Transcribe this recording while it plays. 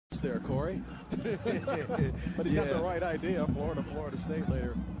there, Corey. But he's got the right idea. Florida State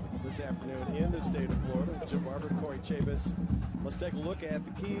later this afternoon in the state of Florida. Jim Barber, Corey Chavis. Let's take a look at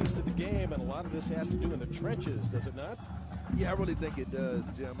the keys to the game, and a lot of this has to do in the trenches, does it not? Yeah, I really think it does,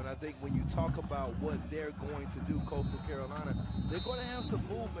 Jim. And I think when you talk about what they're going to do, Coastal Carolina, they're going to have some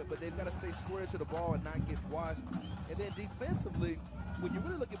movement, but they've got to stay square to the ball and not get washed. And then defensively, when you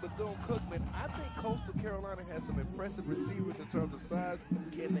really look at Bethune Cookman, I think Coastal Carolina has some impressive receivers in terms of size.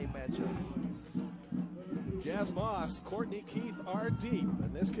 Can they match up? Jazz Moss, Courtney Keith are deep,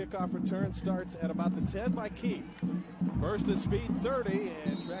 and this kickoff return starts at about the 10 by Keith. Burst of speed 30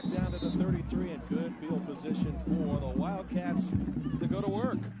 and tracked down to the 33 in good field position for the Wildcats to go to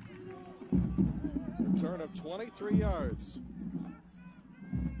work. Return of 23 yards.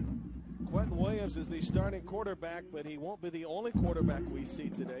 Quentin Williams is the starting quarterback, but he won't be the only quarterback we see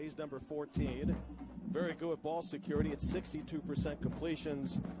today. He's number 14. Very good at ball security at 62%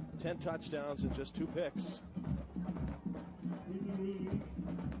 completions, 10 touchdowns, and just 2 picks.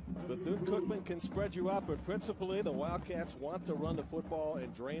 Bethune Cookman can spread you up, but principally the Wildcats want to run the football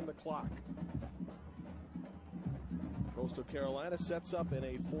and drain the clock. Coastal Carolina sets up in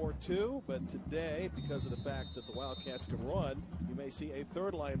a 4-2, but today, because of the fact that the Wildcats can run, you may see a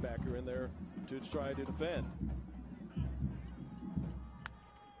third linebacker in there to try to defend.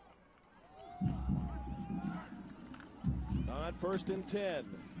 On 1st and 10.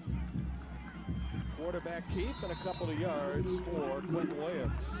 Quarterback keep and a couple of yards for Quentin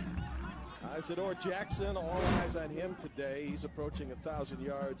Williams. Isidore Jackson, all eyes on him today. He's approaching 1,000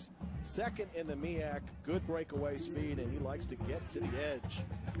 yards. Second in the MEAC, good breakaway speed, and he likes to get to the edge.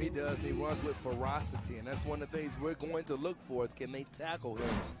 He does, and he runs with ferocity, and that's one of the things we're going to look for is can they tackle him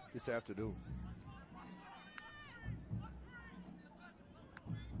this afternoon.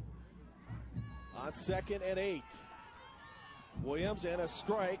 On 2nd and 8. Williams and a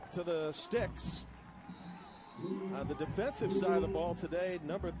strike to the sticks. On the defensive side of the ball today,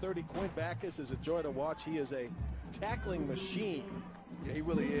 number 30, Quinn Backus, is a joy to watch. He is a tackling machine. Yeah, he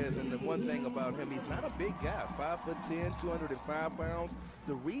really is, and the one thing about him, he's not a big guy, 5'10", 205 pounds.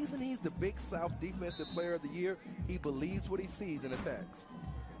 The reason he's the Big South Defensive Player of the Year, he believes what he sees and attacks.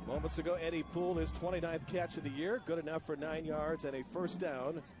 Moments ago, Eddie Poole, his 29th catch of the year, good enough for 9 yards and a first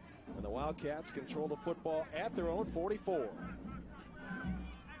down. And the Wildcats control the football at their own 44.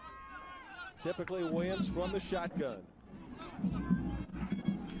 Typically Williams from the shotgun.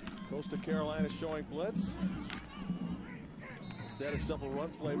 Coastal Carolina showing blitz. Instead, a simple run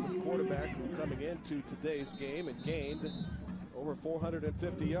play for the quarterback, who coming into today's game and gained over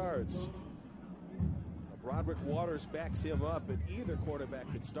 450 yards. Broderick Waters backs him up, and either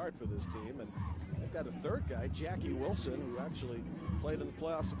quarterback could start for this team. And they've got a third guy, Jackie Wilson, who actually played in the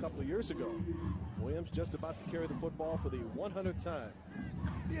playoffs a couple of years ago. Williams just about to carry the football for the 100th time.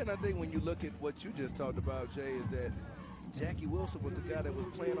 Yeah, and I think when you look at what you just talked about, Jay, is that Jackie Wilson was the guy that was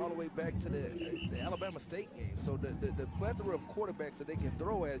playing all the way back to the Alabama State game. So the plethora of quarterbacks that they can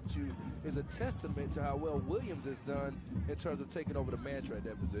throw at you is a testament to how well Williams has done in terms of taking over the mantra at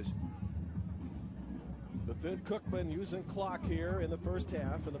that position. Bethune Cookman using clock here in the first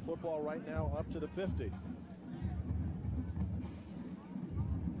half, and the football right now up to the 50.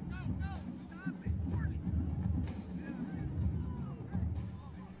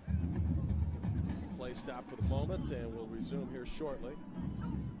 Play stop for the moment, and we'll resume here shortly.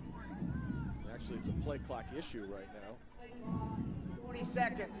 Actually, it's a play clock issue right now. 20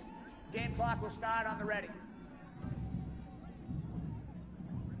 seconds. Game clock will start on the ready.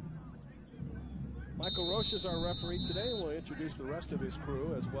 Michael Roche is our referee today, and we'll introduce the rest of his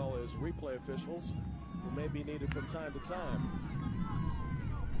crew as well as replay officials who may be needed from time to time.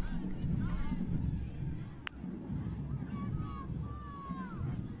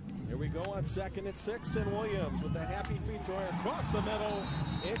 Here we go on 2nd and 6, and Williams with the happy feet throwing across the middle,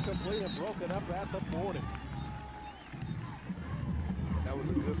 incomplete and broken up at the 40. That was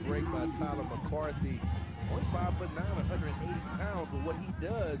a good break by Tyler McCarthy. Only 5'9", 180 pounds, but what he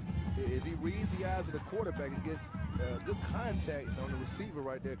does is he reads the eyes of the quarterback and gets good contact on the receiver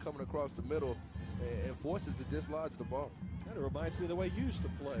right there coming across the middle and forces to dislodge the ball. Kind of reminds me of the way you used to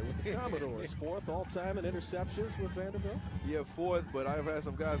play with the Commodores. 4th all-time in interceptions with Vanderbilt. Yeah, 4th, but I've had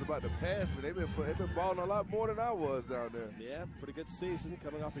some guys about to pass me. They've been balling a lot more than I was down there. Yeah, pretty good season,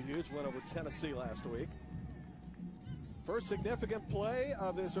 coming off a huge win over Tennessee last week. First significant play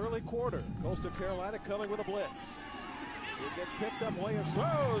of this early quarter. Coastal Carolina coming with a blitz. It gets picked up. Williams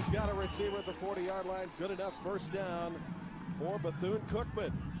throws. Got a receiver at the 40-yard line. Good enough first down for Bethune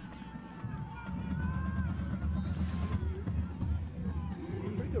Cookman.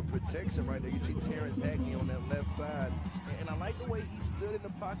 Pretty good protection right there. You see Terrence Hackney on that left side. And I like the way he stood in the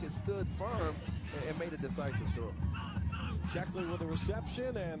pocket, stood firm, and made a decisive throw. Checkley with the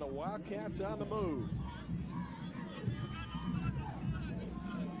reception, and the Wildcats on the move.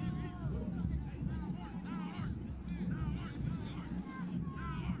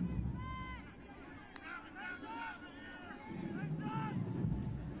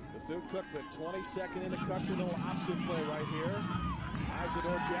 Bethune Cookman, 22nd in the country, little option play right here.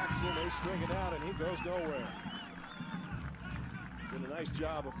 Isidore Jackson, they string it out, and he goes nowhere. Did a nice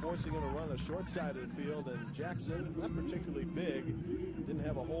job of forcing him to run the short side of the field, and Jackson, not particularly big, didn't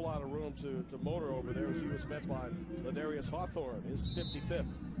have a whole lot of room to motor over there as he was met by Ladarius Hawthorne, his 55th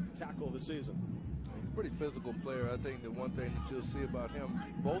tackle of the season. He's a pretty physical player. I think the one thing that you'll see about him,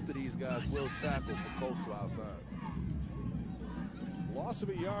 both of these guys will tackle from coastal outside. Loss of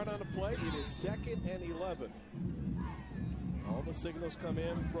a yard on the play. It is 2nd and 11. All the signals come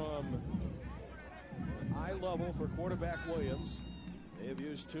in from eye level for quarterback Williams. They have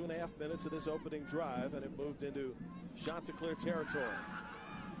used 2.5 minutes of this opening drive, and it moved into Chanticleer territory.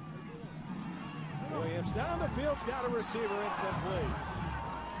 Williams down the field's got a receiver, incomplete.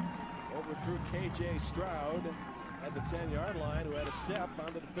 Overthrew KJ Stroud at the 10-yard line, who had a step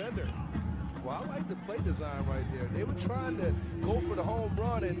on the defender. Well, I like the play design right there. They were trying to go for the home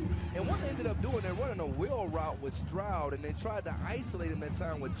run, and what they ended up doing, they're running a wheel route with Stroud, and they tried to isolate him that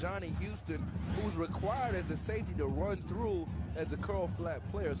time with Johnny Houston, who's required as a safety to run through as a curl flat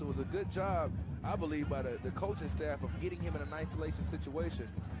player. So it was a good job, I believe, by the coaching staff of getting him in an isolation situation.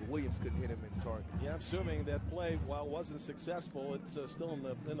 Williams couldn't hit him in the target. Yeah, I'm assuming that play, while it wasn't successful, it's still in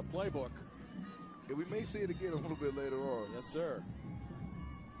the playbook. Yeah, we may see it again a little bit later on. Yes, sir.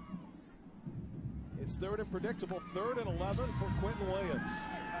 It's 3rd and predictable, 3rd and 11 for Quentin Williams.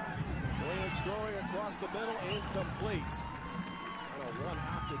 Williams throwing across the middle, incomplete. And a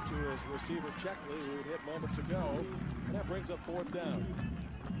one-hop to his receiver Checkley, who had hit moments ago, and that brings up 4th down.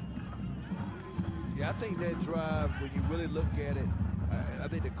 Yeah, I think that drive, when you really look at it, I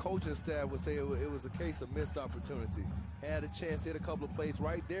think the coaching staff would say it was a case of missed opportunity. Had a chance to hit a couple of plays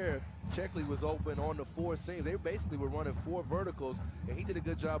right there. Checkley was open on the 4 seams. They basically were running 4 verticals, and he did a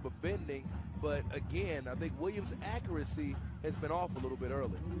good job of bending. But again, I think Williams' accuracy has been off a little bit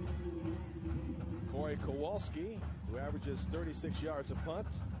early. Corey Kowalski, who averages 36 yards a punt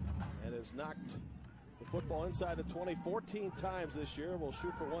and has knocked the football inside the 20 14 times this year, will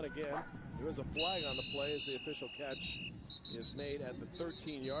shoot for 1 again. There is a flag on the play as the official catch is made at the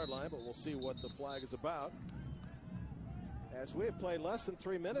 13-yard line, but we'll see what the flag is about. As we have played less than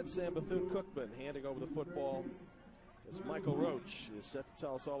 3 minutes, and Bethune Cookman handing over the football as Michael Roach is set to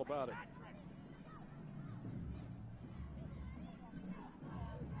tell us all about it.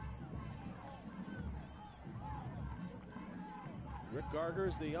 Rick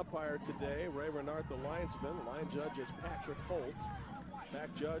Garger's the umpire today. Ray Renard the linesman. Line judge is Patrick Holt.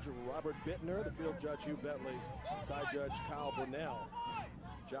 Back judge Robert Bittner. The field judge Hugh Bentley. Side judge Kyle Burnell.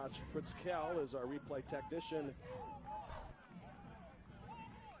 Josh Fritzkel is our replay technician.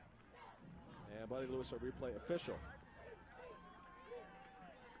 And Buddy Lewis, our replay official.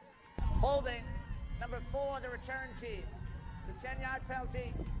 Holding, number 4, the return team. It's a 10-yard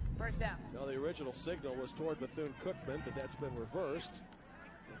penalty, 1st down. Now, the original signal was toward Bethune Cookman, but that's been reversed.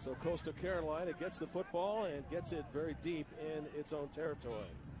 And so Coastal Carolina gets the football and gets it very deep in its own territory.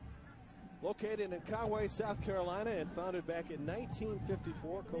 Located in Conway, South Carolina, and founded back in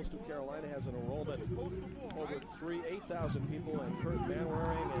 1954, Coastal Carolina has an enrollment over 8,000 people, and Kurt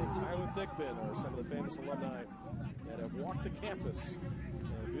Manwaring and Tyler Thigpen are some of the famous alumni that have walked the campus.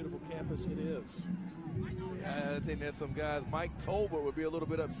 And a beautiful campus it is. Yeah, I think there's some guys. Mike Tolbert would be a little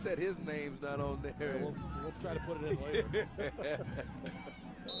bit upset his name's not on there. Yeah, we'll try to put it in later.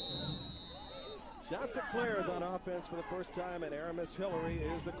 Chanticleer is on offense for the first time, and Aramis Hillary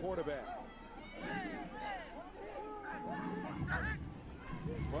is the quarterback.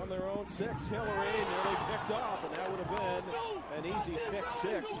 From their own 6, Hillary nearly picked off, and that would have been an easy pick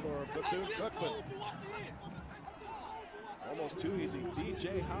 6 for Bethune Cookman. Almost too easy.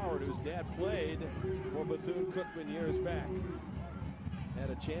 DJ Howard, whose dad played for Bethune Cookman years back, had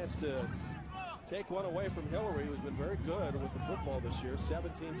a chance to take one away from Hillary, who's been very good with the football this year.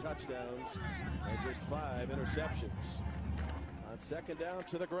 17 touchdowns and just 5 interceptions. On 2nd down,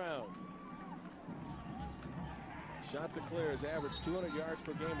 to the ground. Chanticleer has averaged 200 yards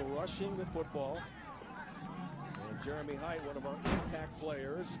per game rushing the football. And Jeremy Height, one of our impact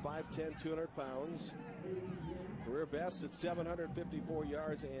players, 5'10", 200 pounds. Career best at 754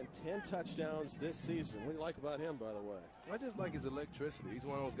 yards and 10 touchdowns this season. What do you like about him, by the way? I just like his electricity. He's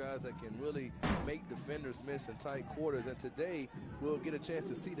one of those guys that can really make defenders miss in tight quarters. And today, we'll get a chance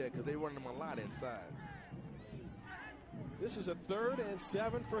to see that because they run him a lot inside. This is a 3rd and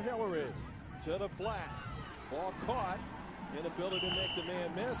 7 for Hillary. To the flat. Ball caught. Inability to make the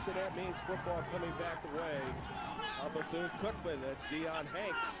man miss, and that means football coming back the way of Bethune Cookman. That's Deion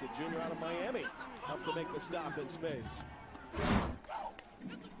Hanks, the junior out of Miami, up to make the stop in space.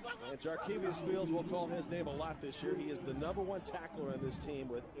 And Jarkevius Fields will call his name a lot this year. He is the #1 tackler on this team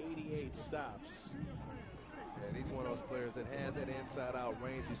with 88 stops. And he's one of those players that has that inside-out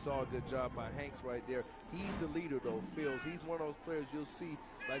range. You saw a good job by Hanks right there. He's the leader, though, Fields. He's one of those players you'll see,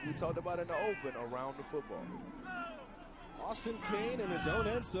 like we talked about in the open, around the football. Austin Kane in his own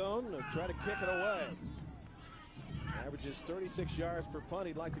end zone, try to kick it away. Averages 36 yards per punt.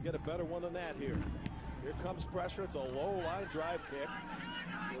 He'd like to get a better one than that here. Here comes pressure. It's a low line drive kick.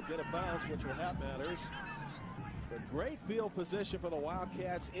 He'll get a bounce, which will help matters. But great field position for the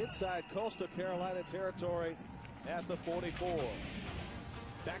Wildcats inside Coastal Carolina territory at the 44.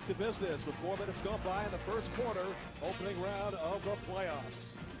 Back to business with 4 minutes gone by in the first quarter, opening round of the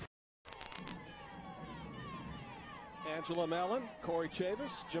playoffs. Angela Mellon, Corey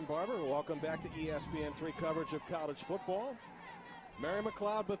Chavis, Jim Barber, welcome back to ESPN3 coverage of college football. Mary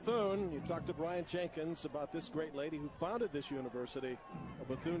McLeod Bethune, you talked to Brian Jenkins about this great lady who founded this university,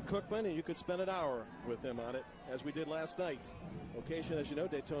 Bethune Cookman, and you could spend an hour with him on it, as we did last night. Location, as you know,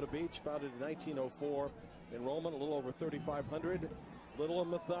 Daytona Beach, founded in 1904. Enrollment a little over 3,500. Little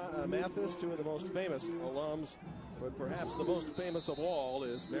and Mathis, 2 of the most famous alums, but perhaps the most famous of all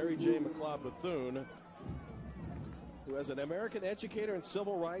is Mary J. McLeod Bethune, who as an American educator and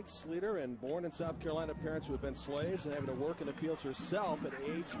civil rights leader and born in South Carolina, parents who have been slaves and having to work in the fields herself at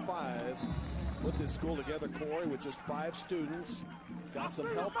age 5, put this school together, Corey, with just 5 students, got some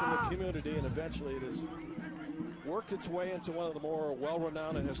help from the community, and eventually it has worked its way into one of the more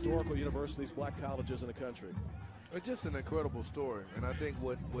well-renowned and historical universities, black colleges in the country. It's just an incredible story, and I think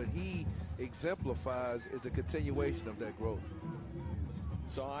what he exemplifies is the continuation of that growth.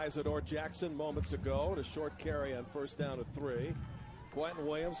 Saw Isadore Jackson moments ago, a short carry on 1st down to 3. Quentin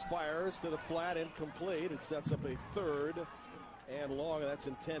Williams fires to the flat, incomplete. It sets up a 3rd and long, and that's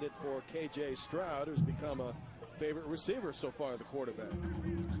intended for KJ Stroud, who's become a favorite receiver so far, the quarterback.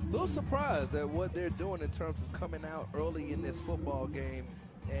 A little surprised at what they're doing in terms of coming out early in this football game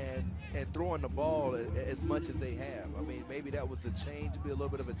and throwing the ball as much as they have. I mean, maybe that was the change, be a little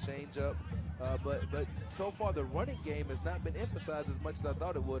bit of a change up. But so far the running game has not been emphasized as much as I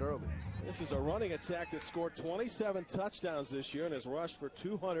thought it would early. This is a running attack that scored 27 touchdowns this year and has rushed for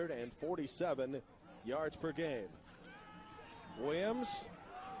 247 yards per game. Williams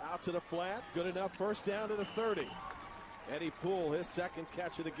out to the flat, good enough, 1st down to the 30. Eddie Poole, his 2nd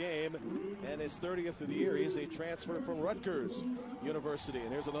catch of the game and his 30th of the year. He's a transfer from Rutgers University,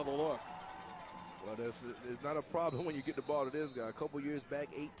 and here's another look. Well, it's not a problem when you get the ball to this guy. A couple years back,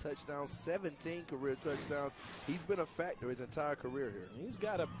 8 touchdowns, 17 career touchdowns. He's been a factor his entire career here. He's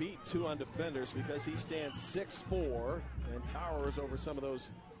got to beat 2 on defenders because he stands 6'4" and towers over some of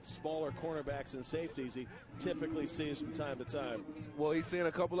those smaller cornerbacks and safeties he typically sees from time to time. Well, he's seeing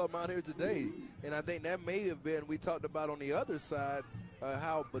a couple of them out here today, and I think that may have been, we talked about on the other side,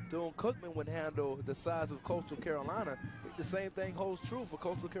 how Bethune-Cookman would handle the size of Coastal Carolina. I think the same thing holds true for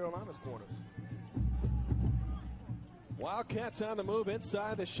Coastal Carolina's corners. Wildcats on the move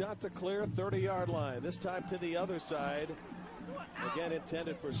inside the Chanticleer 30-yard line. This time to the other side. Again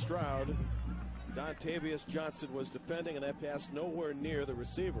intended for Stroud. Dontavius Johnson was defending, and that pass nowhere near the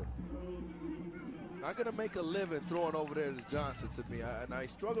receiver. Not going to make a living throwing over there to Johnson to me. And I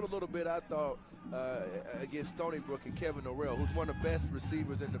struggled a little bit, I thought, against Stony Brook and Kevin Norrell, who's one of the best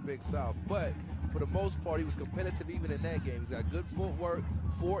receivers in the Big South. But for the most part, he was competitive even in that game. He's got good footwork,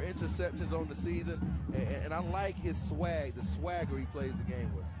 4 interceptions on the season, and I like his swag, the swagger he plays the game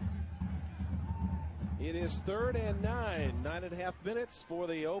with. It is 3rd and 9, 9.5 minutes for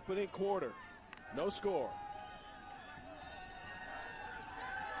the opening quarter. No score.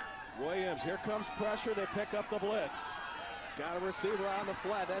 Williams, here comes pressure. They pick up the blitz. He's got a receiver on the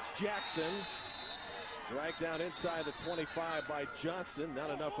flat. That's Jackson. Dragged down inside the 25 by Johnson.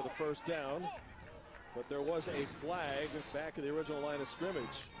 Not enough for the 1st down. But there was a flag back in the original line of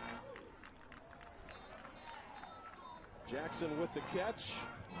scrimmage. Jackson with the catch.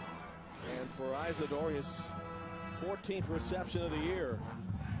 And for Isadore, his 14th reception of the year.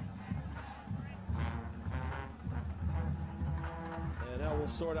 And now we'll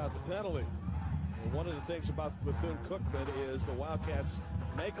sort out the penalty. And one of the things about Bethune-Cookman is the Wildcats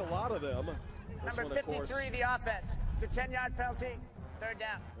make a lot of them. Number 53, the offense. It's a 10-yard penalty, third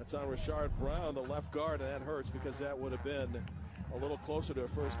down. That's on Rashard Brown, the left guard, and that hurts because that would have been a little closer to a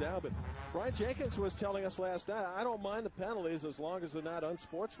first down. But Brian Jenkins was telling us last night, I don't mind the penalties as long as they're not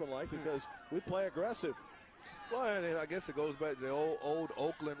unsportsmanlike because we play aggressive. Well, and I guess it goes back to the old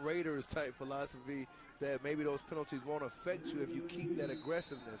Oakland Raiders type philosophy that maybe those penalties won't affect you if you keep that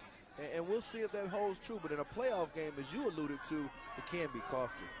aggressiveness. And we'll see if that holds true. But in a playoff game, as you alluded to, it can be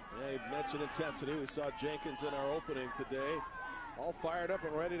costly. Yeah, you mentioned intensity. We saw Jenkins in our opening today, all fired up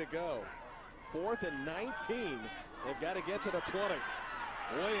and ready to go. 4th and 19. They've got to get to the 20.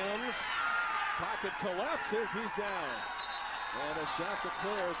 Williams, pocket collapses. He's down. And the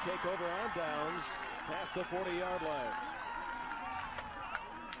Chanticleers take over on downs past the 40-yard line.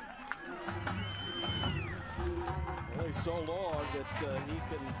 Only so long that he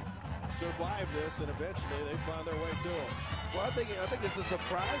can survive this, and eventually they find their way to him. Well, I think it's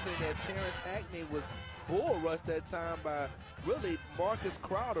surprising that Terrence Hackney was bull rushed that time by really Marcus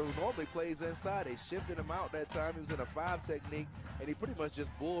Crowder, who normally plays inside. They shifted him out that time. He was in a 5 technique, and he pretty much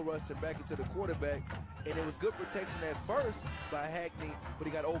just bull rushed him back into the quarterback. And it was good protection at first by Hackney, but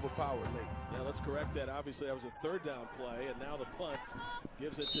he got overpowered late. Yeah, let's correct that. Obviously, that was a 3rd down play, and now the punt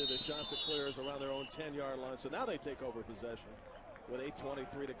gives it to the Chanticleers around their own 10-yard line. So now they take over possession with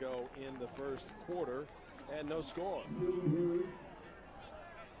 8:23 to go in the first quarter and no score.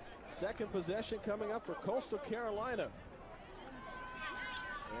 Second possession coming up for Coastal Carolina.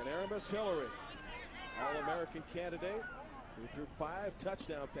 And Aramis Hillary, All-American candidate, who threw 5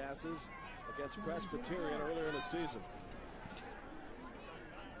 touchdown passes against Presbyterian earlier in the season.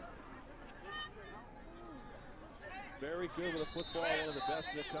 Very good with the football, one of the best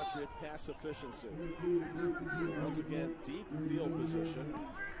in the country at pass efficiency. Once again, deep field position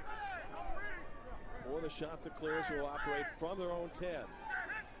for the Chanticleers, who will operate from their own 10.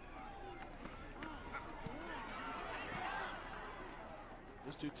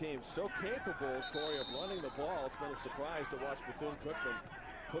 These two teams so capable, Corey, of running the ball. It's been a surprise to watch Bethune Cookman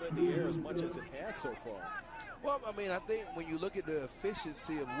put in the air as much as it has so far. Well, I mean, I think when you look at the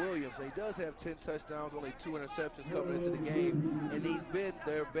efficiency of Williams, he does have 10 touchdowns, only 2 interceptions coming into the game, and he's been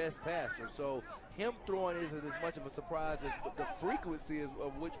their best passer. So him throwing isn't as much of a surprise as the frequency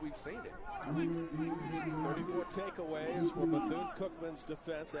of which we've seen it. 34 takeaways for Bethune Cookman's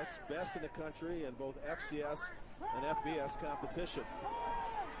defense. That's best in the country in both FCS and FBS competition.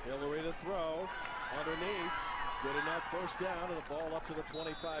 Hillary to throw underneath. Good enough first down, and the ball up to the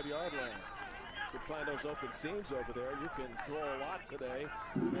 25-yard line. You can find those open seams over there. You can throw a lot today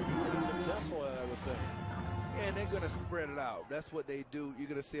and be pretty successful at it, I would think. And they're going to spread it out. That's what they do. You're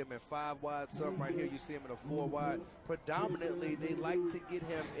going to see him in 5 wide. Some right here, you see him in a 4 wide. Predominantly, they like to get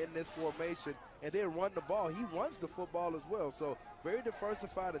him in this formation, and they run the ball. He runs the football as well, so very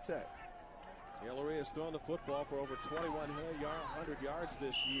diversified attack. Hillary has thrown the football for over 2,100 yards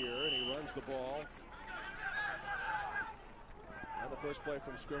this year, and he runs the ball. And the first play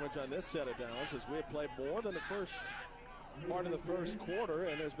from scrimmage on this set of downs, as we have played more than the first part of the first quarter,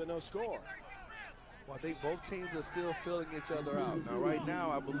 and there's been no score. Well, I think both teams are still filling each other out. Now, right now,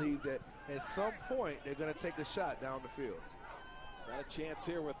 I believe that at some point they're going to take a shot down the field. Got a chance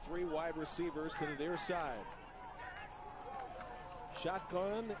here with 3 wide receivers to the near side.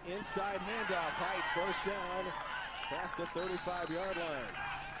 Shotgun, inside handoff. Height, first down, past the 35-yard line.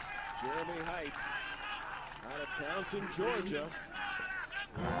 Jeremy Height out of Townsend, Georgia.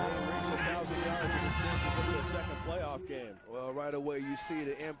 They reach 1,000 yards, and this team can get to a second playoff game. Well, right away you see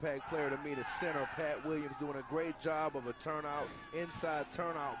the impact player to me, the center, Pat Williams, doing a great job of a turnout, inside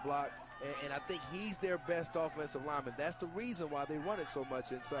turnout block, and I think he's their best offensive lineman. That's the reason why they run it so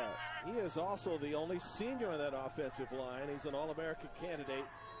much inside. He is also the only senior on that offensive line. He's an All-American candidate,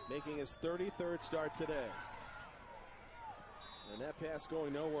 making his 33rd start today. And that pass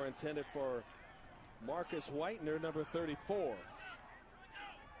going nowhere, intended for Marcus Whitener, number 34.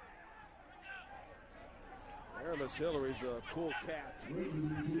 Aramis Hillary's a cool cat.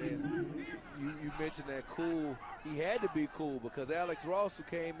 And you mentioned that cool. He had to be cool because Alex Ross, who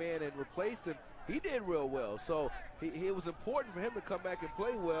came in and replaced him, he did real well. So it was important for him to come back and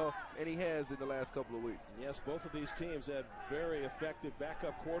play well, and he has in the last couple of weeks. Yes, both of these teams had very effective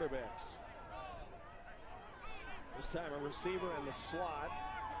backup quarterbacks. This time a receiver in the slot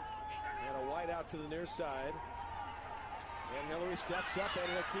and a wide out to the near side. And Hillary steps up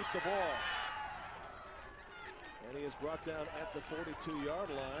and he'll keep the ball. And he is brought down at the 42-yard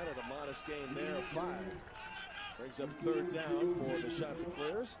line at a modest gain there of 5. Brings up 3rd down for the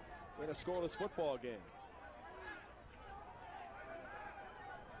Chanticleers in a scoreless football game.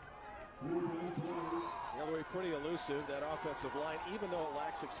 Hillary pretty elusive. That offensive line, even though it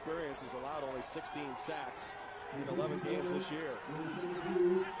lacks experience, has allowed only 16 sacks in 11 games this year.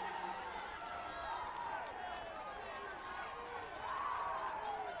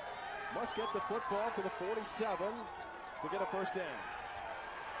 Must get the football to the 47 to get a first down.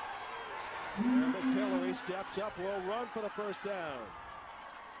 Miss Hillary steps up, will run for the first down.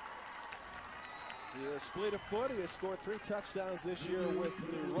 He is fleet of foot. He has scored 3 touchdowns this year with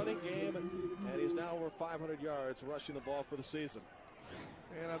the running game, and he's now over 500 yards rushing the ball for the season.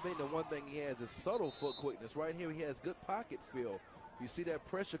 And I think the one thing he has is subtle foot quickness. Right here, he has good pocket feel. You see that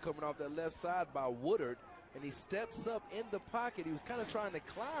pressure coming off that left side by Woodard, and he steps up in the pocket. He was kind of trying to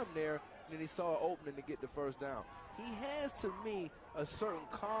climb there, and then he saw an opening to get the first down. He has, to me, a certain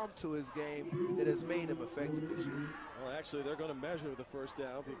calm to his game that has made him effective this year. Well, actually, they're going to measure the first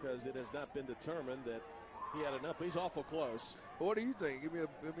down because it has not been determined that he had enough. He's awful close. Well, what do you think? Give me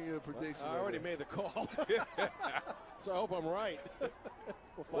a prediction. I already made the call. So I hope I'm right.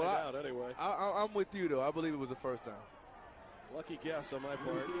 We'll find out anyway. I'm with you, though. I believe it was a first down. Lucky guess on my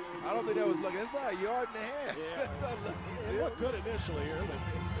part. I don't think that was lucky. That's about a yard and a half. Yeah. That's not lucky. It looked good initially here, but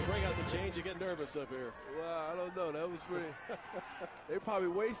you bring out the change, you get nervous up here. Well, I don't know. That was pretty. They probably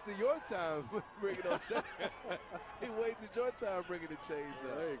wasted your time bringing those change. He wasted your time bringing the change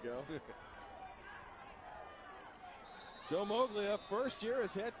up. There you go. Joe Moglia, first year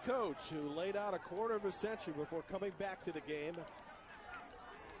as head coach, who laid out a quarter of a century before coming back to the game.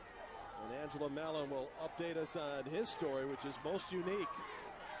 And Angela Mellon will update us on his story, which is most unique.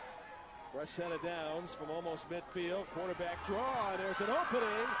 Fresh set of downs from almost midfield. Quarterback draw, and there's an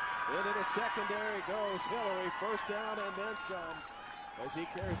opening. Into the secondary goes Hillary. First down and then some, as he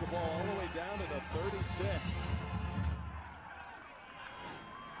carries the ball all the way down to the 36.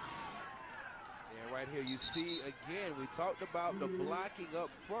 And right here you see, again, we talked about the blocking up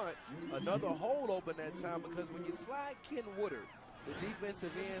front. Another hole open that time, because when you slide Ken Woodard, the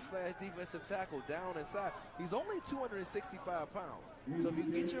defensive end / defensive tackle, down inside, he's only 265 pounds. So if you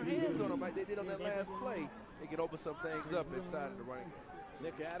can get your hands on him like they did on that last play, they can open some things up inside of the running game.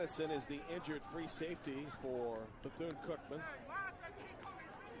 Nick Addison is the injured free safety for Bethune Cookman.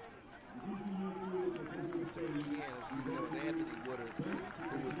 It was Anthony Woodard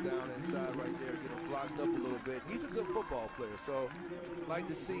who was down inside right there, getting blocked up a little bit. He's a good football player, so I'd like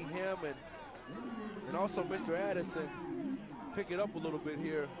to see him and also Mr. Addison pick it up a little bit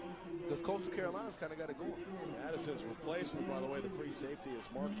here, because Coastal Carolina's kind of got it going. Addison's replacement, by the way, the free safety, is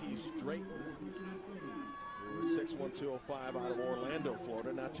Marquise Drayton, who is 6'1", 205 out of Orlando,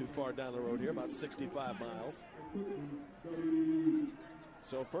 Florida, not too far down the road here, about 65 miles.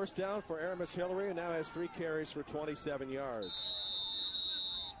 So first down for Aramis Hillary, and now has 3 carries for 27 yards.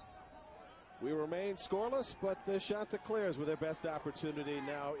 We remain scoreless, but the Chanticleers with their best opportunity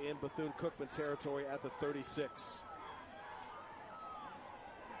now in Bethune-Cookman territory at the 36.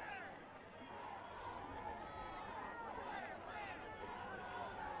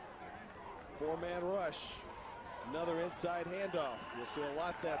 Four-man rush. Another inside handoff. You'll see a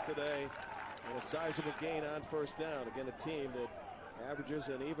lot of that today, and a sizable gain on first down. Again, a team that averages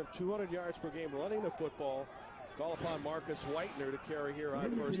an even 200 yards per game running the football. Call upon Marcus Whitener to carry here on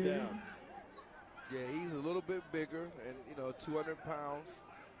first down. Yeah, he's a little bit bigger, and 200 pounds,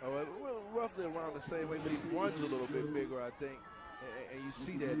 roughly around the same way, but he runs a little bit bigger, I think, and you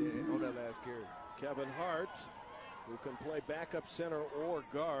see that on that last carry. Kevin Hart, who can play backup center or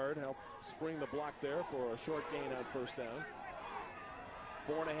guard, help spring the block there for a short gain on first down.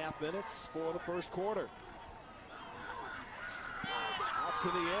 4.5 minutes for the first quarter. Out to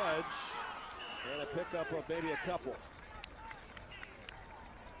the edge, and a pickup of maybe a couple.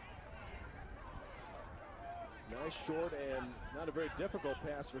 Nice short and not a very difficult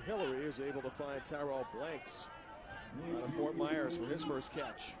pass for Hillary. He was able to find Tyrell Blanks out of Fort Myers for his first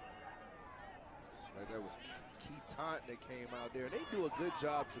catch. Right, that was Keaton that came out there. And they do a good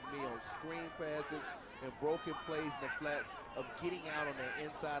job to me on screen passes and broken plays in the flats of getting out on their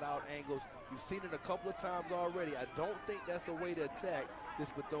inside-out angles. You've seen it a couple of times already. I don't think that's a way to attack this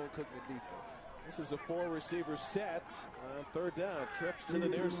Bethune-Cookman defense. This is a 4-receiver set on third down. Trips to the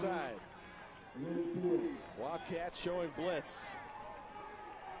near side. Wildcats showing blitz.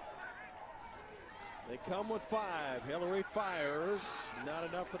 They come with 5. Hillary fires. Not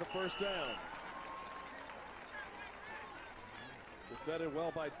enough for the first down. Defended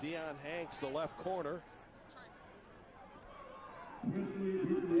well by Deion Hanks, the left corner.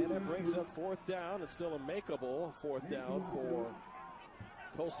 And that brings up fourth down. It's still a makeable fourth down for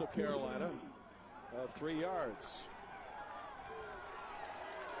Coastal Carolina of 3 yards.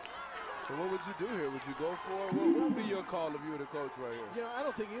 So what would you do here? Would you go for it? What would be your call if you were the coach right here? You know, I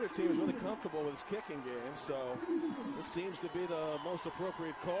don't think either team is really comfortable with his kicking game, so this seems to be the most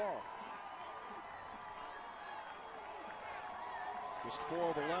appropriate call. Just 4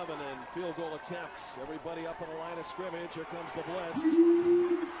 of 11 in field goal attempts. Everybody up on the line of scrimmage. Here comes the blitz.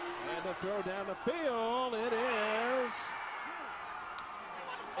 And the throw down the field. It is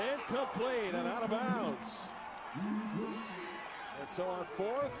incomplete and out of bounds. And so on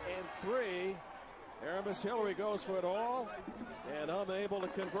 4th and 3, Aramis Hillary goes for it all and unable to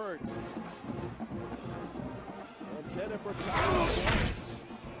convert. Intended for Tyrell Blanks.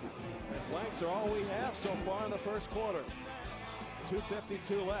 And blanks are all we have so far in the first quarter.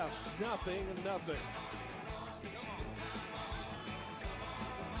 2:52 left. Nothing.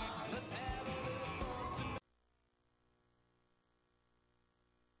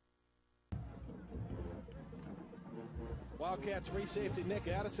 Wildcats free safety Nick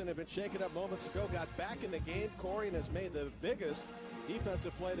Addison had been shaken up moments ago, got back in the game. Corian has made the biggest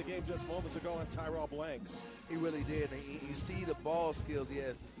defensive play of the game just moments ago on Tyrell Blanks. He really did. And you see the ball skills he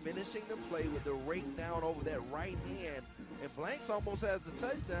has, finishing the play with the rake down over that right hand. And Blanks almost has the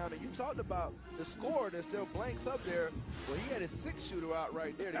touchdown. And you talked about the score. There's still Blanks up there. Well, he had his 6-shooter out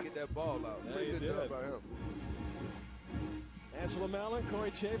right there to get that ball out. Yeah, Pretty good job by him. Angela Mallon, Corey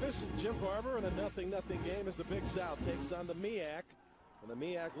Chavis, and Jim Barber in a 0-0 game as the Big South takes on the MEAC. And the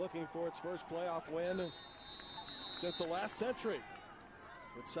MEAC looking for its first playoff win since the last century,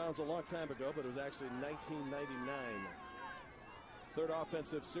 which sounds a long time ago, but it was actually 1999. Third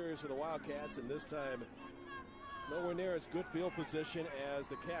offensive series for the Wildcats, and this time nowhere near as good field position as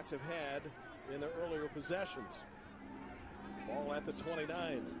the Cats have had in their earlier possessions. Ball at the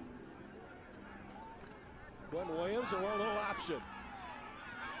 29. Quentin Williams, a little option.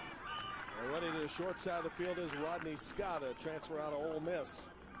 And running to the short side of the field is Rodney Scott, a transfer out of Ole Miss.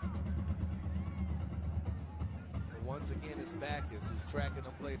 And once again, his back is who's tracking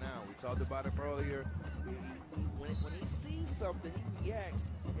the play now. We talked about him earlier. When he sees something, he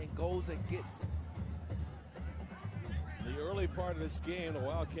reacts and goes and gets it. The early part of this game, the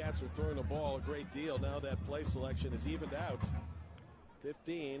Wildcats are throwing the ball a great deal. Now that play selection is evened out.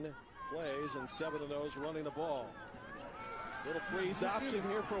 15 plays and 7 of those running the ball. Little freeze option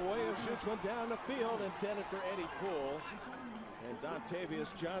here for Williams. Shoots one down the field, intended for Eddie Poole. And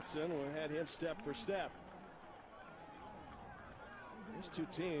Dontavius Johnson had him step for step. These two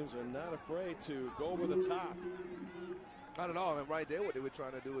teams are not afraid to go over the top. Not at all. And right there, what they were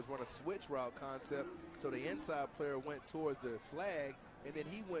trying to do is run a switch route concept. So the inside player went towards the flag, and then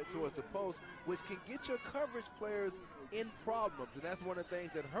he went towards the post, which can get your coverage players in problems. And that's one of the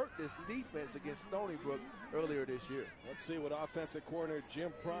things that hurt this defense against Stony Brook earlier this year. Let's see what offensive coordinator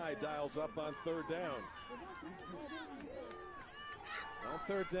Jim Pry dials up on 3rd down. On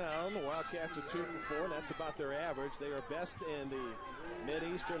 3rd down, the Wildcats are 2 for 4, and that's about their average. They are best in the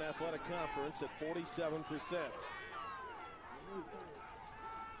Mid-Eastern Athletic Conference at 47%.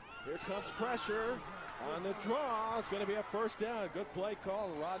 Here comes pressure on the draw. It's going to be a first down. Good play call,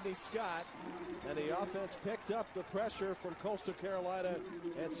 Rodney Scott. And the offense picked up the pressure from Coastal Carolina,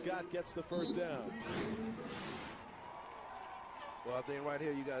 and Scott gets the first down. Well, I think right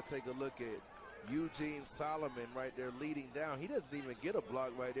here you got to take a look at Eugene Solomon right there leading down. He doesn't even get a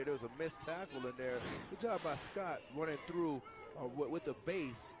block right there. There was a missed tackle in there. Good job by Scott running through with the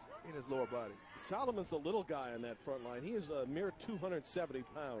base in his lower body. Solomon's the little guy on that front line. He is a mere 270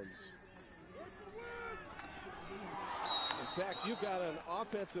 pounds. In fact, you've got an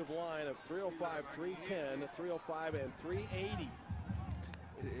offensive line of 305, 310, 305, and 380.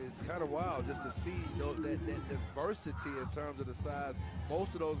 It's kind of wild just to see that diversity in terms of the size.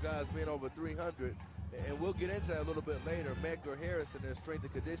 Most of those guys being over 300. And we'll get into that a little bit later. Medgar Harrison, their strength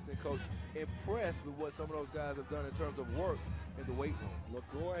and conditioning coach, impressed with what some of those guys have done in terms of work in the weight room.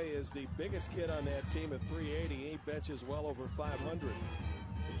 LaGroy is the biggest kid on that team at 380. He benches well over 500.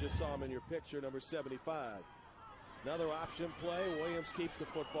 You just saw him in your picture, number 75. Another option play. Williams keeps the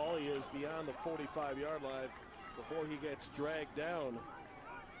football. He is beyond the 45-yard line before he gets dragged down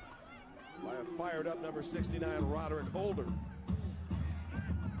by a fired-up number 69, Roderick Holder,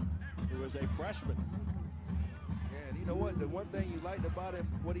 who is a freshman. And you know what? The one thing you liked about him,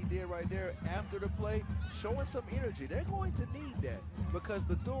 what he did right there after the play, showing some energy. They're going to need that because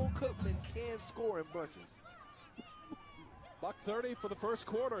Bethune Cookman can score in bunches. $1:30 for the first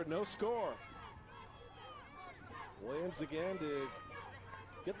quarter, no score. Williams again to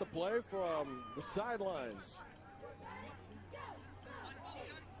get the play from the sidelines.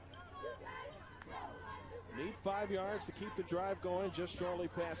 Need 5 yards to keep the drive going just shortly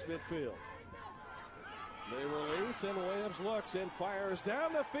past midfield. They release, and Williams looks and fires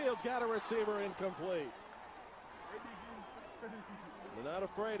down the field's got a receiver incomplete. They're not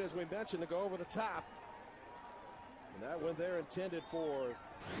afraid, as we mentioned, to go over the top. And that one there intended for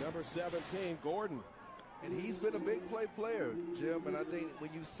number 17, Gordon. And he's been a big play player, Jim. And I think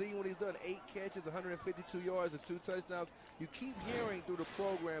when you see when he's done 8 catches, 152 yards, and 2 touchdowns, you keep hearing through the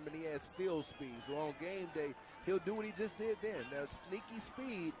program, and he has field speed. So on game day, he'll do what he just did then. Now, sneaky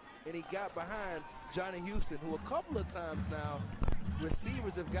speed, and he got behind Johnny Houston, who a couple of times now,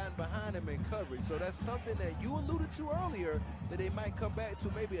 receivers have gotten behind him in coverage. So that's something that you alluded to earlier, that they might come back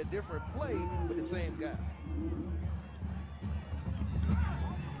to maybe a different play with the same guy.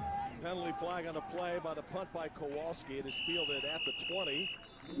 Penalty flag on a play by the punt by Kowalski. It is fielded at the 20.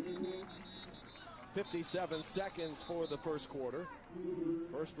 57 seconds for the first quarter.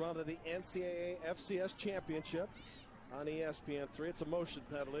 First round of the NCAA FCS championship on ESPN3. It's a motion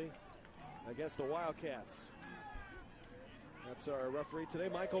penalty against the Wildcats. That's our referee today,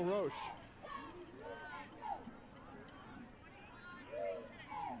 Michael Roche.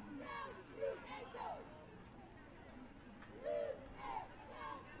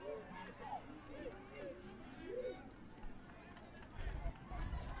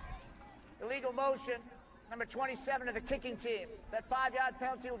 Illegal motion, number 27 of the kicking team. That 5-yard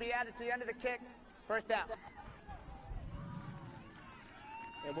penalty will be added to the end of the kick. First down.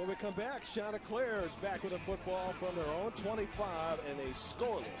 And when we come back, Chanticleers back with a football from their own 25 in a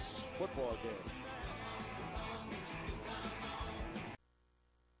scoreless football game.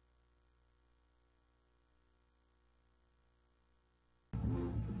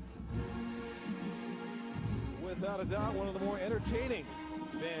 Without a doubt, one of the more entertaining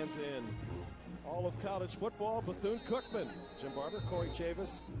bands in all of college football, Bethune Cookman. Jim Barber, Corey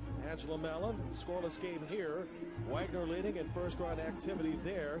Chavis, Angela Mellon. Scoreless game here. Wagner leading in first-round activity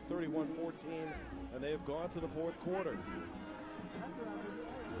there, 31-14, and they have gone to the fourth quarter.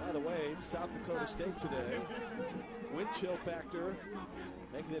 By the way, South Dakota State today, wind chill factor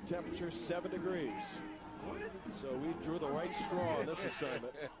making the temperature 7 degrees. So we drew the right straw on this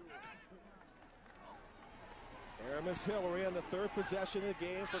assignment. Aramis Hillary on the third possession of the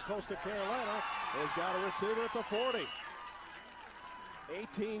game for Coastal Carolina has got a receiver at the 40.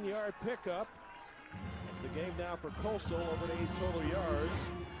 18-yard pickup. The game now for Coastal, over to 8 total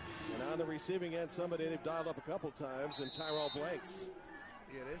yards. And on the receiving end, somebody they've dialed up a couple times, and Tyrell Blanks.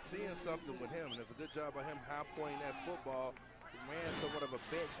 Yeah, they're seeing something with him, and it's a good job by him high-pointing that football. Ran somewhat of a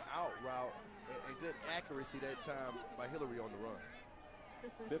bench-out route, and good accuracy that time by Hillary on the run.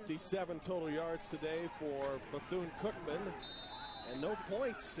 57 total yards today for Bethune Cookman, and no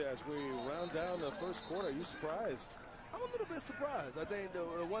points as we round down the first quarter. Are you surprised? I'm a little bit surprised. I think the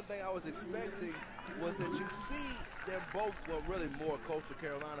one thing I was expecting was that you see them both, well, really more Coastal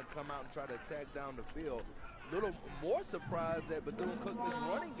Carolina come out and try to attack down the field. A little more surprised that Bethune Cookman's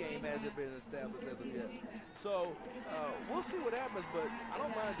running game hasn't been established as of yet. So we'll see what happens, but I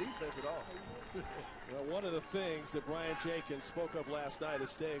don't mind defense at all. Well, one of the things that Brian Jenkins spoke of last night is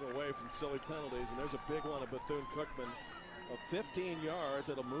staying away from silly penalties, and there's a big one of Bethune Cookman of 15 yards.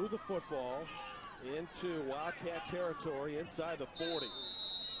 It'll move the football into Wildcat territory inside the 40.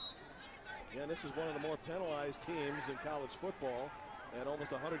 Again, this is one of the more penalized teams in college football at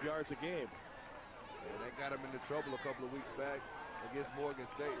almost 100 yards a game. And that got him into trouble a couple of weeks back against Morgan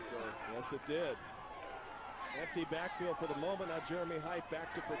State. So yes, it did. Empty backfield for the moment. Now Jeremy Height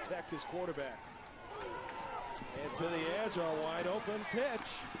back to protect his quarterback. And to the edge, a wide open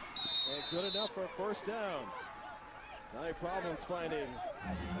pitch. And good enough for a first down. Now he problems finding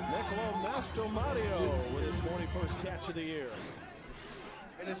Nicolo Mastromario with his 41st catch of the year.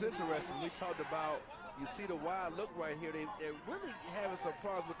 And it's interesting. We talked about, you see the wide look right here. They're really having some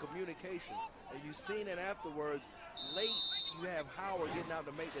problems with communication. And you've seen it afterwards. Late, you have Howard getting out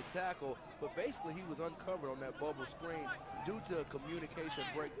to make the tackle, but basically he was uncovered on that bubble screen due to a communication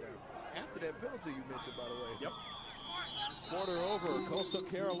breakdown. After that penalty you mentioned, by the way. Yep. Quarter over. Coastal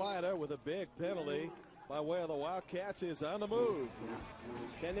Carolina with a big penalty by way of the Wildcats is on the move.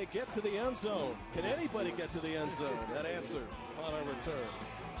 Can they get to the end zone? Can anybody get to the end zone? That answer on our return.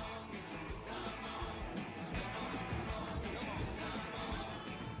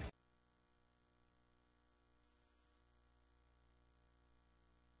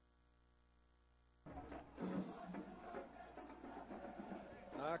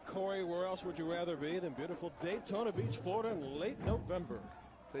 Corey, where else would you rather be than beautiful Daytona Beach, Florida in late November?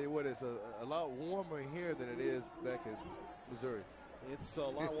 Tell you what, it's a lot warmer here than it is back in Missouri. It's a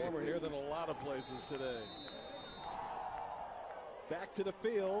lot warmer here than a lot of places today. Back to the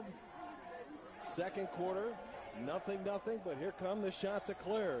field. Second quarter, nothing, but here come the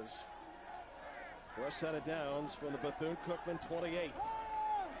Chanticleers. First set of downs from the Bethune Cookman 28.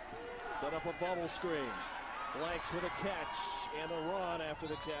 Set up a bubble screen. Blanks with a catch and a run after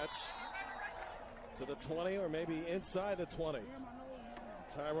the catch to the 20 or maybe inside the 20.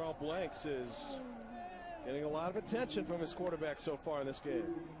 Tyrell Blanks is getting a lot of attention from his quarterback so far in this game.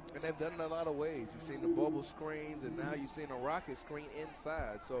 And they've done it in a lot of ways. You've seen the bubble screens, and now you've seen a rocket screen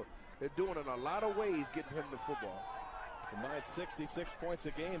inside. So they're doing it in a lot of ways, getting him the football. Combined 66 points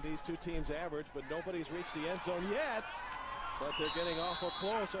a game, these two teams average, but nobody's reached the end zone yet. But they're getting awful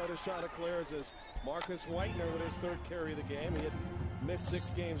close. Are the Chanticleers as Marcus Whitener with his third carry of the game. He had missed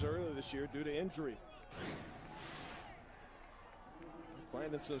 6 games earlier this year due to injury.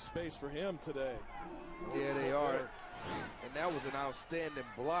 Finding some space for him today. Yeah, they are. And that was an outstanding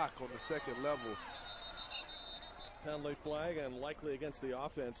block on the second level. Penalty flag and likely against the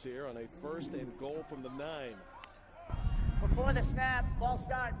offense here on a 1st and goal from the 9. Before the snap, false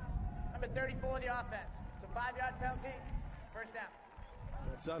start. Number 34 of the offense. It's a 5-yard penalty. First down.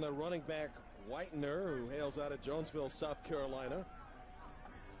 It's on the running back Whitener, who hails out of Jonesville, South Carolina.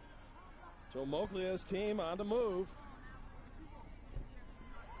 Joe Moglia's team on the move.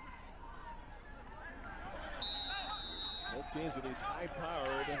 Both teams with these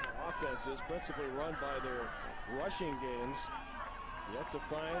high-powered offenses, principally run by their rushing games. Yet to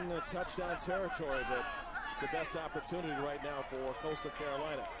find touchdown territory, but it's the best opportunity right now for Coastal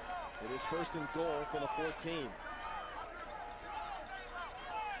Carolina. It is 1st and goal from the 14.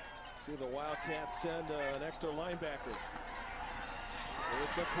 See the Wildcats send an extra linebacker.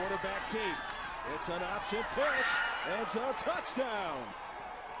 It's a quarterback keep. It's an option pitch. And it's a touchdown.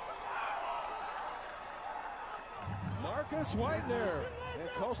 Marcus Whitener, and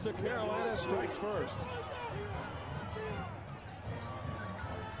Coastal Carolina strikes first.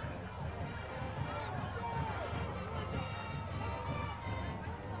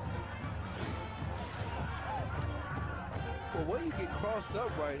 Well, where you get crossed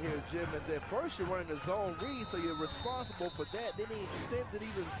up right here, Jim, is that first you're running the zone read, so you're responsible for that. Then he extends it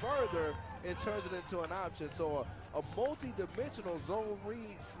even further and turns it into an option. So a multi-dimensional zone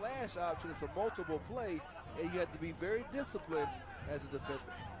read / option is a multiple play, and you have to be very disciplined as a defender.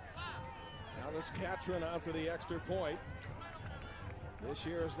 Now this Catron on for the extra point. This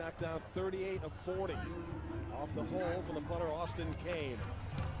year has knocked down 38 of 40. Off the hole from the punter Austin Kane.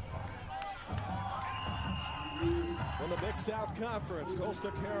 From the Big South Conference,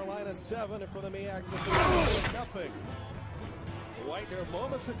 Coastal Carolina 7, and for the MEAC, nothing. Whitener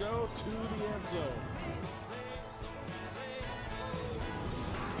moments ago to the end zone.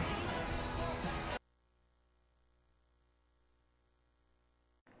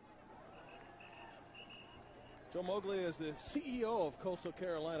 Joe Moglia is the CEO of Coastal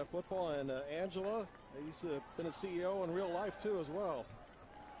Carolina football, and Angela, he's been a CEO in real life too as well.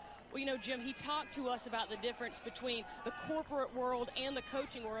 Well, you know, Jim, he talked to us about the difference between the corporate world and the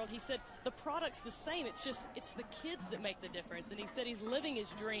coaching world. He said the product's the same. It's the kids that make the difference. And he said he's living his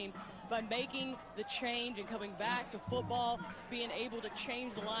dream by making the change and coming back to football, being able to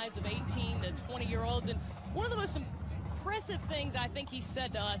change the lives of 18 to 20-year-olds. And one of the most impressive things I think he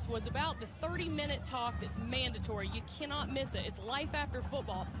said to us was about the 30-minute talk that's mandatory. You cannot miss it. It's life after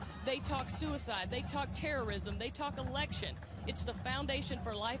football. They talk suicide. They talk terrorism. They talk election. It's the foundation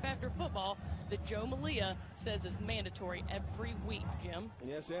for life after football that Joe Moglia says is mandatory every week, Jim. And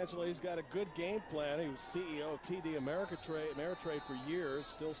yes, Angela, he's got a good game plan. He was CEO of TD Ameritrade for years,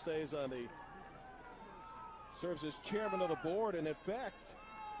 still stays on serves as chairman of the board, and in fact,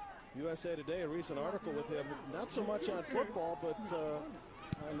 USA Today, a recent article with him, not so much on football, but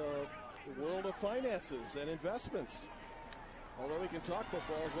on the world of finances and investments. Although he can talk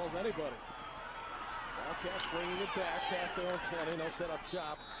football as well as anybody. Wildcats bringing it back past their own 20. No set up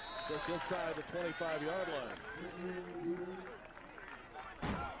shop just inside the 25-yard line.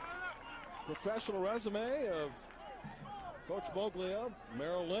 Professional resume of Coach Moglia,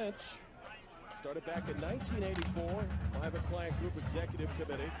 Merrill Lynch. Started back in 1984, Private Client Group Executive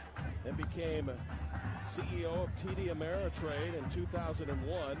Committee, then became CEO of TD Ameritrade in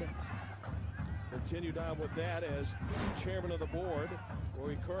 2001. Continued on with that as chairman of the board,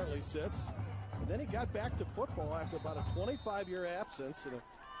 where he currently sits. And then he got back to football after about a 25-year absence. And of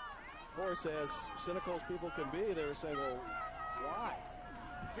course, as cynical as people can be, they were saying, well, why?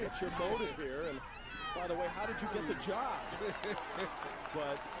 What's your motive here? And by the way, how did you get the job?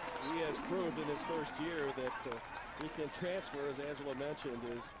 But he has proved in his first year that he can transfer, as Angela mentioned,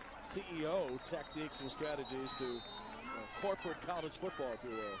 his CEO techniques and strategies to corporate college football, if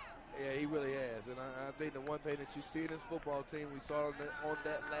you will. Yeah, he really has. And I think the one thing that you see in this football team, we saw on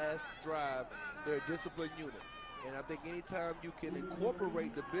that last drive, they're a disciplined unit. And I think anytime you can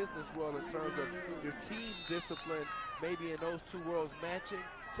incorporate the business world in terms of your team discipline, maybe in those two worlds matching,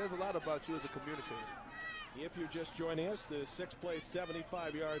 says a lot about you as a communicator. If you're just joining us, the six-play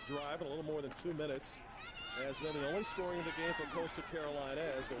 75-yard drive in a little more than 2 minutes has been the only scoring in the game for Coastal Carolina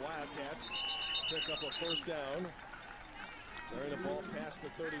as the Wildcats pick up a first down. Carrying the ball past the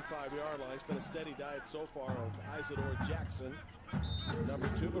 35-yard line. It's been a steady diet so far of Isidore Jackson, number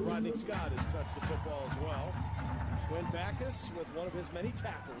 2, but Rodney Scott has touched the football as well. Quinn Backus with one of his many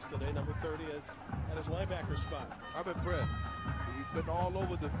tackles today, number 30, at his linebacker spot. I'm impressed. He's been all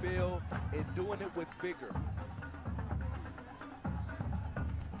over the field and doing it with vigor.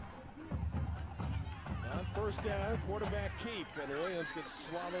 On first down, quarterback keep, and Williams gets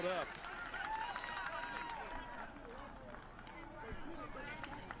swallowed up.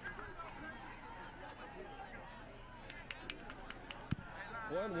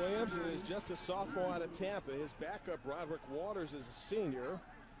 Glenn Williams is just a sophomore out of Tampa. His backup, Broderick Waters, is a senior.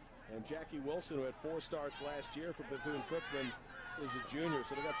 And Jackie Wilson, who had 4 starts last year for Bethune Cookman, is a junior.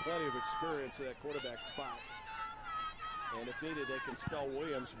 So they got plenty of experience at that quarterback spot. And if needed, they can spell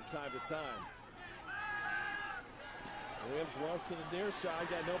Williams from time to time. Williams runs to the near side,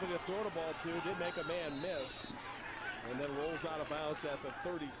 got nobody to throw the ball to, did make a man miss, and then rolls out of bounds at the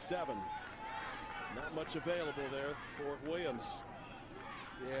 37. Not much available there for Williams.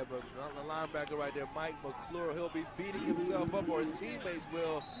 Yeah, but the linebacker right there, Mike McClure, he'll be beating himself up, or his teammates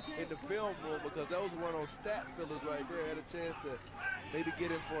will, in the film room, because those were on stat fillers right there. Had a chance to maybe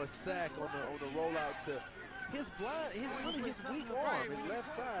get him for a sack on the rollout to his weak arm, his left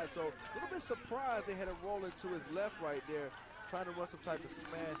side. So a little bit surprised they had a roll into his left right there, trying to run some type of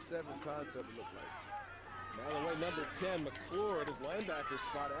smash 7 concept, it looked like. By the way, number 10, McClure, at his linebacker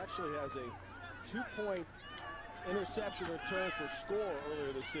spot, actually has a 2-point interception return for score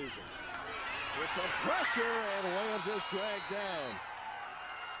earlier this season. Here comes pressure, and Williams is dragged down.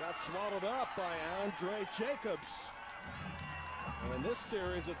 Got swallowed up by Andre Jacobs. And in this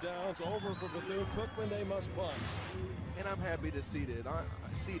series of downs over for Bethune Cookman, they must punt. And I'm happy to see that. I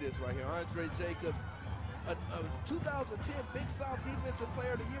see this right here. Andre Jacobs, a 2010 Big South Defensive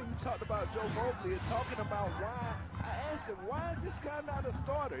Player of the Year. You talked about Joe Mobley and talking about why. I asked him, why is this guy not a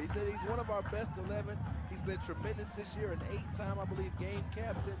starter? He said he's one of our best 11. He's been tremendous this year, an 8-time, I believe, game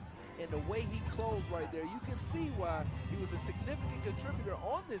captain. And the way he closed right there, you can see why he was a significant contributor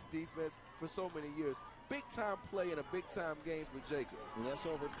on this defense for so many years. Big-time play in a big-time game for Jacobs. Yes,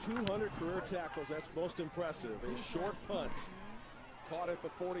 over 200 career tackles. That's most impressive. A short punt. Caught at the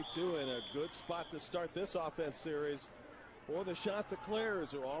 42 in a good spot to start this offense series for the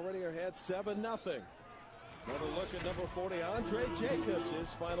Chanticleers, who already are ahead 7-0. Another look at number 40, Andre Jacobs,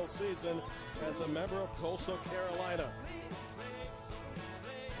 his final season as a member of Coastal Carolina.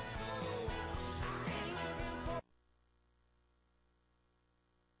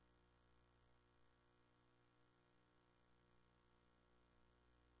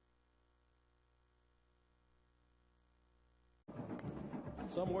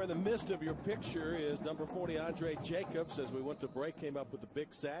 Somewhere in the midst of your picture is number 40, Andre Jacobs. As we went to break, came up with a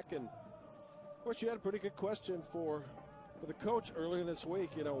big sack. And, of course, you had a pretty good question for the coach earlier this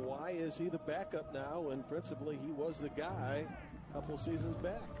week. You know, why is he the backup now? And principally, he was the guy a couple seasons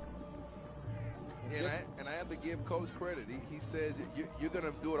back. And I have to give Coach credit. He says, you're going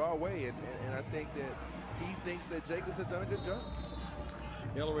to do it our way. And I think that he thinks that Jacobs has done a good job.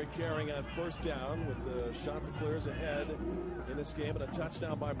 Hillary carrying on first down with the Chanticleers ahead in this game, and a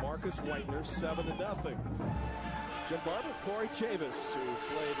touchdown by Marcus Whitener, 7-0. Jim Barber, Corey Chavis, who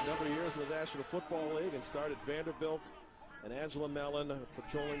played a number of years in the National Football League and started Vanderbilt, and Angela Mellon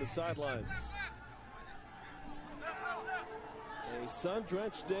patrolling the sidelines. A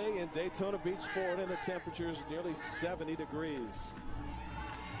sun-drenched day in Daytona Beach, Florida, and the temperatures nearly 70 degrees.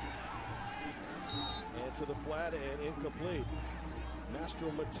 And to the flat and incomplete.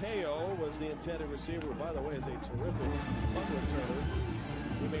 Mastro Mateo was the intended receiver, who, by the way, is a terrific punt returner.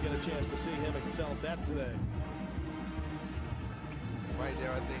 We may get a chance to see him excel at that today. Right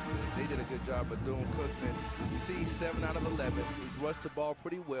there, I think they did a good job of doing Cookman. You see 7 out of 11. He's rushed the ball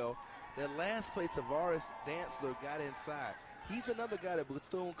pretty well. That last play, Tavares Dantzler got inside. He's another guy that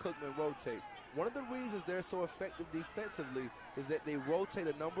Bethune Cookman rotates. One of the reasons they're so effective defensively is that they rotate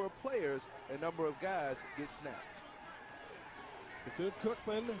a number of players, a number of guys get snaps. Bethune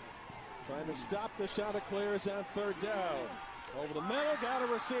Cookman trying to stop the Chanticleers on third down. Over the middle, got a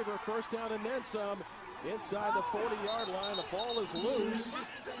receiver, first down and then some. Inside the 40-yard line, the ball is loose.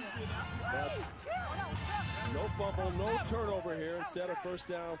 But no fumble, no turnover here. Instead of first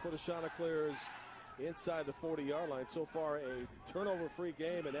down for the Chanticleers inside the 40-yard line. So far a turnover-free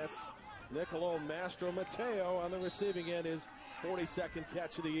game, and that's Nicolo Mastro Mateo on the receiving end, his 42nd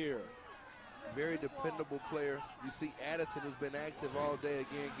catch of the year. Very dependable player. You see Addison, who's been active all day,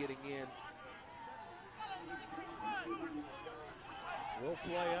 again getting in. We'll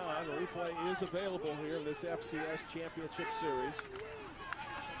play on. Replay is available here in this FCS Championship Series.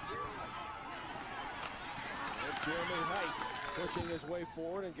 And Jeremy Height pushing his way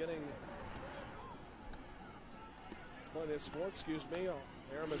forward and getting plenty of support,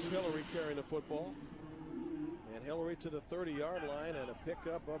 Aramis Hillary carrying the football. And Hillary to the 30-yard line and a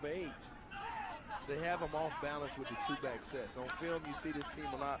pickup of 8. They have them off balance with the 2-back sets. On film, you see this team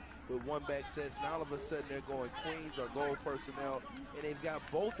a lot with 1-back sets. Now all of a sudden they're going queens or goal personnel, and they've got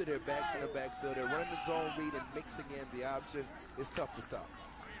both of their backs in the backfield. They're running the zone read and mixing in the option. It's tough to stop.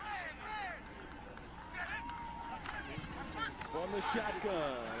 From the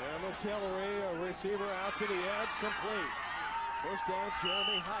shotgun, Aramis Hillary, a receiver out to the edge, complete. First down,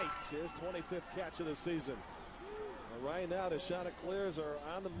 Jeremy Height, his 25th catch of the season. And right now, the Chanticleers are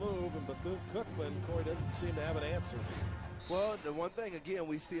on the move, and Bethune Cookman, Corey, doesn't seem to have an answer. Well, the one thing, again,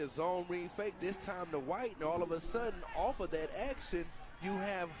 we see a zone read fake, this time to White, and all of a sudden, off of that action, you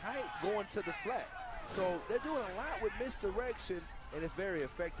have Height going to the flats. So they're doing a lot with misdirection, and it's very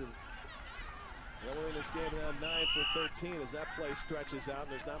effective. Hillary in this game now 9 for 13 as that play stretches out,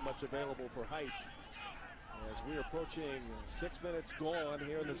 and there's not much available for Height. As we're approaching 6 minutes gone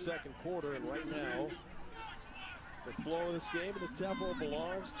here in the second quarter, and right now, the flow of this game and the tempo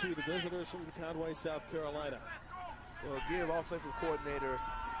belongs to the visitors from Conway, South Carolina. Well, give offensive coordinator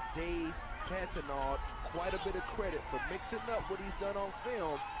Dave Pantenaud quite a bit of credit for mixing up what he's done on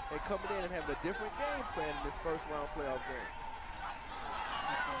film and coming in and having a different game plan in this first-round playoff game.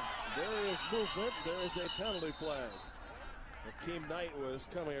 There is movement. There is a penalty flag. Akeem Knight was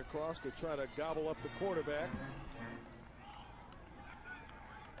coming across to try to gobble up the quarterback.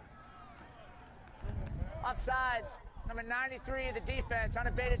 Offsides, number 93 of the defense,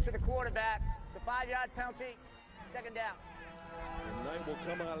 unabated to the quarterback. It's a 5-yard penalty, second down. And Knight will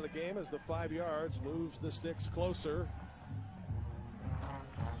come out of the game as the 5 yards moves the sticks closer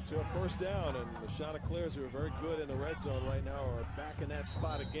to a first down, and the Chanticleers, who are very good in the red zone right now, are back in that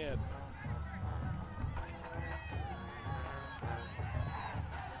spot again.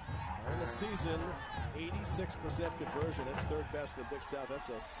 In the season, 86% conversion. That's third best in the Big South. That's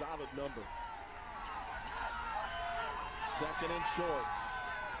a solid number. Second and short.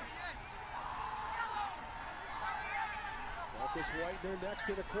 Marcus Whitener next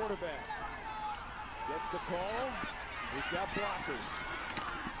to the quarterback. Gets the call. He's got blockers.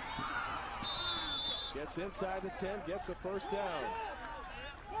 Gets inside the 10, gets a first down.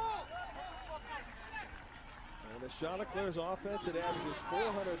 And the Chanticleers offense that averages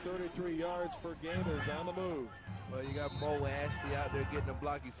 433 yards per game is on the move. Well, you got Mo Ashley out there getting a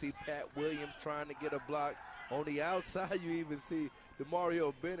block. You see Pat Williams trying to get a block. On the outside, you even see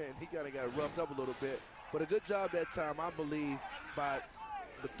DeMario Bennett, and he kind of got roughed up a little bit. But a good job that time, I believe, by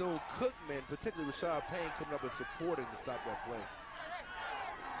Bethune Cookman, particularly Rashad Payne, coming up and supporting to stop that play.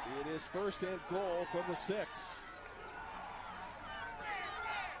 It is first and goal from the 6.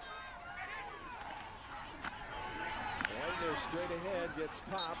 Whitener straight ahead, gets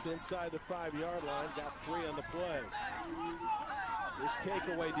popped inside the 5-yard line, got 3 on the play. This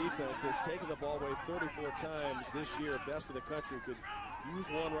takeaway defense has taken the ball away 34 times this year. Best in the country, could use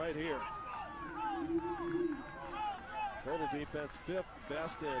one right here. Total defense 5th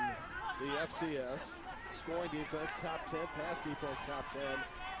best in the FCS. Scoring defense top 10, pass defense top 10.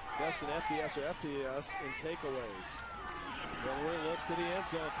 Best in FBS or FTS in takeaways. Hillary looks to the end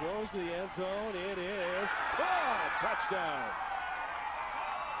zone, throws to the end zone. It is caught. Touchdown.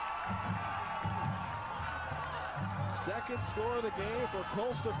 Second score of the game for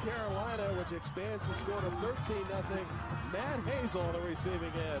Coastal Carolina, which expands the score to 13-0. Matt Hazel on the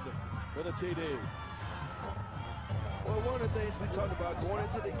receiving end for the TD. Well, one of the things we talked about going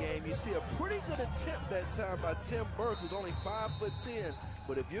into the game, you see a pretty good attempt that time by Tim Burke, who's only 5'10".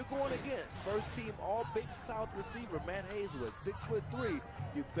 But if you're going against first-team All-Big South receiver Matt Hazel at 6'3",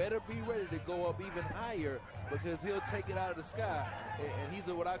 you better be ready to go up even higher because he'll take it out of the sky, and he's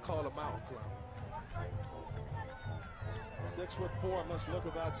what I call a mountain climber. 6'4", must look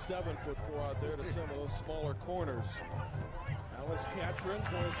about 7'4" out there to some of those smaller corners. Alex Catron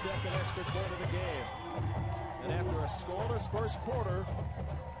for his second extra point of the game. And after a scoreless first quarter,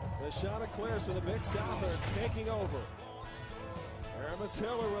 the Chanticleers for the Big South are taking over. Aramis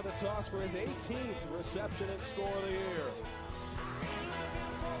Hiller with a toss for his 18th reception and score of the year.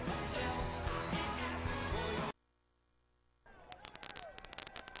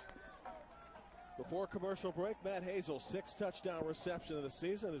 Before commercial break, Matt Hazel's 6th touchdown reception of the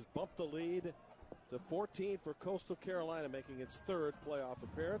season has bumped the lead to 14 for Coastal Carolina, making its 3rd playoff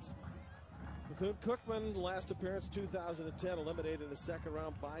appearance. Bethune Cookman, last appearance 2010, eliminated in the 2nd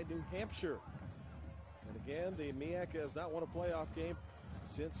round by New Hampshire. And again, the MEAC has not won a playoff game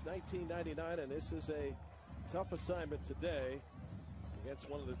since 1999, and this is a tough assignment today against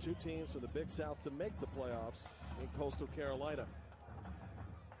one of the 2 teams from the Big South to make the playoffs in Coastal Carolina.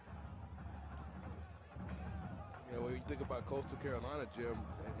 Yeah, when you think about Coastal Carolina, Jim,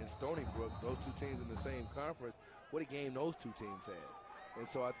 and Stony Brook, those 2 teams in the same conference, what a game those 2 teams had. And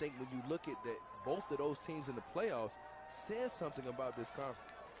so I think when you look at that, both of those teams in the playoffs says something about this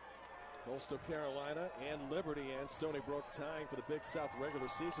conference. Coastal Carolina and Liberty and Stony Brook tying for the Big South regular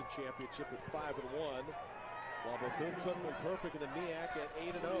season championship at 5-1, while Bethune Cookman perfect in the MEAC at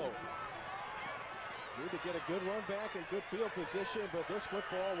 8-0. Need to get a good run back and good field position, but this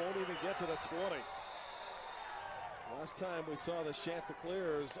football won't even get to the 20. Last time we saw the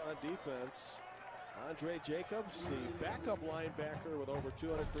Chanticleers on defense, Andre Jacobs, the backup linebacker with over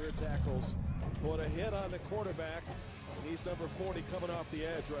 200 career tackles, put a hit on the quarterback. He's number 40 coming off the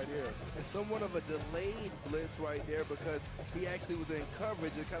edge right here. And somewhat of a delayed blitz right there because he actually was in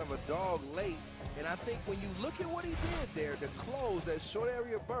coverage and kind of a dog late. And I think when you look at what he did there to close that short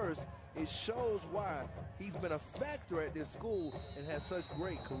area burst, it shows why he's been a factor at this school and has such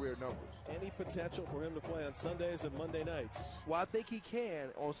great career numbers. Any potential for him to play on Sundays and Monday nights? Well, I think he can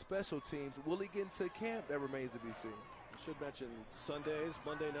on special teams. Will he get into camp? That remains to be seen. Should mention Sundays,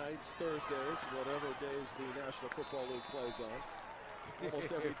 Monday nights, Thursdays, whatever days the National Football League plays on.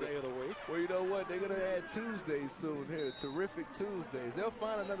 Almost every day of the week. Well, you know what? They're going to add Tuesdays soon here. Terrific Tuesdays. They'll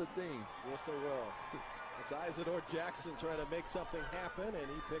find another theme. Yes, they will. It's Isidore Jackson trying to make something happen, and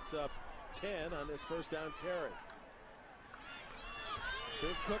he picks up 10 on this first down carry.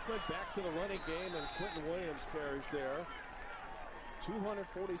 Big Cookman back to the running game, and Quentin Williams carries there.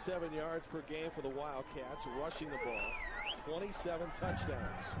 247 yards per game for the Wildcats, rushing the ball. 27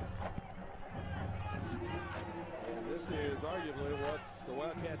 touchdowns. And this is arguably what the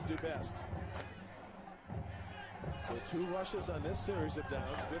Wildcats do best. So 2 rushes on this series of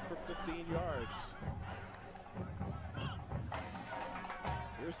downs, good for 15 yards.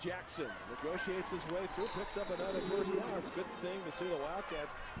 Here's Jackson, negotiates his way through, picks up another first down. It's a good thing to see the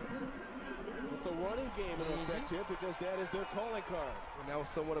Wildcats with the running game in effect here because that is their calling card. And that was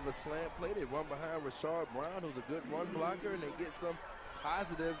somewhat of a slant play. They run behind Rashard Brown, who's a good run blocker, and they get some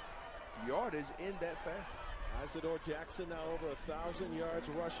positive yardage in that fashion. Isidore Jackson now over 1,000 yards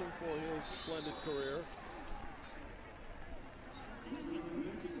rushing for his splendid career.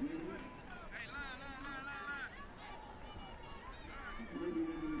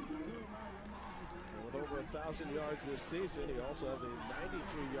 With over 1,000 yards this season, he also has a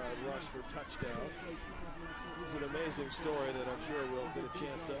 93-yard rush for touchdown. It's an amazing story that I'm sure we'll get a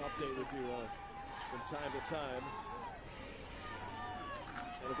chance to update with you on from time to time.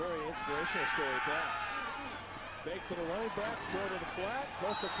 And a very inspirational story at that. Fake to the running back, throw to the flat.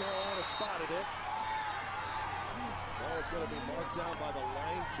 Coastal Carolina spotted it. Well, it's going to be marked down by the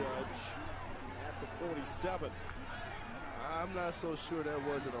line judge at the 47. I'm not so sure that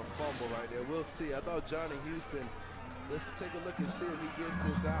wasn't a fumble right there. We'll see. I thought Johnny Houston, let's take a look and see if he gets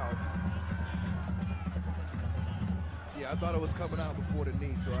this out. Yeah, I thought it was coming out before the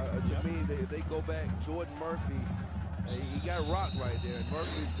knee. So to me, if they go back, Jordan Murphy, he got rocked right there. And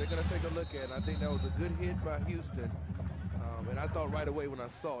they're going to take a look at it. And I think that was a good hit by Houston. And I thought right away when I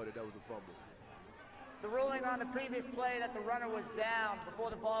saw it that was a fumble. The ruling on the previous play that the runner was down before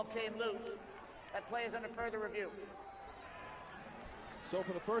the ball came loose. That play is under further review. So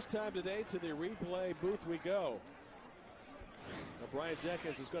for the first time today, to the replay booth we go. Now Brian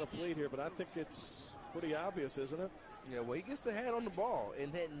Jenkins is going to plead here, but I think it's pretty obvious, isn't it? Yeah, well, he gets the hand on the ball,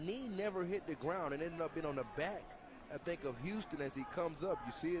 and that knee never hit the ground and ended up being on the back, I think, of Houston as he comes up.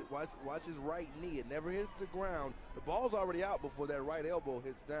 You see it, watch his right knee. It never hits the ground. The ball's already out before that right elbow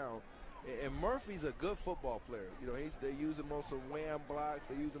hits down. And Murphy's a good football player. You know, they use him on some wham blocks.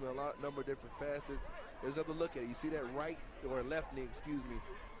 They use him in a number of different facets. There's another look at it. You see that right or left knee,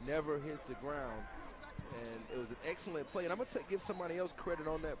 never hits the ground. And it was an excellent play. And I'm going to give somebody else credit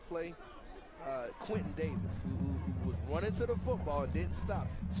on that play. Quentin Davis, who was running to the football and didn't stop.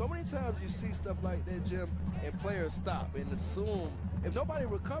 So many times you see stuff like that, Jim, and players stop and assume if nobody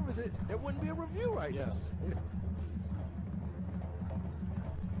recovers it, there wouldn't be a review right now.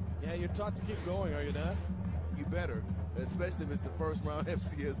 Yeah, you're taught to keep going, are you not? You better, especially if it's the first round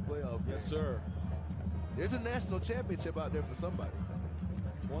FCS playoff. Yes, sir. There's a national championship out there for somebody.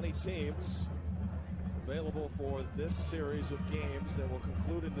 20 teams available for this series of games that will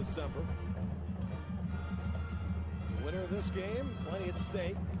conclude in December. Winner of this game, plenty at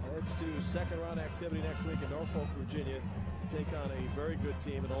stake. Heads to second-round activity next week in Norfolk, Virginia. Take on a very good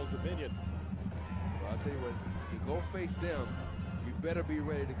team in Old Dominion. Well, I'll tell you what, you go face them, you better be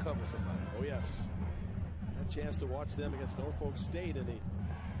ready to cover somebody. Oh, yes. A chance to watch them against Norfolk State in the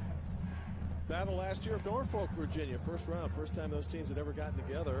battle last year of Norfolk, Virginia. First round, first time those teams had ever gotten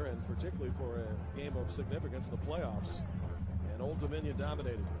together, and particularly for a game of significance in the playoffs. And Old Dominion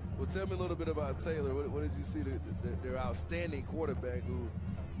dominated. Well, tell me a little bit about Taylor. What did you see their outstanding quarterback who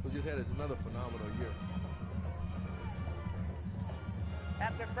just had another phenomenal year?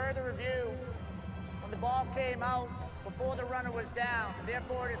 After further review, when the ball came out before the runner was down,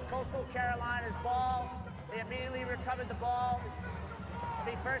 therefore it is Coastal Carolina's ball. They immediately recovered the ball. It'll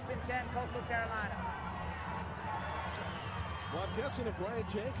be 1st and 10, Coastal Carolina. Well, I'm guessing if Brian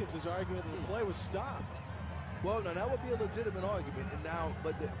Jenkins is arguing that the play was stopped. Well, now that would be a legitimate argument. And now,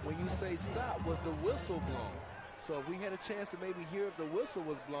 but when you say stop, was the whistle blown? So if we had a chance to maybe hear if the whistle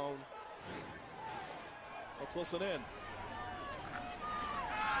was blown. Let's listen in.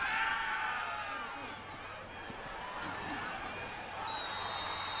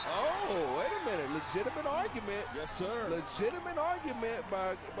 Oh, wait a minute. Legitimate argument. Yes, sir. Legitimate argument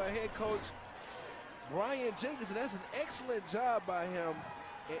by head coach Brian Jenkins. And that's an excellent job by him.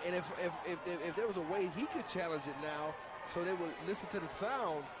 And if there was a way he could challenge it now so they would listen to the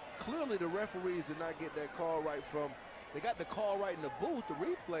sound, clearly the referees did not get that call right they got the call right in the booth, the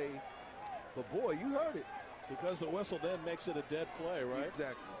replay, but boy, you heard it. Because the whistle then makes it a dead play, right?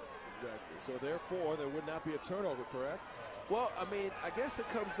 Exactly. So therefore, there would not be a turnover, correct? Well, I mean, I guess it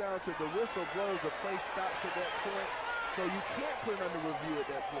comes down to the whistle blows, the play stops at that point, so you can't put it under review at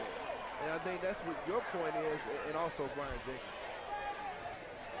that point. And I think that's what your point is, and also Brian Jenkins.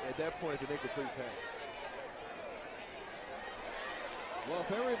 At that point, it's an incomplete pass. Well,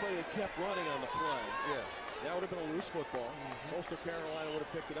 if everybody had kept running on the play, yeah, that would have been a loose football. Coastal Carolina would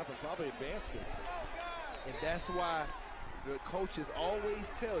have picked it up and probably advanced it. And that's why the coaches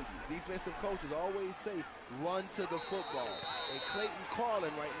always tell you, defensive coaches always say, run to the football. And Clayton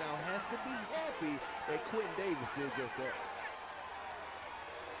Carlin right now has to be happy that Quentin Davis did just that.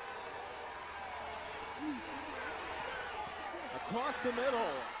 Across the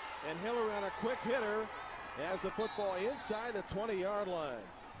middle, and Hillary on a quick hitter has the football inside the 20-yard line.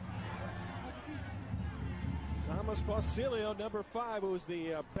 Thomas Pausilio, number 5, who's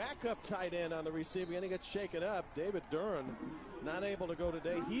the backup tight end on the receiving end, he gets shaken up. David Duran not able to go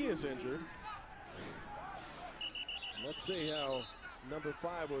today. He is injured. Let's see how number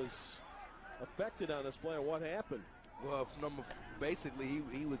 5 was affected on this play and what happened. Well, basically,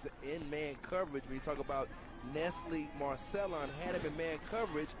 he was in man coverage. When you talk about Nestle Marcellon had him in man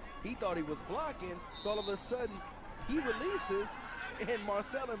coverage, he thought he was blocking, so all of a sudden he releases and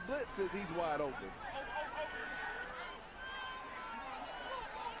Marcellon blitzes, he's wide open.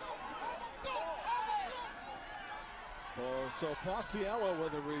 So Pausiello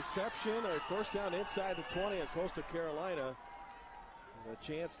with a reception, a first down inside the 20 at Coastal Carolina. And a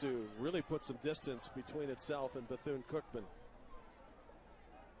chance to really put some distance between itself and Bethune Cookman.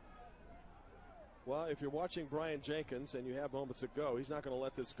 Well, if you're watching Brian Jenkins and you have moments to go, he's not going to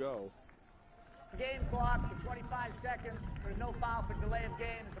let this go. Game clock to 25 seconds. There's no foul for delay of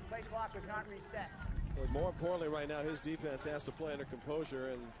game as the play clock was not reset. But more importantly right now, his defense has to play under composure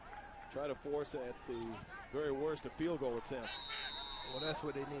and try to force at the very worst a field goal attempt. Well, that's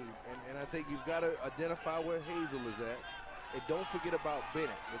what they need. And I think you've got to identify where Hazel is at. And don't forget about Bennett,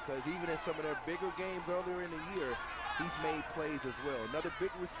 because even in some of their bigger games earlier in the year, he's made plays as well. Another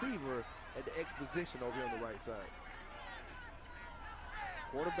big receiver at the exposition over here on the right side.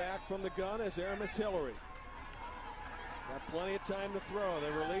 Quarterback from the gun is Aramis Hillary. Got plenty of time to throw.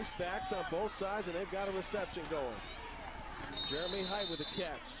 They release backs on both sides, and they've got a reception going. Jeremy Height with a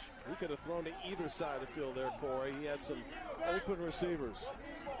catch. He could have thrown to either side of the field there, Corey. He had some open receivers.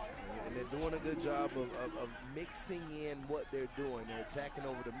 And they're doing a good job of mixing in what they're doing. They're attacking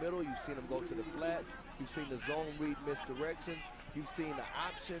over the middle. You've seen them go to the flats. You've seen the zone read misdirection. You've seen the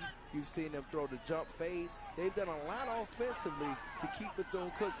option. You've seen them throw the jump fades. They've done a lot offensively to keep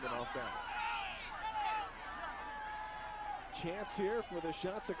Bethune Cookman off balance. Chance here for the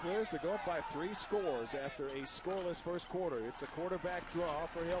Chanticleers to go up by 3 scores after a scoreless first quarter. It's a quarterback draw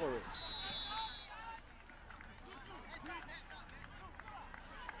for Hillary.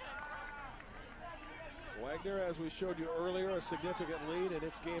 Wagner, as we showed you earlier, a significant lead in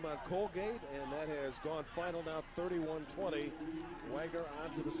its game on Colgate, and that has gone final now 31-20. Wagner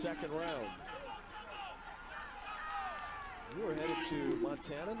on to the second round. You are headed to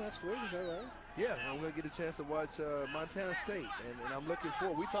Montana next week, is that right? Yeah, I'm going to get a chance to watch Montana State, and I'm looking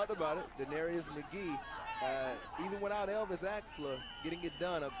forward. We talked about it, Denarius McGee. Even without Elvis Akpla getting it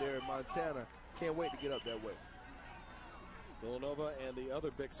done up there in Montana, can't wait to get up that way. Villanova and the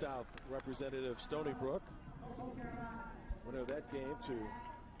other Big South representative, Stony Brook, winner of that game to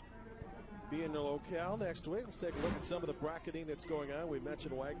be in the locale next week. Let's take a look at some of the bracketing that's going on. We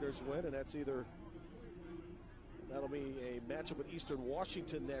mentioned Wagner's win, and that'll be a matchup with Eastern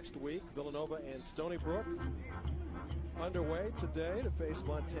Washington next week. Villanova and Stony Brook underway today to face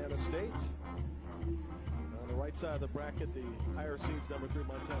Montana State. On the right side of the bracket, the higher seeds, number 3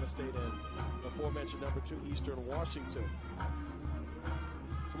 Montana State and the aforementioned number 2 Eastern Washington.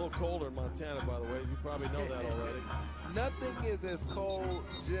 It's a little colder in Montana, by the way. You probably know that already. Nothing is as cold,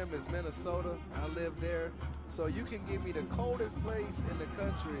 Jim, as Minnesota. I live there. So you can give me the coldest place in the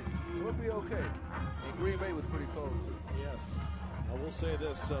country. We'll be okay. And Green Bay was pretty cold, too. Yes. I will say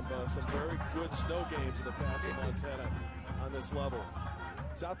this, some very good snow games in the past in Montana on this level.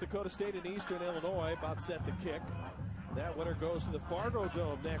 South Dakota State and Eastern Illinois about set to kick. That winner goes to the Fargo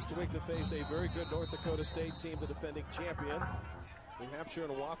Dome next week to face a very good North Dakota State team, the defending champion. New Hampshire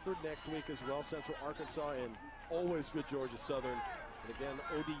and Wofford next week as well. Central Arkansas and always good Georgia Southern. And again,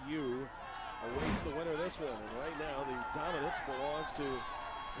 ODU awaits the winner of this one. And right now, the dominance belongs to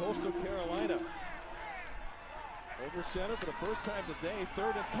Coastal Carolina. Over center for the first time today,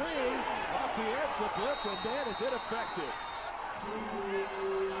 3rd and 3. Off the edge, the blitz, and man, is it effective.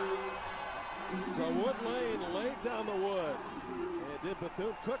 To Wood Lane, laid down the wood. And did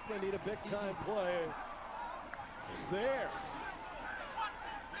Bethune Cookman need a big-time play there?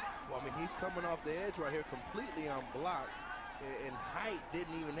 Well, I mean, he's coming off the edge right here completely unblocked. And Height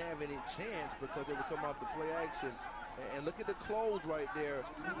didn't even have any chance because they were coming off the play action. And look at the close right there.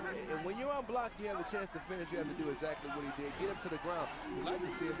 And when you're unblocked, you have a chance to finish. You have to do exactly what he did. Get him to the ground. You'd like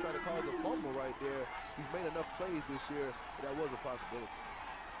to see him try to cause a fumble right there. He's made enough plays this year that was a possibility.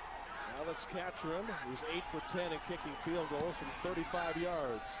 Alex Catron, who's 8 for 10 in kicking field goals from 35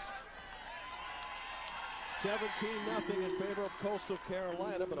 yards. 17-0 in favor of Coastal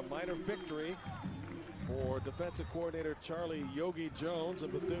Carolina, but a minor victory for defensive coordinator Charlie Yogi Jones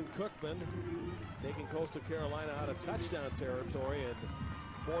and Bethune Cookman, taking Coastal Carolina out of touchdown territory and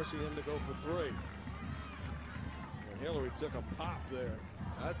forcing him to go for 3. And Hillary took a pop there.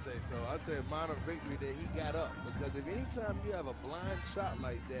 I'd say so. I'd say a minor victory that he got up, because if anytime you have a blind shot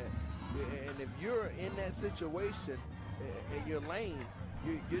like that, and if you're in that situation in your lane,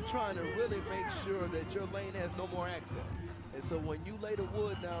 you're trying to really make sure that your lane has no more access. And so when you lay the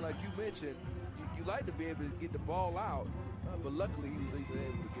wood down, like you mentioned, you like to be able to get the ball out, but luckily he was even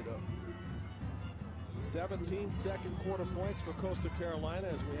able to get up. 17 second quarter points for Coastal Carolina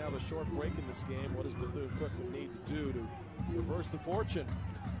as we have a short break in this game. What does Bethune-Cookman need to do to reverse the fortune?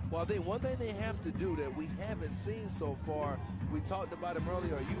 Well, I think one thing they have to do that we haven't seen so far, we talked about him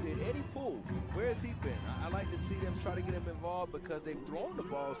earlier, you did, Eddie Poole. Where has he been? I like to see them try to get him involved because they've thrown the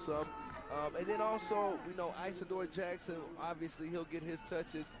ball some. And then also, you know, Isidore Jackson, obviously he'll get his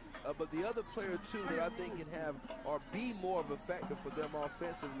touches. But the other player, too, that I think can have or be more of a factor for them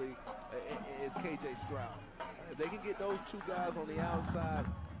offensively is KJ Stroud. If they can get those two guys on the outside,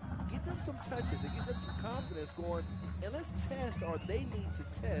 get them some touches and get them some confidence going. And let's test, or they need to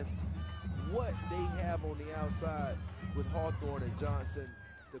test, what they have on the outside with Hawthorne and Johnson,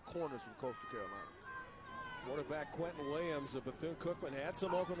 the corners from Coastal Carolina. Quarterback Quentin Williams of Bethune-Cookman had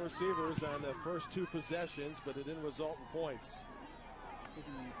some open receivers on the first 2 possessions, but it didn't result in points.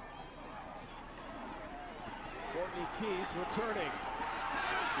 Courtney Keith returning.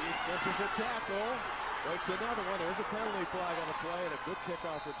 Keith misses a tackle, breaks another one. There's a penalty flag on the play and a good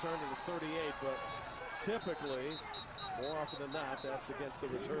kickoff return to the 38, but typically, more often than not, that's against the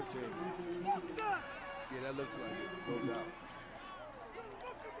return team. Yeah, that looks like it, no doubt.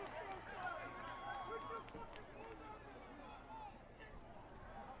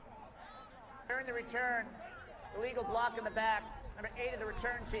 During the return, illegal block in the back, number 8 of the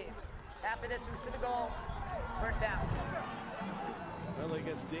return team. Half the distance to the goal, first down. Penalty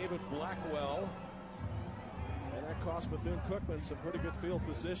against David Blackwell. And that cost Bethune-Cookman some pretty good field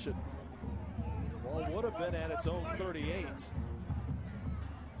position. Ball would have been at its own 38.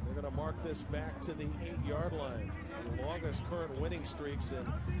 They're going to mark this back to the 8-yard line. The longest current winning streaks in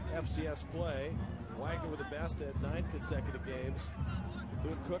FCS play. Wagner with the best at 9 consecutive games.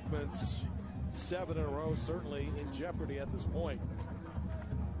 Bethune-Cookman's 7 in a row, certainly in jeopardy at this point.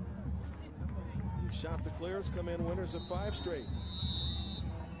 The Chanticleers come in winners of 5 straight.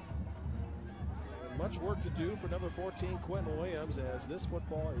 And much work to do for number 14, Quentin Williams, as this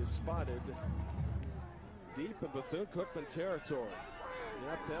football is spotted deep in Bethune Cookman territory. And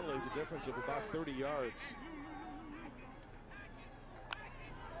that penalty is a difference of about 30 yards.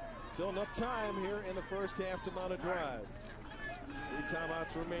 Still enough time here in the first half to mount a drive. 3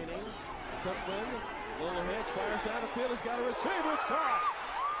 timeouts remaining. Cookman, little hitch, fires down the field. He's got a receiver. It's caught.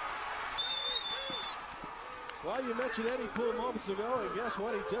 Well, you mentioned Eddie Poole moments ago, and guess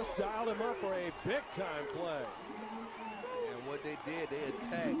what? He just dialed him up for a big-time play. And what they did, they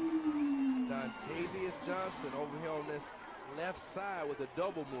attacked Dontavius Johnson over here on this left side with a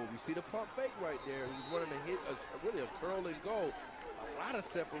double move. You see the pump fake right there. He was running a hit, really a curl and go. A lot of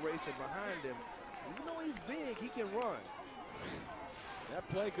separation behind him. Even though he's big, he can run. That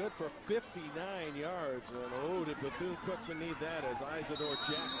play good for 59 yards. And oh, did Bethune Cookman need that as Isidore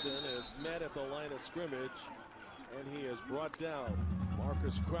Jackson is met at the line of scrimmage. And he is brought down.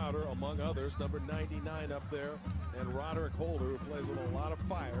 Marcus Crowder, among others, number 99 up there. And Roderick Holder, who plays with a lot of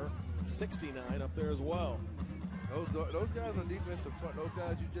fire, 69 up there as well. Those guys on defensive front, those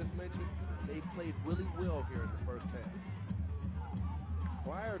guys you just mentioned, they played really well here in the first half.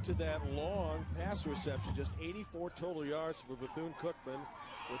 Prior to that long pass reception, just 84 total yards for Bethune Cookman,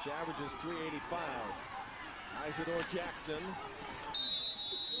 which averages 385. Isidore Jackson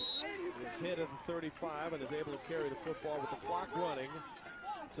is hit at the 35 and is able to carry the football with the clock running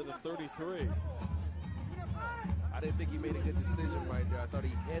to the 33. I didn't think he made a good decision right there. I thought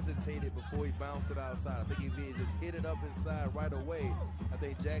he hesitated before he bounced it outside. I think if he had just hit it up inside right away, I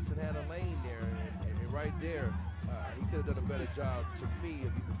think Jackson had a lane there. And right there, he could have done a better job, to me,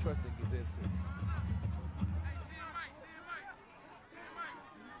 if he was trusting his instincts.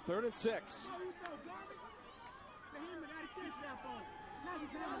 3rd and 6.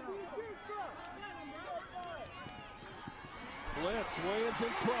 Blitz, Williams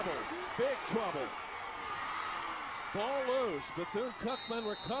in trouble, big trouble. Ball loose. Bethune Cookman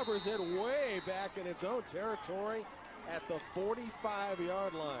recovers it way back in its own territory at the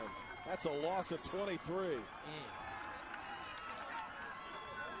 45-yard line. That's a loss of 23.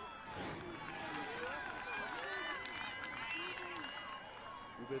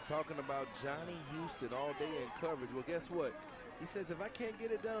 We've been talking about Johnny Houston all day in coverage. Well, guess what? He says, if I can't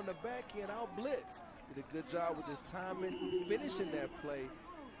get it done on the back end, I'll blitz. Did a good job with his timing, finishing that play.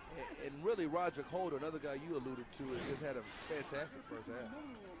 And really, Roderick Holder, another guy you alluded to, has just had a fantastic first half.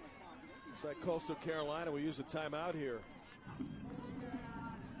 Looks like Coastal Carolina will use a timeout here.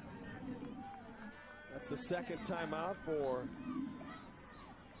 That's the second timeout for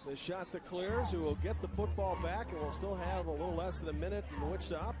the Chanticleers, who will get the football back and will still have a little less than a minute in which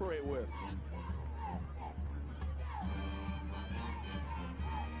to operate with.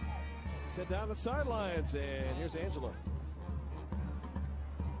 Set down the sidelines, and here's Angela.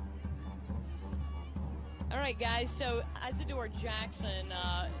 All right, guys, so Isidore Jackson,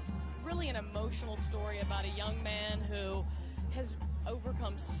 really an emotional story about a young man who has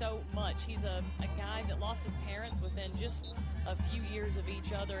overcome so much. He's a guy that lost his parents within just a few years of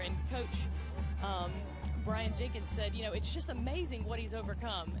each other, and Coach Brian Jenkins said, you know, it's just amazing what he's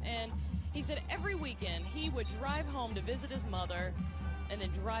overcome. And he said every weekend he would drive home to visit his mother and then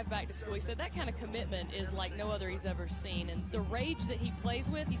drive back to school. He said that kind of commitment is like no other he's ever seen. And the rage that he plays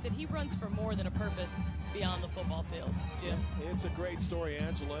with, he said he runs for more than a purpose beyond the football field. Jim? It's a great story,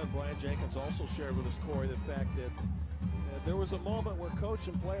 Angela, and Brian Jenkins also shared with us, Corey, the fact that there was a moment where coach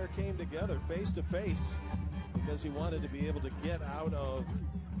and player came together face to face because he wanted to be able to get out of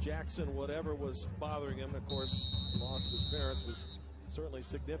Jackson whatever was bothering him. Of course, the loss of his parents was certainly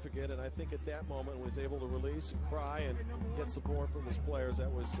significant, and I think at that moment was able to release and cry and get support from his players.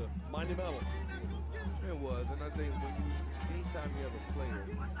 That was monumental. It was, and I think anytime you have a player,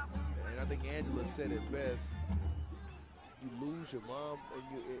 and I think Angela said it best, you lose your mom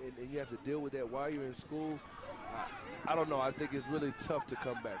and you have to deal with that while you're in school. I don't know. I think it's really tough to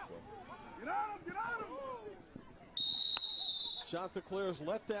come back from. Chanticleers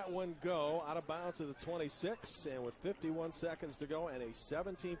let that one go out of bounds to the 26, and with 51 seconds to go and a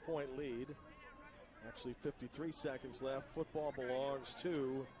 17-point lead, actually 53 seconds left, football belongs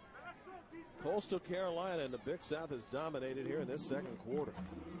to Coastal Carolina, and the Big South has dominated here in this second quarter.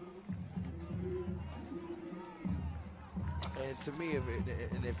 And to me,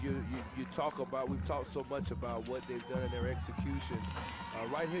 if you talk about, we've talked so much about what they've done in their execution.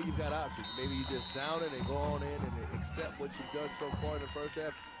 Right here, you've got options. Maybe you just down it and go on in and accept what you've done so far in the first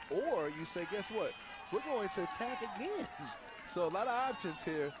half. Or you say, guess what? We're going to attack again. So a lot of options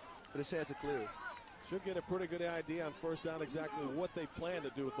here for the Chanticleers. Should get a pretty good idea on first down exactly what they plan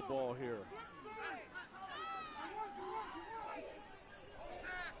to do with the ball here.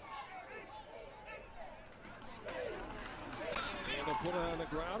 put it on the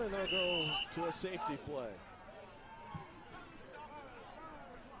ground, and they'll go to a safety play.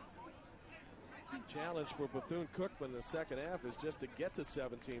 Challenge for Bethune Cookman in the second half is just to get to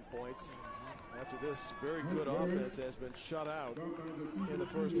 17 points after this very good offense has been shut out in the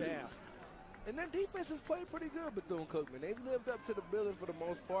first half. And their defense has played pretty good, Bethune Cookman. They've lived up to the billing for the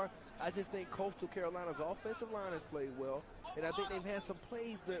most part. I just think Coastal Carolina's offensive line has played well, and I think they've had some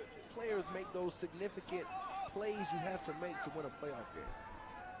plays that players make those significant plays you have to make to win a playoff game.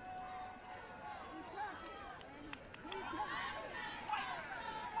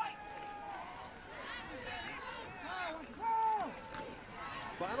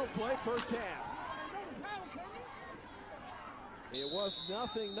 Final play, first half. It was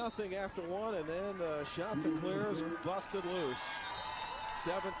nothing after one, and then the Chanticleers busted loose.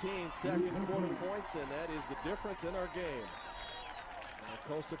 17 second quarter points, and that is the difference in our game. And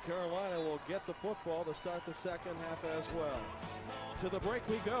Coastal Carolina will get the football to start the second half as well. To the break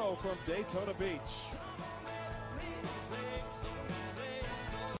we go from Daytona Beach.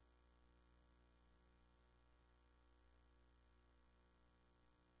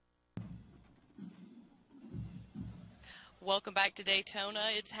 Welcome back to Daytona.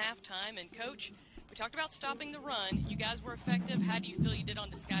 It's halftime, and Coach, we talked about stopping the run. You guys were effective. How do you feel you did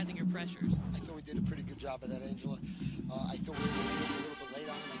on disguising your pressures? I thought we did a pretty good job of that, Angela. I thought we were a little bit late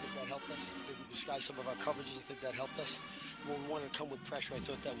on it. I think that helped us. I think we disguised some of our coverages. I think that helped us. When we wanted to come with pressure, I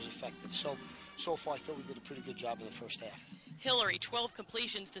thought that was effective. So far, I thought we did a pretty good job in the first half. Hillary, 12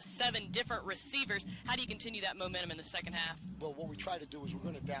 completions to 7 different receivers. How do you continue that momentum in the second half? Well, what we try to do is we're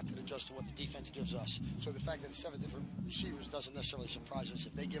going to adapt and adjust to what the defense gives us. So the fact that it's 7 different receivers doesn't necessarily surprise us.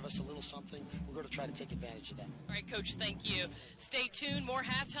 If they give us a little something, we're going to try to take advantage of that. All right, Coach, thank you. Stay tuned. More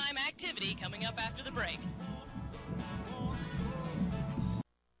halftime activity coming up after the break.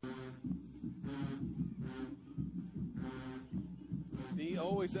 The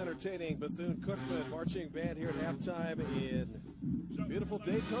always entertaining Bethune-Cookman marching band here at halftime in beautiful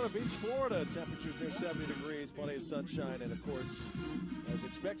Daytona Beach, Florida. Temperatures near 70 degrees, plenty of sunshine, and of course, as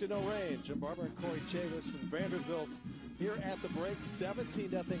expected, no rain. Jim Barber and Corey Chavis from Vanderbilt here at the break.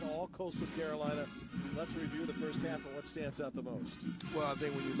 17-0 all Coastal Carolina. Let's review the first half and what stands out the most. Well, I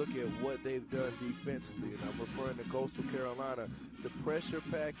think when you look at what they've done defensively, and I'm referring to Coastal Carolina, the pressure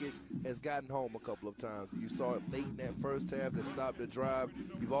package has gotten home a couple of times. You saw it late in that first half that stopped the drive.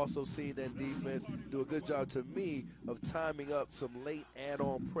 You've also seen that defense do a good job, to me, of timing up some late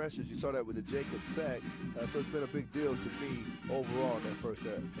add-on pressures. You saw that with the Jacobs sack. So it's been a big deal to me overall in that first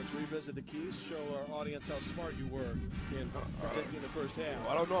half. Let's revisit the keys, show our audience how smart you were in predicting the first half.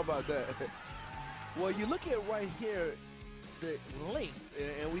 I don't know about that. Well, you look at right here, the length,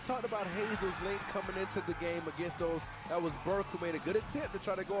 and we talked about Hazel's length coming into the game against those. That was Burke who made a good attempt to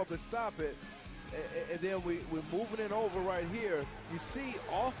try to go up and stop it. And then we're moving it over right here. You see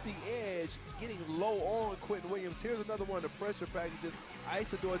off the edge, getting low on Quentin Williams. Here's another one of the pressure packages.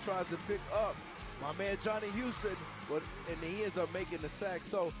 Isidore tries to pick up my man Johnny Houston, and he ends up making the sack.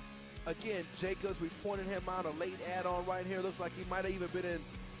 So, again, Jacobs, we pointed him out, a late add-on right here. Looks like he might have even been in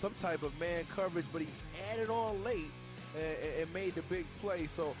some type of man coverage, but he added on late and made the big play.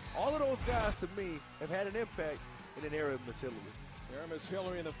 So all of those guys, to me, have had an impact in an area of Miss Hillary. Aramis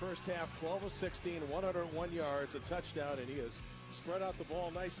Hillary in the first half, 12 of 16, 101 yards, a touchdown, and he has spread out the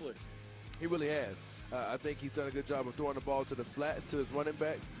ball nicely. He really has. I think he's done a good job of throwing the ball to the flats, to his running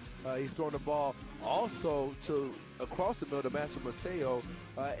backs. He's throwing the ball also to across the middle to Master Mateo,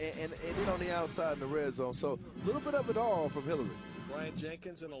 and then on the outside in the red zone. So a little bit of it all from Hillary. Brian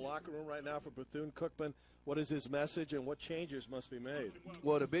Jenkins in the locker room right now for Bethune-Cookman. What is his message and what changes must be made?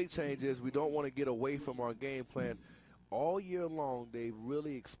 Well, the big change is we don't want to get away from our game plan. All year long, they've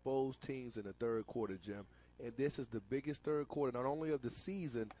really exposed teams in the third quarter, Jim. And this is the biggest third quarter, not only of the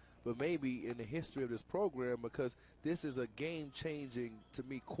season, but maybe in the history of this program, because this is a game-changing, to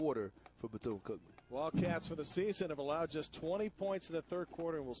me, quarter for Bethune-Cookman. Wildcats for the season have allowed just 20 points in the third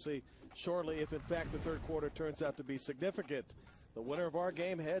quarter, and we'll see shortly if, in fact, the third quarter turns out to be significant. The winner of our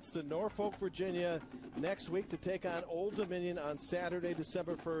game heads to Norfolk, Virginia next week to take on Old Dominion on Saturday,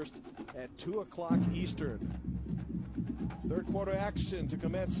 December 1st at 2 o'clock Eastern. Third quarter action to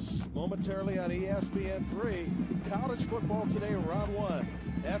commence momentarily on ESPN 3. College football today, round 1,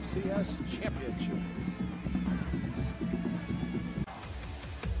 FCS Championship.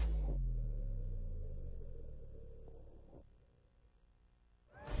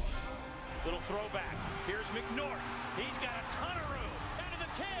 Little throwback. Here's McNorth. He's got a ton of room. Down to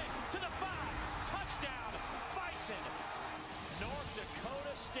the 10, to the 5. Touchdown, Bison. North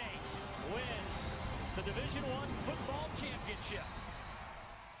Dakota State wins the Division I football championship.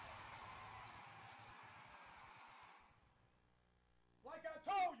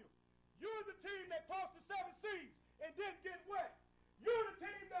 and didn't get wet. You're the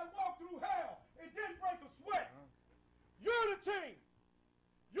team that walked through hell and didn't break a sweat. You're the team.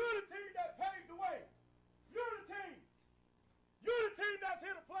 You're the team that paved the way. You're the team. You're the team that's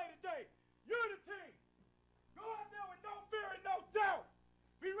here to play today. You're the team. Go out there with no fear and no doubt.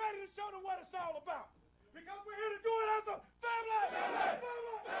 Be ready to show them what it's all about. Because we're here to do it as a family.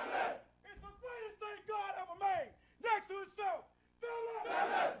 Family. It's the greatest thing God ever made. Next to himself. Family.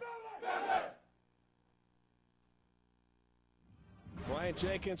 Brian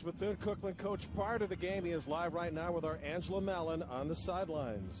Jenkins, Bethune Cookman coach prior to the game. He is live right now with our Angela Mellon on the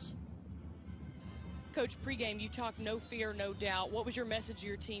sidelines. Coach, pregame, you talked no fear, no doubt. What was your message to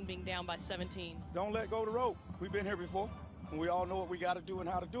your team being down by 17? Don't let go of the rope. We've been here before, and we all know what we got to do and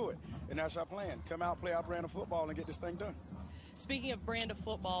how to do it. And that's our plan. Come out, play our brand of football, and get this thing done. Speaking of brand of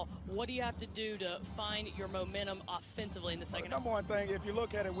football, what do you have to do to find your momentum offensively in the second half? Number one thing, if you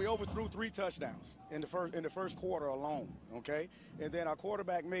look at it, we overthrew 3 touchdowns in the first quarter alone, okay? And then our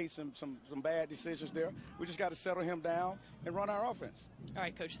quarterback made some bad decisions there. We just got to settle him down and run our offense. All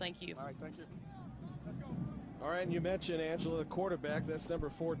right, Coach, thank you. All right, thank you. All right, and you mentioned Angela, the quarterback. That's number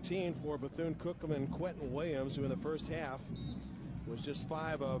 14 for Bethune Cookman, Quentin Williams, who in the first half was just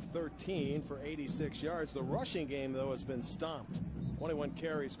 5 of 13 for 86 yards. The rushing game, though, has been stomped. 21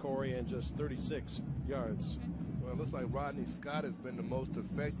 carries, Corey, and just 36 yards. Well, it looks like Rodney Scott has been the most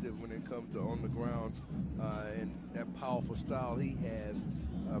effective when it comes to on the ground and that powerful style he has.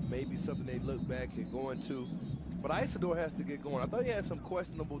 Maybe something they look back at going to. But Isidore has to get going. I thought he had some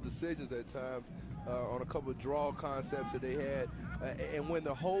questionable decisions at times on a couple of draw concepts that they had and when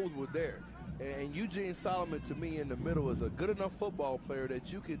the holes were there. And Eugene Solomon, to me, in the middle is a good enough football player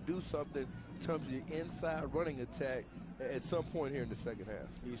that you can do something in terms of your inside running attack at some point here in the second half.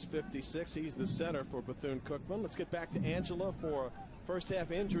 He's 56. He's the center for Bethune-Cookman. Let's get back to Angela for a first-half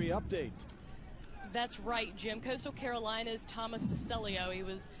injury update. That's right, Jim. Coastal Carolina's Thomas Basilio. He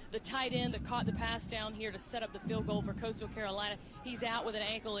was the tight end that caught the pass down here to set up the field goal for Coastal Carolina. He's out with an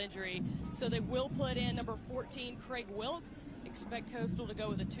ankle injury. So they will put in number 14, Craig Wilk. Expect Coastal to go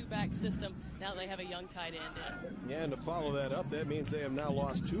with a 2-back system now they have a young tight end in. Yeah, and to follow that up, that means they have now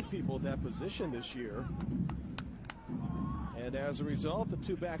lost 2 people at that position this year. And as a result, the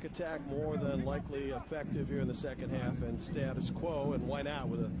 2-back attack more than likely effective here in the second half, and status quo, and why not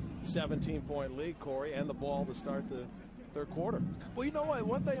with a 17-point lead, Corey, and the ball to start the third quarter. Well, you know what?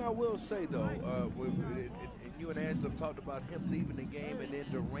 One thing I will say, though, and you and Angela have talked about him leaving the game, and then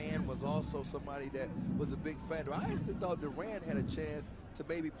Duran was also somebody that was a big factor. I actually thought Duran had a chance to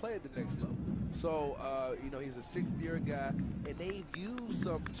maybe play at the next level. So, he's a 6th-year guy, and they've used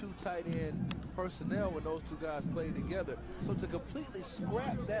some 2 tight end personnel when those 2 guys played together. So to completely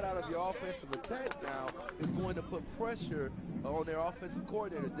scrap that out of your offensive attack now is going to put pressure on their offensive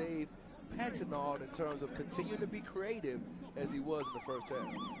coordinator, Dave Patinod, in terms of continuing to be creative as he was in the first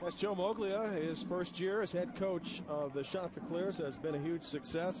half. That's Joe Moglia. His first year as head coach of the Chanticleers has been a huge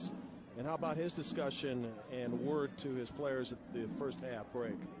success. And how about his discussion and word to his players at the first half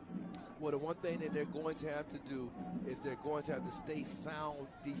break? Well, the one thing that they're going to have to do is they're going to have to stay sound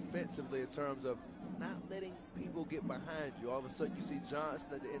defensively in terms of not letting people get behind you. All of a sudden you see Johnson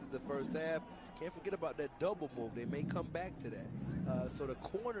at the end of the first half. Can't forget about that double move. They may come back to that. So the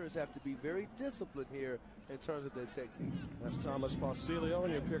corners have to be very disciplined here in terms of their technique. That's Thomas Basilio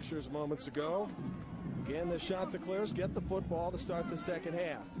in your pictures moments ago. Again, the Chanticleers get the football to start the second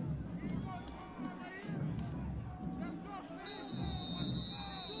half.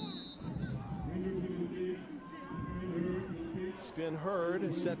 Sven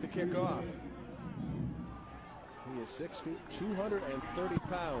Hurd set the kickoff. He is 6 feet, 230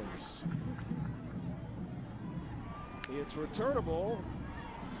 pounds. It's returnable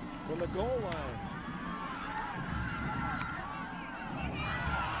from the goal line.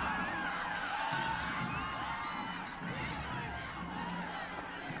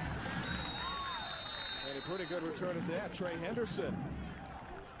 And a pretty good return at that. Trey Henderson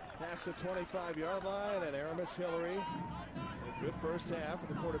past the 25-yard line, and Aramis Hillary, a good first half of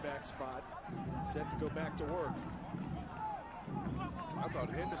the quarterback spot, set to go back to work. I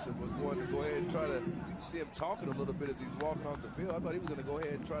thought Henderson was going to go ahead and try to see him talking a little bit as he's walking off the field. I thought he was going to go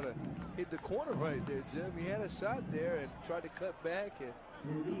ahead and try to hit the corner right there, Jim. He had a shot there and tried to cut back and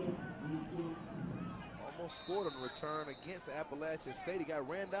almost scored on the return against Appalachian State. He got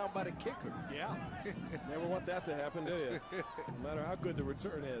ran down by the kicker. Yeah. Never want that to happen, do you? No matter how good the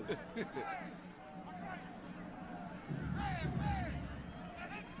return is.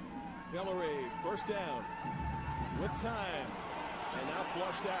 Hillary, first down with time. And now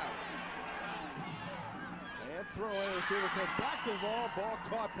flushed out. And throwing, receiver comes back to the ball. Ball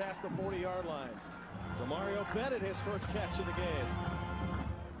caught past the 40-yard line. Mario Bennett, his first catch of the game.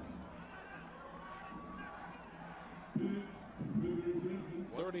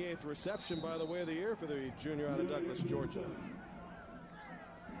 th reception, by the way, of the year for the junior out of Douglas, Georgia.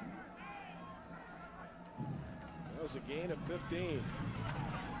 That was a gain of 15.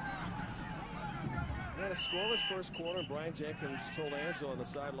 We had a scoreless first quarter, and Brian Jenkins told Angela on the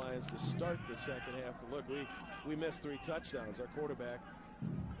sidelines to start the second half. To look, we missed 3 touchdowns. Our quarterback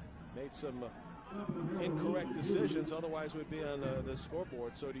made some incorrect decisions, otherwise we'd be on the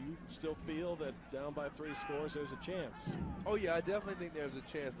scoreboard. So do you still feel that down by 3 scores there's a chance? Oh yeah, I definitely think there's a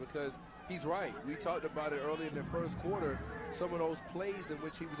chance, because he's right. We talked about it early in the first quarter, some of those plays in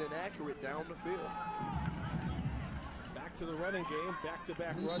which he was inaccurate down the field. Back to the running game,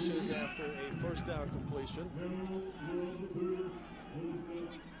 back-to-back rushes after a first down completion.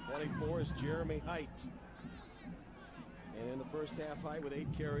 24 is Jeremy Height. And in the first half, Height with 8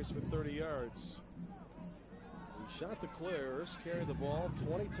 carries for 30 yards. The Chanticleers carried the ball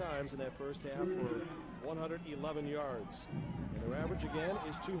 20 times in that first half for 111 yards. And their average again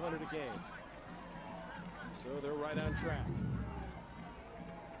is 200 a game. So they're right on track.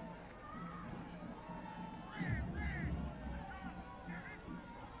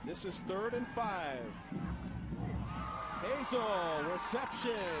 This is 3rd and 5. Hazel,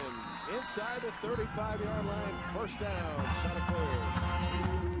 reception inside the 35-yard line. First down, Chanticleers.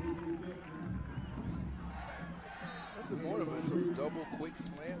 Nothing more than some double quick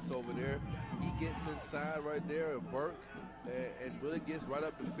slants over there. He gets inside right there of Burke and really gets right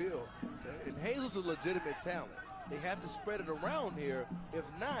up the field. And Hazel's a legitimate talent. They have to spread it around here. If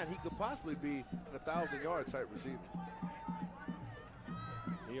not, he could possibly be a 1,000-yard type receiver.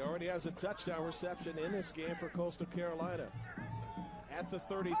 He already has a touchdown reception in this game for Coastal Carolina. At the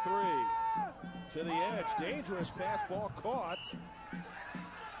 33, to the edge, dangerous pass, ball caught.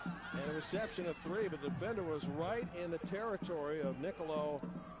 And a reception of 3, but the defender was right in the territory of Nicolo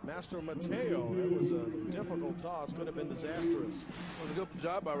Mastro Mateo. It was a difficult toss, could have been disastrous. It was a good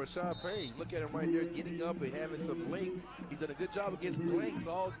job by Rashad Payne. Look at him right there getting up and having some length. He's done a good job against blanks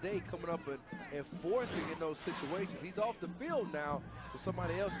all day, coming up and forcing in those situations. He's off the field now, but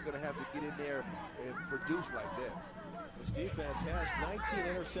somebody else is going to have to get in there and produce like that. This defense has 19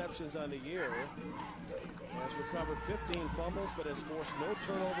 interceptions on the year. Has recovered 15 fumbles, but has forced no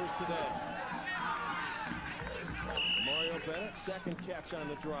turnovers today. Mario Bennett, second catch on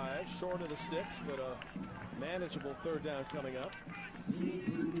the drive, short of the sticks, but a manageable 3rd down coming up.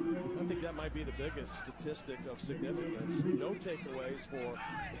 I think that might be the biggest statistic of significance. No takeaways for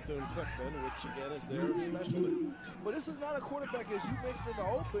Bethune Cookman, which again is their specialty. Well, this is not a quarterback, as you mentioned in the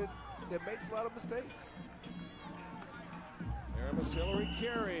open, that makes a lot of mistakes. Aramis Hillary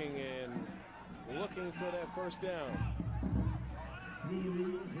carrying and looking for that first down.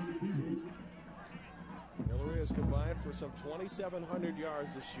 Hillary has combined for some 2,700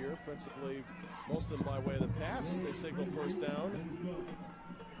 yards this year, principally most of them by way of the pass. They signal first down.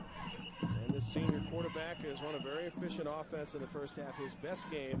 And this senior quarterback has run a very efficient offense in the first half. His best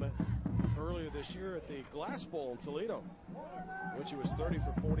game earlier this year at the Glass Bowl in Toledo, in which he was 30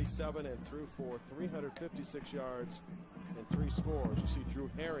 for 47 and threw for 356 yards and 3 scores. You see Drew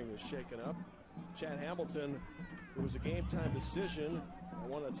Herring is shaken up. Chad Hamilton, who was a game-time decision on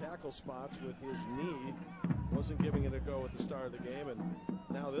one of the tackle spots with his knee, wasn't giving it a go at the start of the game, and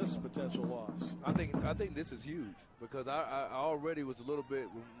now this potential loss. I think this is huge, because I already was a little bit,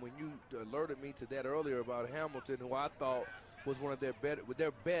 when you alerted me to that earlier about Hamilton, who I thought was one of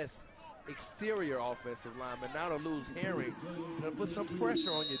their best exterior offensive linemen. Now to lose Herring, going to put some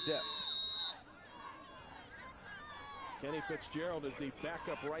pressure on your depth. Kenny Fitzgerald is the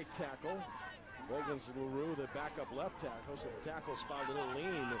backup right tackle. Wiggins LaRue, the backup left tackle. So the tackle spot a little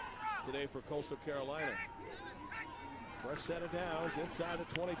lean today for Coastal Carolina. Press set of downs inside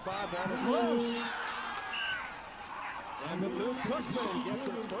the 25. Ball is loose. And Bethune Cookman gets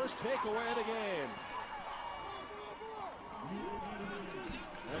its first takeaway of the game.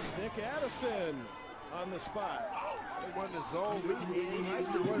 That's Nick Addison on the spot. They run the zone read. They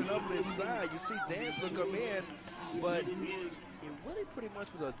like to run it up inside. You see Dantzler come in, but it really pretty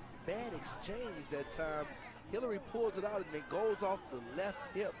much was a bad exchange that time. Hillary pulls it out and then goes off the left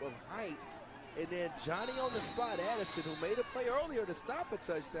hip of Height. And then Johnny on the spot, Addison, who made a play earlier to stop a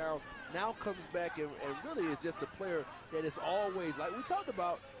touchdown, now comes back and really is just a player that is always, like we talked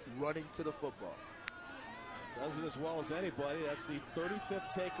about, running to the football. Does it as well as anybody. That's the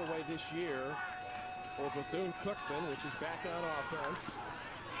 35th takeaway this year for Bethune Cookman, which is back on offense.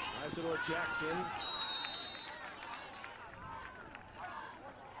 Isidore Jackson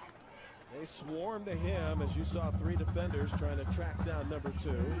They swarmed to him as you saw 3 defenders trying to track down number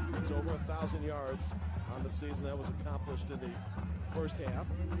 2. He's over 1,000 yards on the season. That was accomplished in the first half.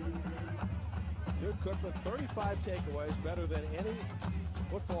 Bethune Cookman, 35 takeaways, better than any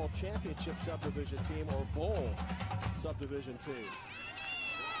football championship subdivision team or bowl subdivision team.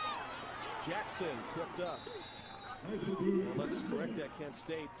 Jackson tripped up. Well, let's correct that. Kent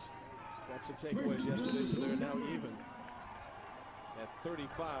State got some takeaways yesterday, so they're now even at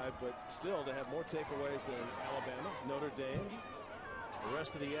 35, but still to have more takeaways than Alabama, Notre Dame, the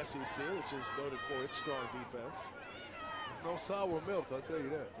rest of the SEC, which is noted for its strong defense. There's no sour milk, I'll tell you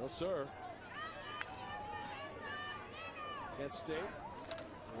that. No, sir. Kent State,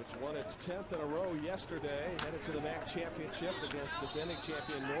 which won its 10th in a row yesterday, headed to the MAC championship against defending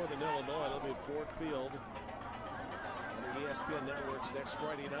champion Northern Illinois. They'll be at Ford Field on the ESPN networks next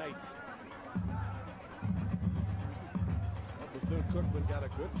Friday night. Bethune Cookman got a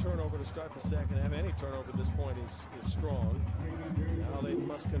good turnover to start the second half. Any turnover at this point is strong. Now they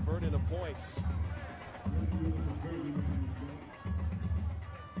must convert into points.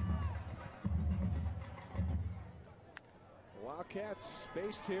 Wildcats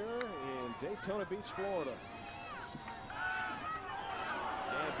based here in Daytona Beach, Florida.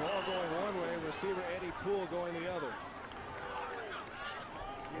 And ball going one way, receiver Eddie Poole going the other.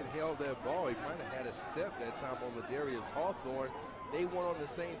 He had held that ball. He might have had a step that time on Ladarius Hawthorne. They weren't on the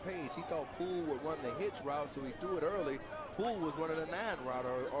same page. He thought Poole would run the hitch route, so he threw it early. Poole was running a 9 route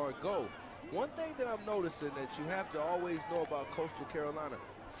or a go. One thing that I'm noticing that you have to always know about Coastal Carolina,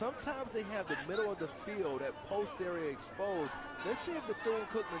 sometimes they have the middle of the field, that post area exposed. Let's see if Bethune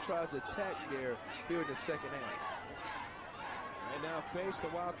Cookman tries to attack there here in the second half. And now face the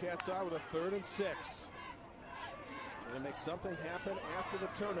Wildcats are with a 3rd and 6. Going to make something happen after the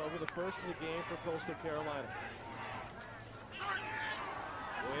turnover, the first of the game for Coastal Carolina.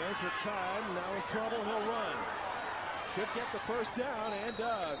 Williams with time, now in trouble, he'll run. Should get the first down, and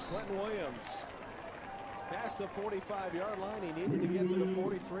does. Quentin Williams past the 45-yard line. He needed to get to the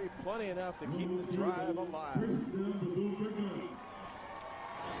 43, plenty enough to keep the drive alive.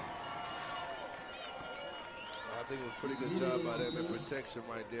 I think it was a pretty good job by them in protection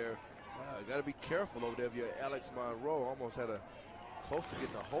right there. Got to be careful over there if you're Alex Monroe. Almost had a close to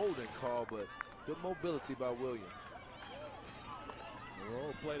getting a holding call, but good mobility by Williams.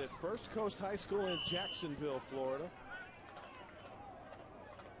 Monroe played at First Coast High School in Jacksonville, Florida.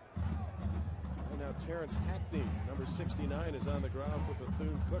 And now Terrence Hackney, number 69, is on the ground for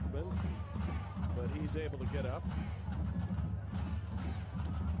Bethune Cookman, but he's able to get up.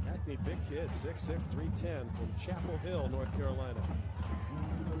 Hackney, big kid, 6'6", 310 from Chapel Hill, North Carolina.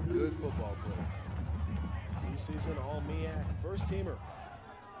 Good football player. Preseason All-MEAC first teamer.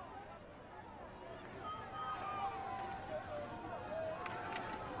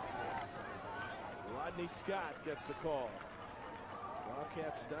 Rodney Scott gets the call.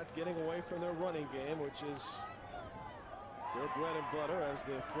 Wildcats not getting away from their running game, which is their bread and butter, as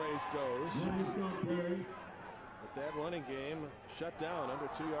the phrase goes. But that running game shut down under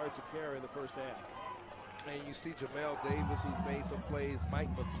 2 yards a carry in the first half. And you see Jamel Davis, who's made some plays.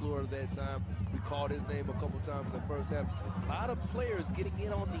 Mike McClure that time. We called his name a couple times in the first half. A lot of players getting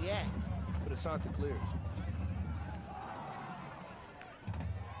in on the act for the Chanticleers.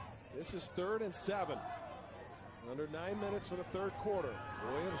 This is 3rd and 7. Under 9 minutes for the third quarter.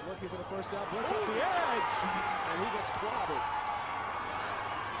 Williams looking for the first down. Blitz off the edge. And he gets clobbered.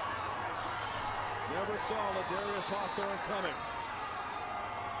 Never saw Ladarius Hawthorne coming.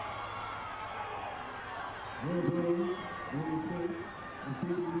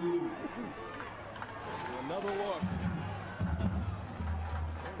 Another look.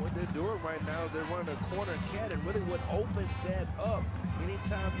 What they're doing right now, they're running a corner cat, and really what opens that up,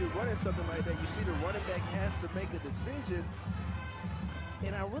 anytime you're running something like that, you see the running back has to make a decision.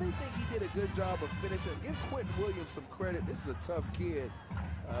 And I really think he did a good job of finishing. Give Quentin Williams some credit. This is a tough kid,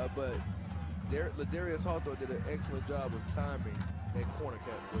 but Ladarius Hawthorne did an excellent job of timing that corner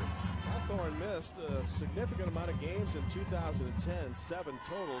cat blitz. Hawthorne missed a significant amount of games in 2010, 7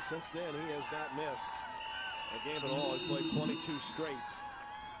 total. Since then, he has not missed a game at all. He's played 22 straight.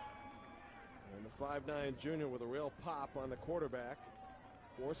 And the 5'9" junior with a real pop on the quarterback,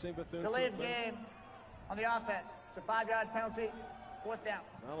 forcing Bethune Delayed Cookman game on the offense. It's a 5-yard penalty. 4th down.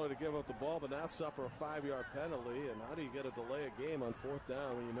 not only to give up the ball, but not suffer a 5-yard penalty. And how do you get a delay a game on 4th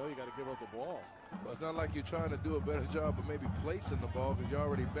down when you know you got to give up the ball? Well, it's not like you're trying to do a better job of maybe placing the ball, because you're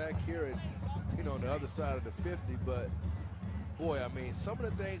already back here and, on the other side of the 50. But boy, I mean, some of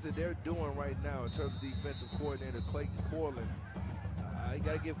the things that they're doing right now in terms of defensive coordinator Clayton Corlin, you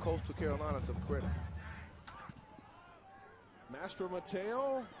got to give Coastal Carolina some credit. Mastro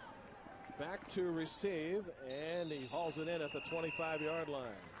Mateo back to receive, and he hauls it in at the 25-yard line.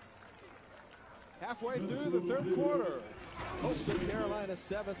 Halfway through the third quarter, Coastal Carolina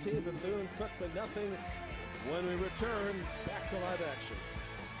 17, Bethune Cookman nothing. When we return, back to live action.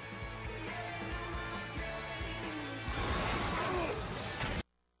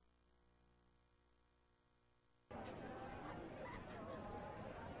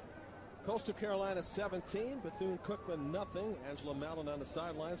 Coastal Carolina 17, Bethune Cookman nothing. Angela Mallon on the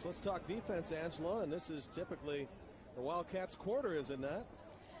sidelines. Let's talk defense, Angela, and this is typically the Wildcats' quarter, is it not?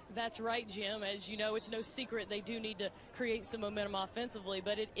 That's right, Jim. As you know, it's no secret they do need to create some momentum offensively,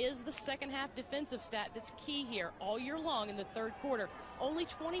 but it is the second half defensive stat that's key here all year long in the third quarter. Only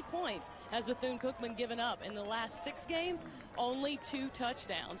 20 points has Bethune Cookman given up. In the last 6 games, only 2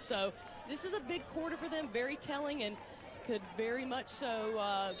 touchdowns. So this is a big quarter for them, very telling, and could very much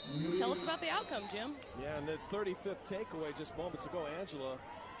so tell us about the outcome, Jim. Yeah, and the 35th takeaway just moments ago, Angela,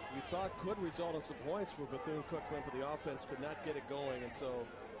 you thought could result in some points for Bethune Cookman, but the offense could not get it going, and so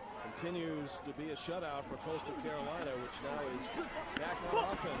continues to be a shutout for Coastal Carolina, which now is back on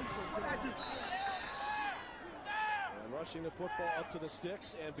offense. And rushing the football up to the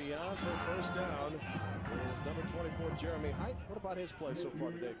sticks and beyond for a first down is number 24, Jeremy Height. What about his play so far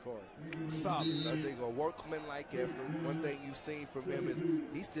today, Corey? Solid. I think a workman-like effort. One thing you've seen from him is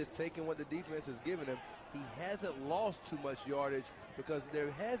he's just taking what the defense has given him. He hasn't lost too much yardage because there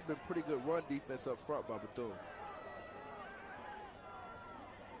has been pretty good run defense up front by Bethune.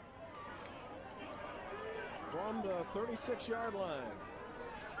 From the 36-yard line.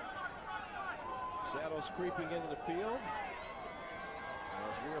 Shadows creeping into the field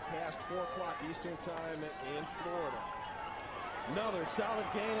as we are past 4 o'clock Eastern time in Florida. Another solid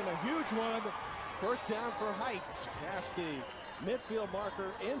gain and a huge one. First down for Height. Past the midfield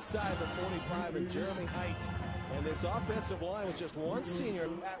marker inside the 45, and Jeremy Height. And this offensive line with just one senior,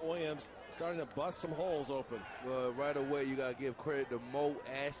 Pat Williams, starting to bust some holes open. Well, right away you got to give credit to Mo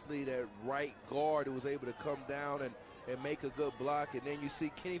Ashley, that right guard who was able to come down and make a good block. And then you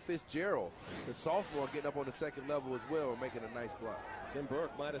see Kenny Fitzgerald, the sophomore, getting up on the second level as well and making a nice block. Tim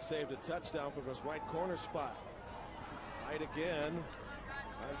Burke might have saved a touchdown from his right corner spot. Height again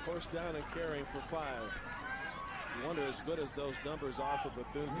on first down and carrying for 5. You wonder, as good as those numbers are for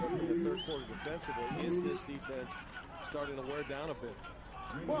Bethune-Cookman in the third quarter defensively, is this defense starting to wear down a bit?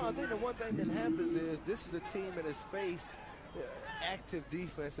 Well, I think the one thing that happens is this is a team that has faced active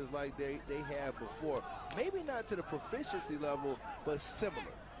defenses like they have before. Maybe not to the proficiency level, but similar.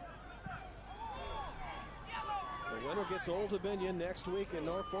 The winner gets Old Dominion next week in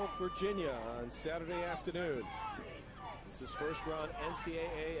Norfolk, Virginia on Saturday afternoon. This is first round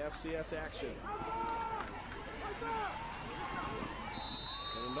NCAA FCS action.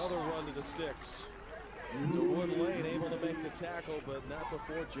 And another run to the sticks. To Wood Lane, able to make the tackle, but not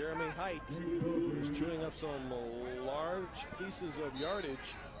before Jeremy Height, who's chewing up some large pieces of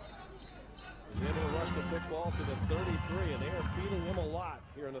yardage, is able to rush the football to the 33, and they are feeding him a lot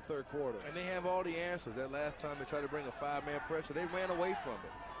here in the third quarter. And they have all the answers. That last time they tried to bring a 5-man pressure, they ran away from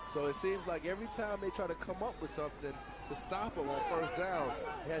it. So it seems like every time they try to come up with something to stop them on first down,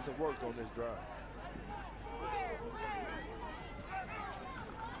 it hasn't worked on this drive.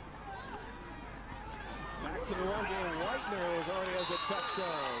 Back to the run game. Whitener already has a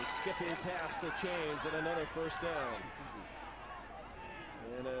touchdown, skipping past the chains, and another first down.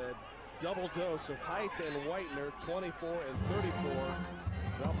 And a double dose of Height and Whitener, 24 and 34.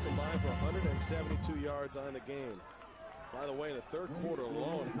 Help combined for 172 yards on the game. By the way, in the third quarter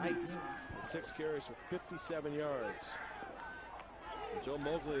alone, Height had 6 carries for 57 yards. And Joe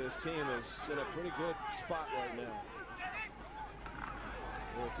Mogley and his team is in a pretty good spot right now.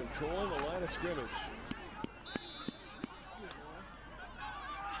 They're controlling the line of scrimmage.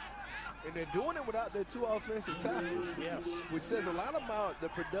 And they're doing it without their 2 offensive tackles. Yes. Which says a lot about the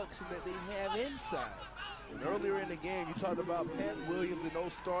production that they have inside. And earlier in the game, you talked about Pat Williams and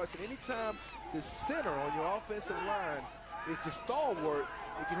those starts. And anytime the center on your offensive line is the stalwart,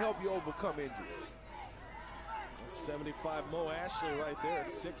 it can help you overcome injuries. That's 75 Mo Ashley right there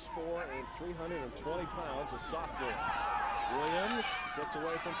at 6'4" and 320 pounds, a sophomore. Williams gets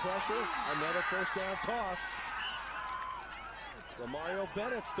away from pressure. Another first down toss. Demario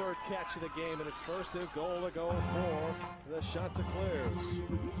Bennett's third catch of the game, and it's first and goal to go for the Chanticleers.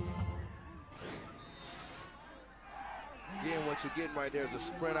 Again, what you're getting right there is a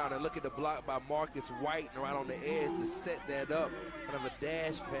sprint out, and look at the block by Marcus White right on the edge to set that up. Kind of a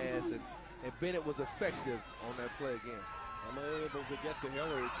dash pass, and Bennett was effective on that play again. Unable to get to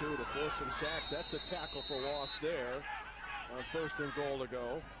Hillary, too, to force some sacks. That's a tackle for loss there on first and goal to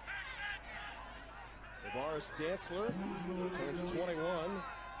go. Tavares Dantzler turns 21.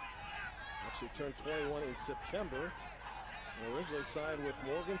 Actually turned 21 in September. And originally signed with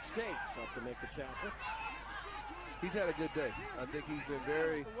Morgan State. Up to make the tackle. He's had a good day. I think he's been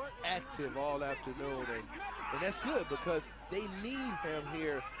very active all afternoon, and that's good because they need him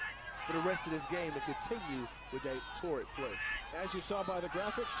here for the rest of this game to continue with that torrid play. As you saw by the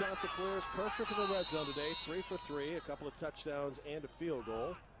graphic, Chanticleers perfect in the red zone today. 3 for 3, a couple of touchdowns and a field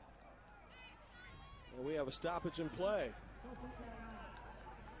goal. And we have a stoppage in play.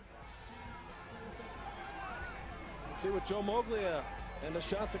 Let's see what Joe Moglia and the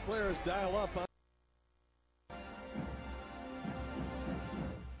Chanticleers dial up on.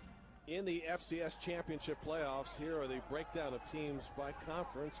 In the FCS championship playoffs, here are the breakdown of teams by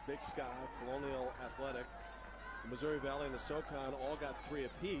conference. Big Sky, Colonial Athletic, the Missouri Valley, and the SoCon all got 3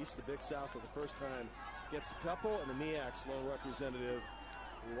 apiece. The Big South for the first time gets a couple, and the MEAC's lone representative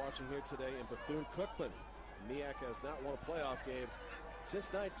we're watching here today in Bethune Cookman. The MEAC has not won a playoff game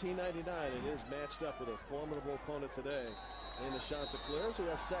since 1999 and is matched up with a formidable opponent today in the Chanticleers, who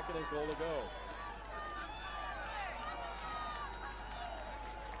have second and goal to go.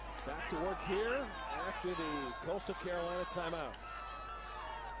 Back to work here after the Coastal Carolina timeout.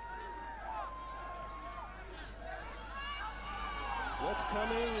 What's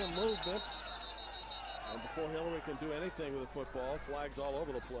coming in movement. And before Hillary can do anything with the football, flags all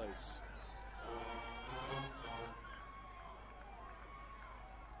over the place.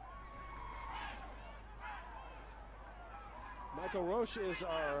 Michael Roche is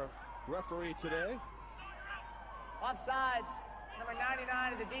our referee today. Offsides. Number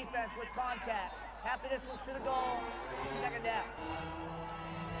 99 of the defense with contact. Half the distance to the goal. Second down.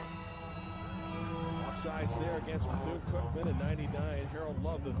 Offsides there against Bethune Cookman in 99. Harold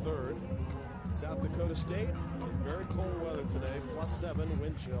Love III. South Dakota State in very cold weather today. +7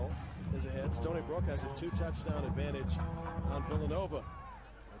 wind chill is ahead. Stony Brook has a 2-touchdown advantage on Villanova.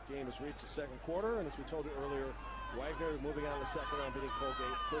 That game has reached the second quarter, and as we told you earlier, Wagner moving out in the second round, beating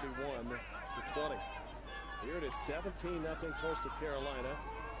Colgate 31-20. Here it is 17-0 Coastal Carolina.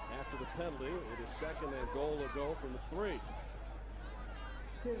 After the penalty, it is second and goal to go from the 3.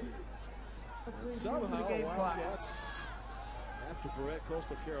 And somehow Wildcats have to prevent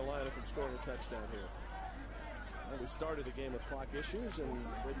Coastal Carolina from scoring a touchdown here. And we started the game with clock issues, and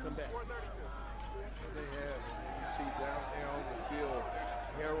they've come back. And they have. And you see down there on the field,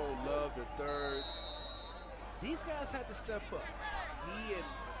 Harold Love III. These guys had to step up. He and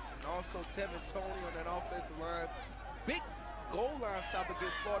also Tevin Toney on that offensive line. Big goal line stop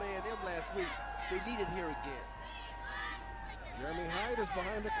against Florida A&M last week. They need it here again. Jeremy Hyde is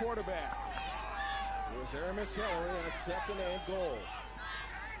behind the quarterback. Here's Aramis Hillary on second and goal.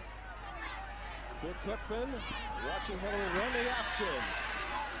 Phil Cookman watching Hillary run the option.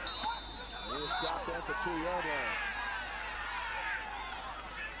 He is stopped at the 2-yard line.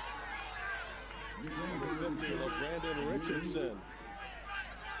 Number 50, LeBrandon Richardson.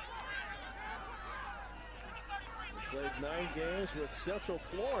 He played 9 games with Central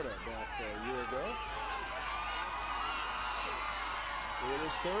Florida back a year ago. It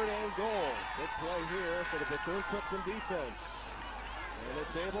is third and goal. Big play here for the Bethune-Cookman defense. And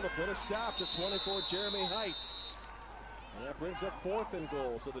it's able to put a stop to 24 Jeremy Height. And that brings up fourth and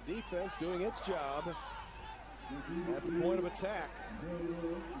goal. So the defense doing its job at the point of attack.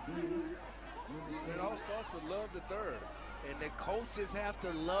 It all starts with Love III. And the coaches have to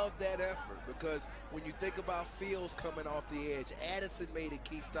love that effort, because when you think about Fields coming off the edge, Addison made a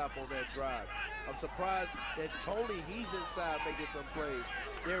key stop on that drive. I'm surprised that Tony, he's inside making some plays.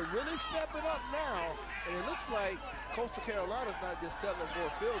 They're really stepping up now, and it looks like Coastal Carolina's not just settling for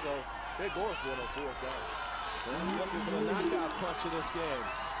a field goal. They're going for it on fourth down. Rams looking for the knockout punch in this game.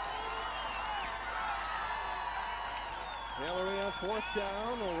 Hillary on fourth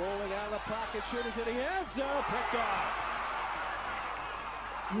down, rolling out of the pocket, shooting to the end zone, picked off.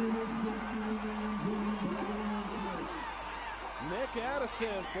 Nick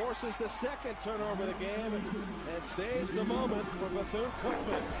Addison forces the second turnover of the game and saves the moment for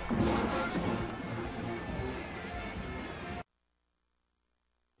Bethune-Cookman.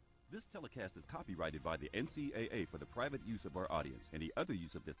 This telecast is copyrighted by the NCAA for the private use of our audience. Any other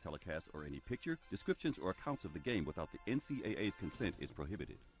use of this telecast or any picture, descriptions, or accounts of the game without the NCAA's consent is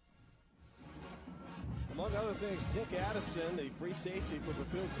prohibited. Among other things, Nick Addison, the free safety for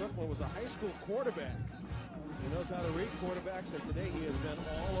Bethune-Cookman, was a high school quarterback. He knows how to read quarterbacks, and today he has been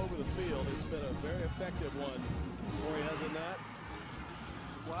all over the field. It's been a very effective one. Corey, has it not?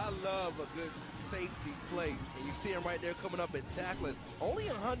 Well, I love a good safety play. And you see him right there coming up and tackling. Only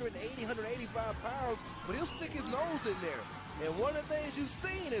 180, 185 pounds, but he'll stick his nose in there. And one of the things you've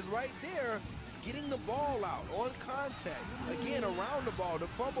seen is right there, getting the ball out, on contact, again, around the ball, the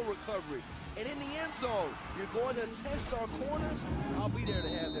fumble recovery, and in the end zone. You're going to test our corners, I'll be there to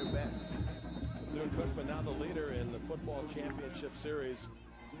have their backs. Bethune Cookman now the leader in the football championship series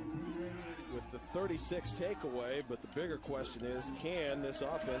with the 36 takeaway, but the bigger question is, can this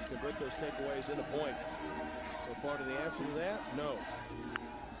offense convert those takeaways into points? So far to the answer to that, no.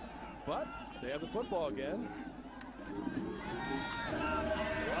 But they have the football again.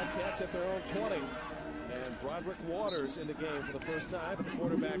 Wildcats at their own 20. And Broderick Waters in the game for the first time at the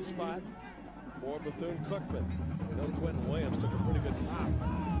quarterback spot for Bethune Cookman. I know Quentin Williams took a pretty good pop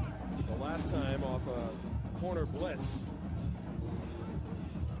the last time off a corner blitz.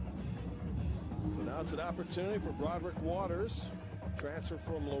 So now it's an opportunity for Broderick Waters, transfer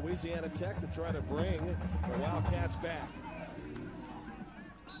from Louisiana Tech, to try to bring the Wildcats back.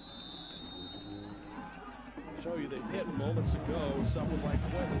 I'll show you the hit moments ago, someone like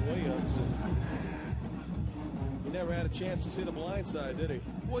Quentin Williams. And he never had a chance to see the blind side, did he?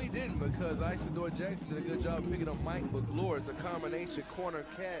 Well, he didn't, because Isidore Jackson did a good job picking up Mike McGlure. It's a combination corner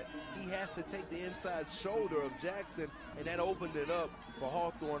cat. He has to take the inside shoulder of Jackson, and that opened it up for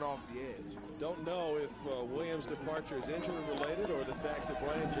Hawthorne off the edge. Don't know if Williams' departure is injury-related or the fact that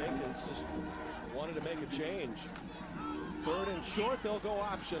Brian Jenkins just wanted to make a change. 3rd and short, they'll go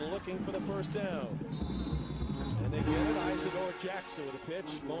option, looking for the first down. And they get it. Isidore Jackson with a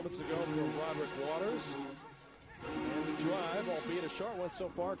pitch moments ago from Broderick Waters. And the drive, albeit a short one so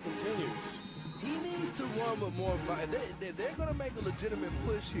far, continues. He needs to run with more violence. They're going to make a legitimate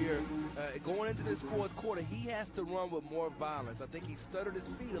push here going into this fourth quarter. He has to run with more violence. I think he stuttered his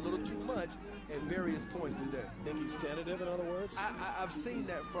feet a little too much at various points today. Think he's tentative, in other words? I've seen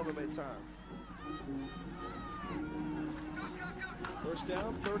that from him at times. First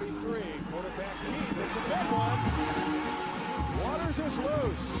down, 33. Quarterback keep. It's a good one. Waters is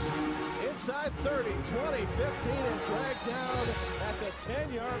loose. Inside 30, 20, 15, and dragged down at the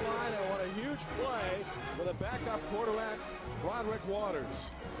 10-yard line. And what a huge play for the backup quarterback, Broderick Waters.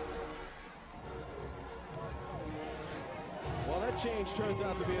 Well, that change turns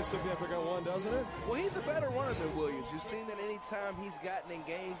out to be a significant one, doesn't it? Well, he's a better runner than Williams. You've seen that any time he's gotten in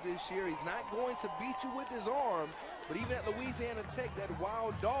games this year, he's not going to beat you with his arm. But even at Louisiana Tech, that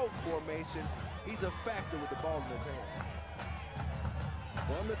wild dog formation, he's a factor with the ball in his hands.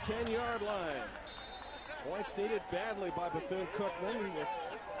 From the 10-yard line. Points needed badly by Bethune Cookman with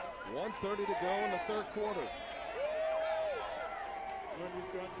 1:30 to go in the third quarter.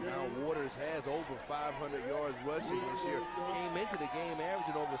 Now Waters has over 500 yards rushing this year. Came into the game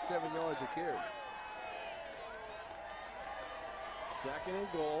averaging over 7 yards a carry. 2nd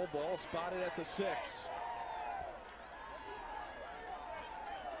and goal. Ball spotted at the 6.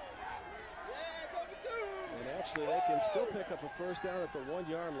 And actually, they can still pick up a first down at the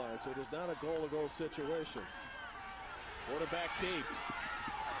 1-yard line, so it is not a goal-to-goal situation. Quarterback keep.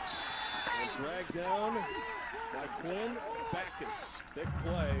 And dragged down by Quinn Backus. Big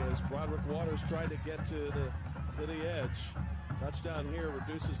play as Broderick Waters tried to get to the edge. Touchdown here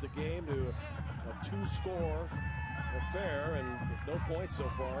reduces the game to a 2-score affair, and with no points so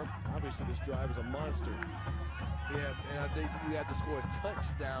far, obviously this drive is a monster. Yeah, and I think you have to score a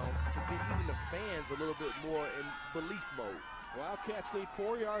touchdown to get even the fans a little bit more in belief mode. Wildcats need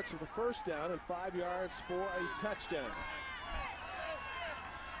 4 yards for the first down and 5 yards for a touchdown.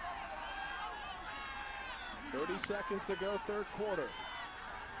 30 seconds to go, third quarter.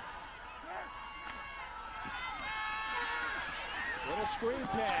 Little screen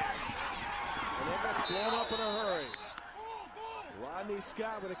pass. And it gets blown up in a hurry. Rodney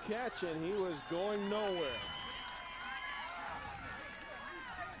Scott with a catch, and he was going nowhere.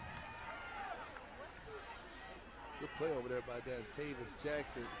 Good play over there by Dan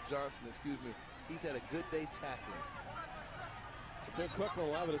Johnson, excuse me. He's had a good day tackling. Bethune Cookman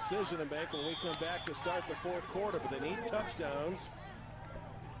will have a decision to make when we come back to start the fourth quarter, but they need touchdowns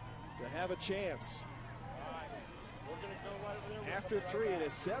to have a chance. After 3, it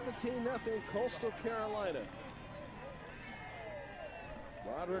is 17-0 Coastal Carolina.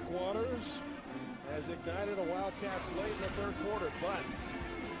 Broderick Waters has ignited a Wildcats late in the third quarter, but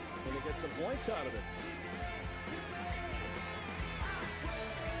can he get some points out of it?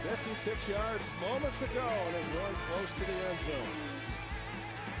 56 yards moments ago and is run close to the end zone.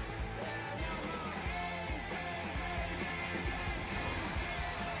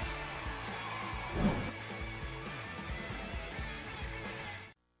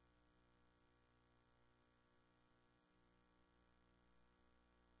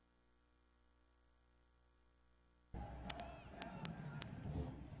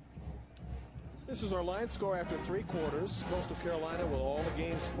 This is our line score after 3 quarters. Coastal Carolina with all the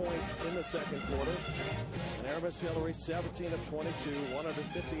game's points in the second quarter. And Aramis Hillary, 17 of 22,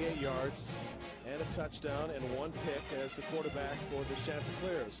 158 yards, and a touchdown and 1 pick as the quarterback for the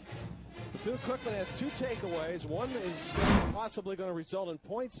Chanticleers. Bethune Cookman has 2 takeaways. One is possibly going to result in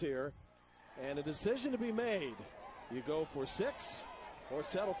points here, and a decision to be made. You go for 6 or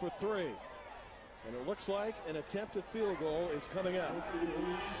settle for 3. And it looks like an attempted field goal is coming up.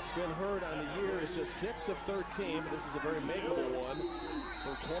 Sven Hurd on the year is just 6 of 13. This is a very makeable one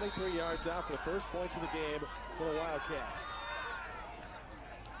from 23 yards out for the first points of the game for the Wildcats.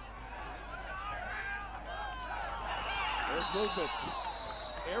 There's movement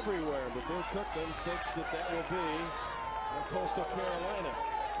everywhere. Bethune Cookman thinks that will be on Coastal Carolina.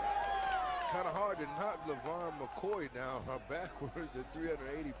 Kind of hard to knock LaVon McCoy down backwards at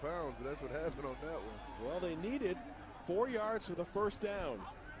 380 pounds, but that's what happened on that one. Well, they needed 4 yards for the first down.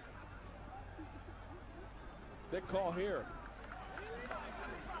 Big call here.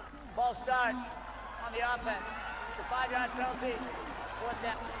 False start on the offense. It's a 5-yard penalty. 4th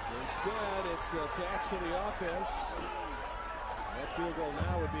down. Instead, it's attached to the offense. That field goal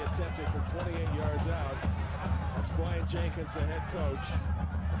now would be attempted from 28 yards out. That's Brian Jenkins, the head coach.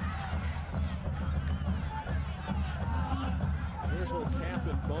 Here's what's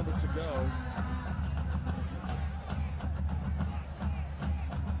happened moments ago.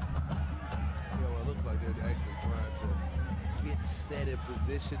 Yeah, well, it looks like they're actually trying to get set in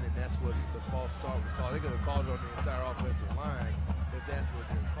position, and that's what the false start was called. They're going to call it on the entire offensive line if that's what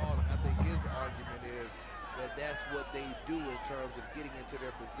they're calling. I think his argument is that that's what they do in terms of getting into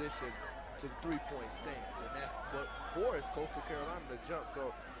their position to the 3-point stance, and that's what forced Coastal Carolina to jump. So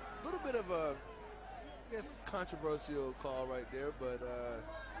a little bit of a, I guess, controversial call right there, but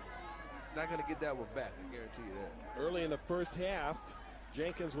not going to get that one back, I guarantee you that. Early in the first half,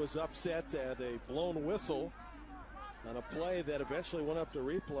 Jenkins was upset at a blown whistle on a play that eventually went up to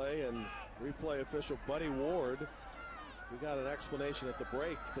replay, and replay official Buddy Ward, we got an explanation at the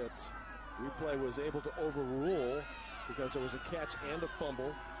break that replay was able to overrule because there was a catch and a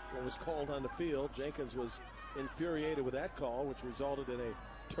fumble that was called on the field. Jenkins was infuriated with that call, which resulted in a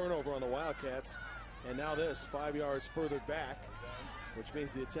turnover on the Wildcats. And now this, 5 yards further back, which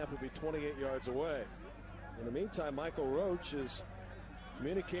means the attempt would be 28 yards away. In the meantime, Michael Roach is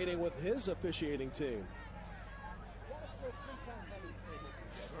communicating with his officiating team.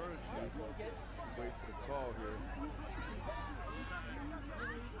 Wait for the call here.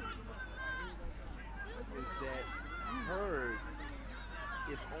 Is that Hurd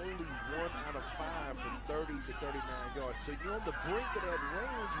is only 1 out of 5 from 30 to 39 yards. So you're on the brink of that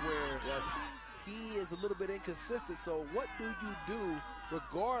range where he is a little bit inconsistent. So what do you do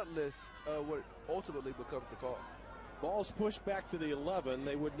regardless of what ultimately becomes the call? Ball's pushed back to the 11.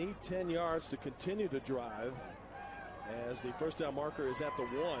 They would need 10 yards to continue to drive as the first down marker is at the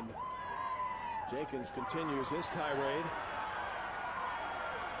 1. Jenkins continues his tirade.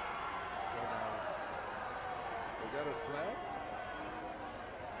 Is that a flag?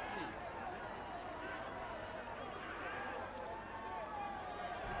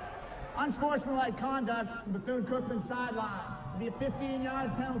 Unsportsmanlike conduct on Bethune Cookman sideline. It'll be a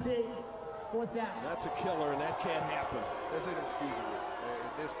 15-yard penalty. 4th down. That's a killer, and that can't happen. That's inexcusable.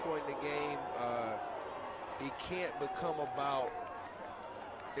 At this point in the game, it can't become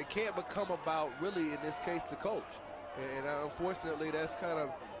about really, in this case, the coach. And unfortunately, that's kind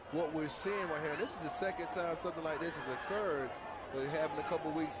of what we're seeing right here. And this is the second time something like this has occurred. It happened a couple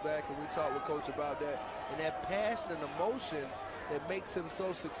weeks back, and we talked with Coach about that. And that passion and emotion that makes him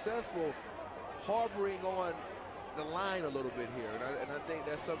so successful, harboring on the line a little bit here. And I think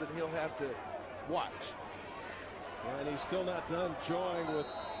that's something he'll have to watch. And he's still not done jawing with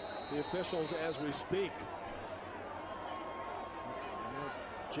the officials as we speak.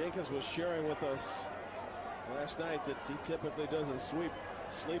 Jenkins was sharing with us last night that he typically doesn't sleep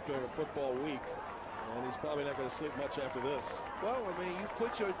during a football week, and he's probably not going to sleep much after this. Well, I mean, you've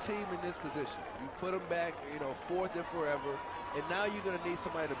put your team in this position. You've put them back, 4th and forever, and now you're going to need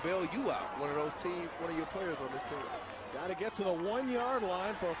somebody to bail you out, one of your players on this team. Got to get to the 1-yard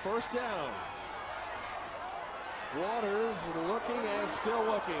line for a first down. Waters looking and still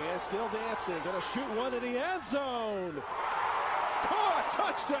dancing. Going to shoot one in the end zone. Caught,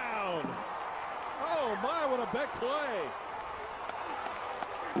 touchdown. Oh my, what a big play.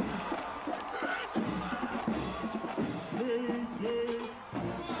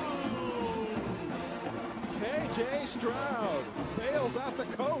 KJ Stroud bails out the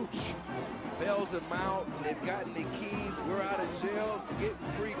coach. Bails him out. They've gotten the keys. We're out of jail. Get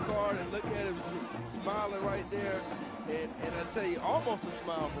free card, and look at him smiling right there. And I tell you, almost a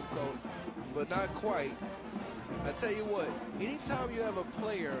smile from Coach. but not quite. I tell you what, anytime you have a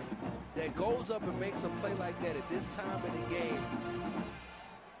player that goes up and makes a play like that at this time in the game,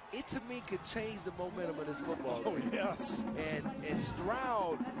 it to me could change the momentum of this football game. Oh, yes. And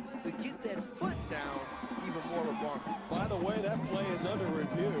Stroud, to get that foot down, even more remarkable. By the way, that play is under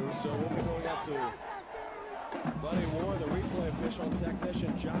review, so we'll be going up to Buddy Ward, the replay official, and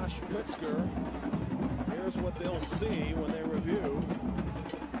technician Josh Pritzker. Here's what they'll see when they review.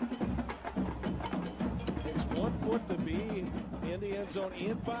 It's 1 foot to be in the end zone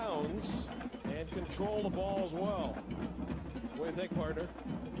in bounds and control the ball as well. What do you think, partner?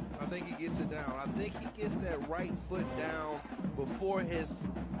 I think he gets it down. I think he gets that right foot down before his...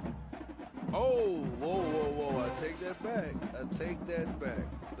 Oh, whoa. I take that back.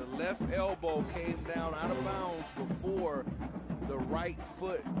 The left elbow came down out of bounds before the right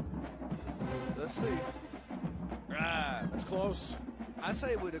foot. Let's see. That's close. I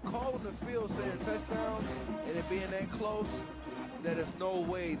say with the call on the field saying touchdown and it being that close, that there's no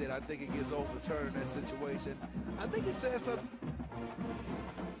way that I think it gets overturned in that situation. I think it says something.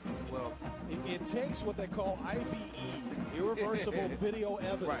 Well, it takes what they call IVE, irreversible video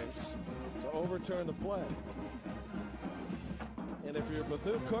evidence, to overturn the play. And if you're a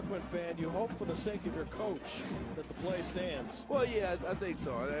Bethune-Cookman fan, you hope for the sake of your coach that the play stands. Well, yeah, I think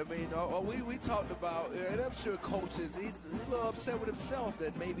so. I mean, we talked about, and I'm sure coaches, he's a little upset with himself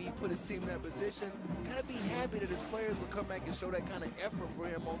that maybe he put his team in that position. Kind of be happy that his players would come back and show that kind of effort for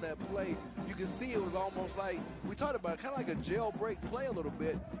him on that play. You can see it was almost like, we talked about it, kind of like a jailbreak play a little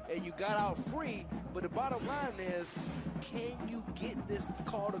bit, and you got out free. But the bottom line is, can you get this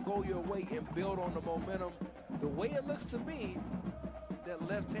call to go your way and build on the momentum? The way it looks to me, that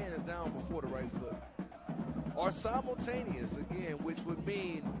left hand is down before the right foot. Or simultaneous, again, which would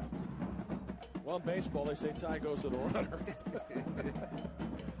mean... Well, in baseball, they say tie goes to the runner.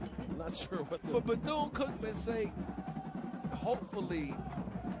 I'm not sure what For Bethune-Cookman's sake, hopefully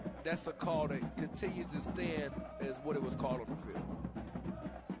that's a call that continues to stand as what it was called on the field.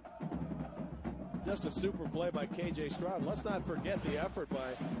 Just a super play by K.J. Stroud. Let's not forget the effort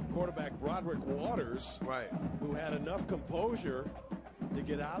by quarterback Broderick Waters, who had enough composure to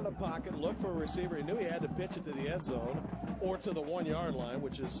get out of the pocket, look for a receiver. He knew he had to pitch it to the end zone or to the 1 yard line,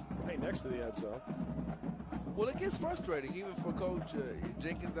 which is right next to the end zone. Well, it gets frustrating, even for Coach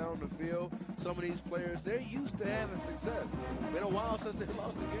Jenkins down the field. Some of these players, they're used to having success. It's been a while since they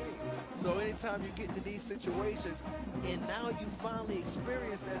lost the game. So anytime you get into these situations, and now you finally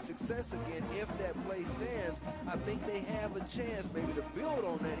experience that success again, if that play stands, I think they have a chance maybe to build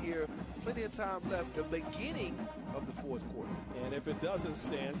on that here. Plenty of time left, the beginning of the fourth quarter. And if it doesn't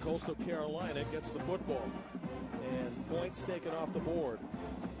stand, Coastal Carolina gets the football. And points taken off the board.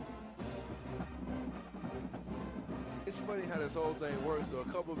 It's funny how this whole thing works, though. A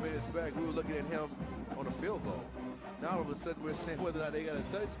couple of minutes back, we were looking at him on a field goal. Now, all of a sudden, we're saying whether or not they got a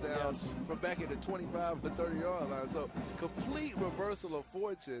touchdown from back at the 25 or 30-yard line. So, complete reversal of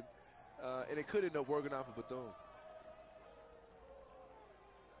fortune, and it could end up working out for Bethune.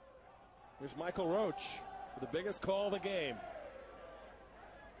 Here's Michael Roach with the biggest call of the game.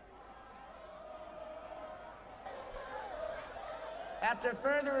 After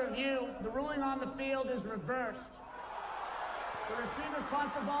further review, the ruling on the field is reversed. The receiver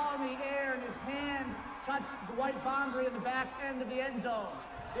caught the ball in the air and his hand touched the white boundary in the back end of the end zone.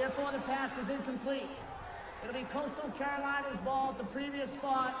 Therefore, the pass is incomplete. It'll be Coastal Carolina's ball at the previous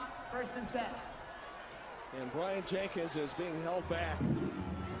spot, 1st and 10. And Brian Jenkins is being held back.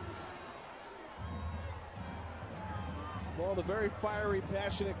 Well, the very fiery,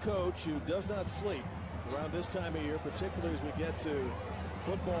 passionate coach who does not sleep around this time of year, particularly as we get to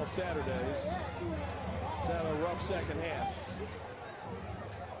football Saturdays. It's had a rough second half.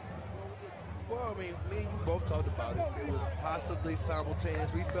 Well, I mean, me and you both talked about it. It was possibly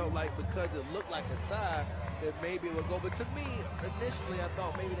simultaneous. We felt like because it looked like a tie, that maybe it would go. But to me, initially, I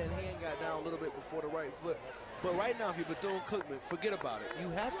thought maybe that hand got down a little bit before the right foot. But right now, if you're Bethune-Cookman, forget about it. You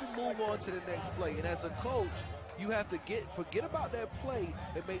have to move on to the next play. And as a coach, you have to forget about that play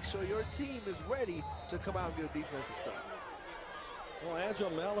and make sure your team is ready to come out and get a defensive stop. Well, Angel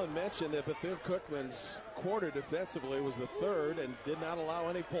Mellon mentioned that Bethune-Cookman's quarter defensively was the 3rd and did not allow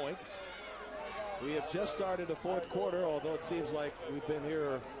any points. We have just started the fourth quarter, although it seems like we've been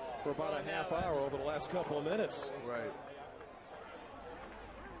here for about a half hour over the last couple of minutes. Right.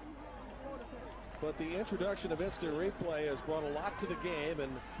 But the introduction of instant replay has brought a lot to the game,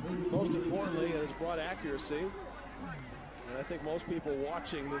 and most importantly, it has brought accuracy. And I think most people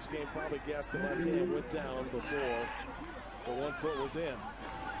watching this game probably guessed the left hand went down before the 1 foot was in. It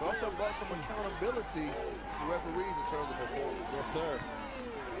also brought some accountability to referees in terms of performance. Yes, sir.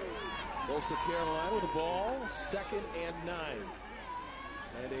 Coastal Carolina with the ball, 2nd and 9.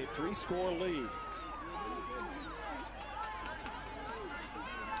 And a 3-score lead.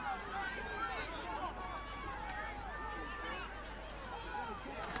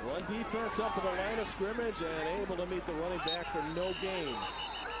 One defense up at the line of scrimmage and able to meet the running back for no gain.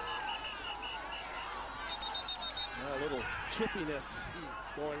 A little chippiness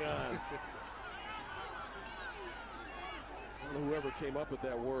going on. I don't know whoever came up with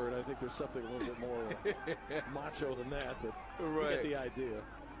that word. I think there's something a little bit more macho than that, but you get the idea.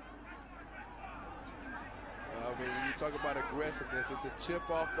 I mean, when you talk about aggressiveness, it's a chip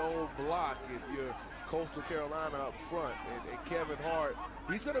off the old block if you're Coastal Carolina up front. And Kevin Hart,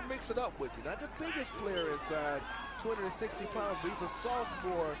 he's going to mix it up with you. Not the biggest player inside, 260 pounds, but he's a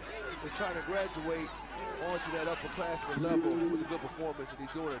sophomore who's trying to graduate onto that upperclassman level with a good performance, and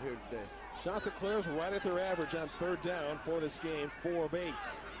he's doing it here today. Chanticleers right at their average on 3rd down for this game, 4 of 8.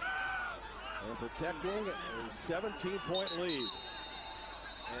 And protecting a 17-point lead.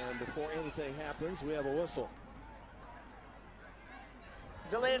 And before anything happens, we have a whistle.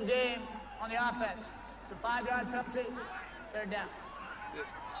 Delay of game on the offense. It's a 5-yard penalty. 3rd down.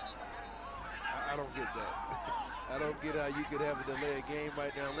 I don't get that. I don't get how you could have a delay of game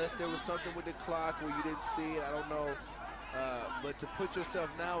right now, unless there was something with the clock where you didn't see it. I don't know. But to put yourself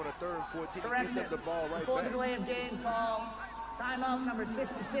now in a 3rd and 14 and give them the ball right before back. The delay of game call. Timeout number 66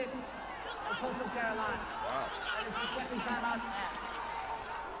 for Coastal Carolina. Wow. That is the second timeout.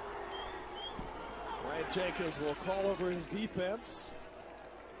 Ryan Jenkins will call over his defense.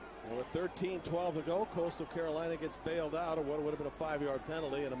 And with 13-12 to go, Coastal Carolina gets bailed out of what would have been a 5-yard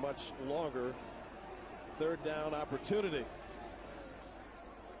penalty and a much longer 3rd down opportunity.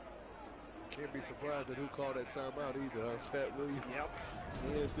 Can't be surprised at who called that timeout either, huh? Pat Williams. Yep.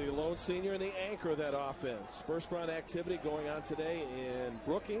 He is the lone senior and the anchor of that offense. First-round activity going on today in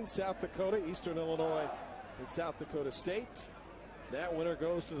Brookings, South Dakota, Eastern Illinois, and South Dakota State. That winner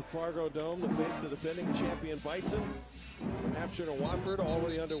goes to the Fargo Dome to face the defending champion Bison. New Hampshire and Wofford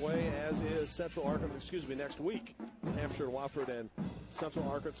already underway, as is Central Arkansas, next week. New Hampshire and Wofford and Central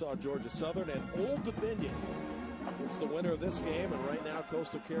Arkansas, Georgia Southern, and Old Dominion. It's the winner of this game, and right now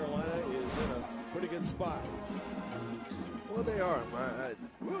Coastal Carolina is in a pretty good spot. Well, they are.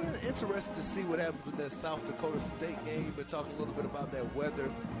 We're interested to see what happens with that South Dakota State game. You've been talking a little bit about that weather.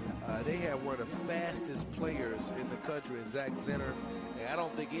 They have one of the fastest players in the country in Zach Zenner, and I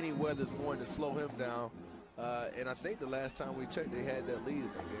don't think any weather's going to slow him down. And I think the last time we checked, they had that lead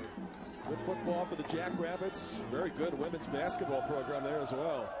in that game. Good football for the Jackrabbits. Very good women's basketball program there as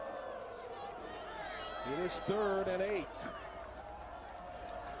well. It is 3rd and 8.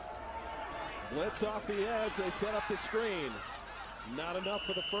 Blitz off the edge. They set up the screen. Not enough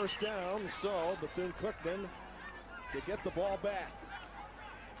for the 1st down, so Bethune Cookman to get the ball back.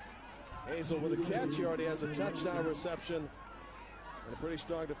 Hazel with a catch. He already has a touchdown reception. And a pretty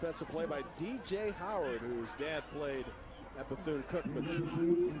strong defensive play by DJ Howard, whose dad played at Bethune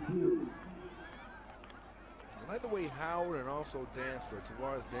Cookman. I like the way Howard and also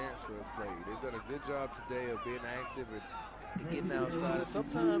Tavares Dantzler played. They've done a good job today of being active and getting outside. And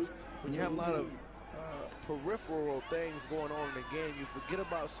sometimes when you have a lot of peripheral things going on in the game, you forget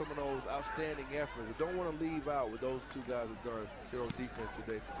about some of those outstanding efforts. You don't want to leave out what those two guys have done here on defense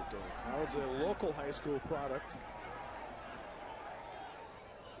today for Bethune. Howard's a local high school product.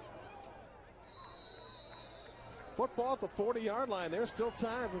 Football at the 40-yard line. There's still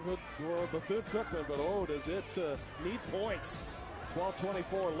time for Bethune Cookman, but oh, does it need points.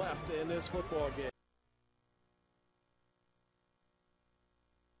 12:24 left in this football game.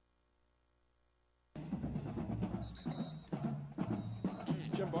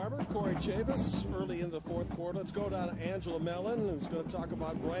 Jim Barber, Corey Chavis, early in the 4th quarter. Let's go down to Angela Mellon, who's going to talk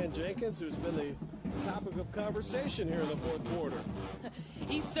about Brian Jenkins, who's been the topic of conversation here in the 4th quarter.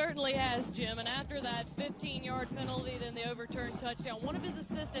 He certainly has, Jim, and after that 15-yard penalty, then the overturned touchdown, one of his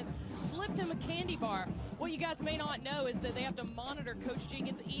assistants slipped him a candy bar. What you guys may not know is that they have to monitor Coach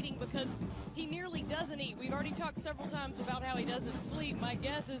Jenkins eating because he nearly doesn't eat. We've already talked several times about how he doesn't sleep. My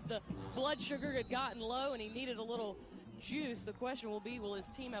guess is the blood sugar had gotten low and he needed a little juice. The question will be, will his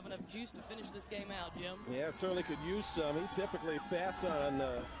team have enough juice to finish this game out, Jim? Yeah, it certainly could use some. He typically fasts on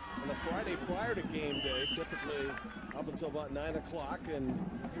the Friday prior to game day, typically up until about 9 o'clock, and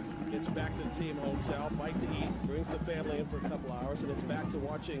gets back to the team hotel, bite to eat, brings the family in for a couple hours, and it's back to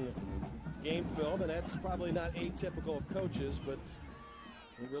watching game film. And that's probably not atypical of coaches, but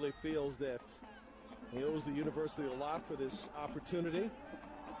he really feels that he owes the university a lot for this opportunity.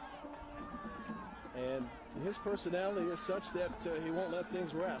 And his personality is such that he won't let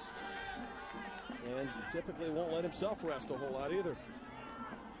things rest. And typically won't let himself rest a whole lot either.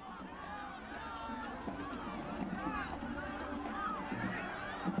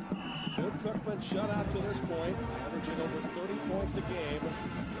 Cookman shut out to this point, averaging over 30 points a game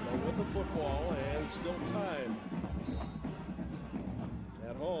with the football and still tied.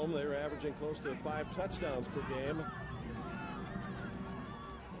 At home, they're averaging close to 5 touchdowns per game.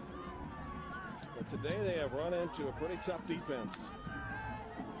 But today they have run into a pretty tough defense.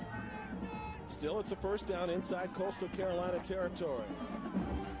 Still, it's a first down inside Coastal Carolina territory.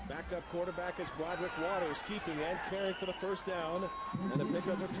 Backup quarterback is Broderick Waters, keeping and carrying for the first down, and a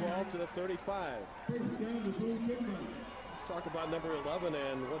pickup of 12 to the 35. Let's talk about number 11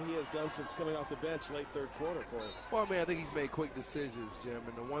 and what he has done since coming off the bench late third quarter, Corey. Well, man, I think he's made quick decisions, Jim.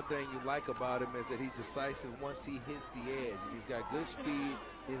 And the one thing you like about him is that he's decisive once he hits the edge. And he's got good speed.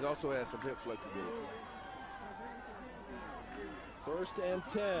 He also has some hip flexibility. First and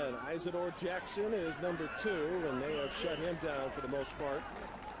 10. Isidore Jackson is number 2, and they have shut him down for the most part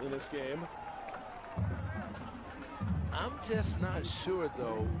in this game. I'm just not sure,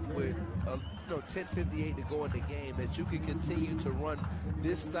 though, with 10:58 to go in the game, that you can continue to run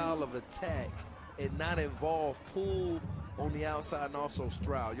this style of attack and not involve Poole on the outside and also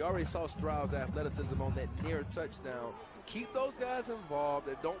Stroud. You already saw Stroud's athleticism on that near touchdown. Keep those guys involved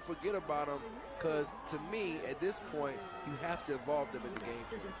and don't forget about them, because to me, at this point, you have to involve them in the game.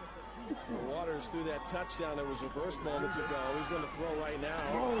 Waters threw that touchdown that was reversed moments ago. He's going to throw right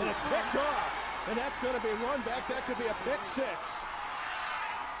now, and it's picked off. And that's going to be run back. That could be a pick 6.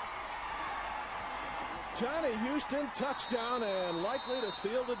 Johnny Houston, touchdown, and likely to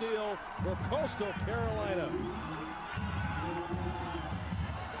seal the deal for Coastal Carolina.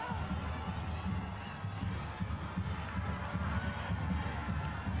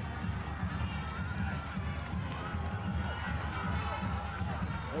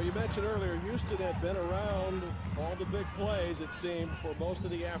 Well, you mentioned earlier, Houston had been around all the big plays, it seemed, for most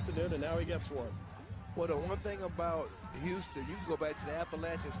of the afternoon, and now he gets one. Well, the one thing about Houston, you can go back to the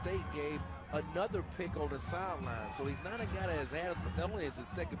Appalachian State game, another pick on the sideline. So he's not a guy that has had not only his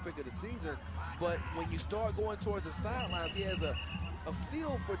second pick of the season, but when you start going towards the sidelines, he has a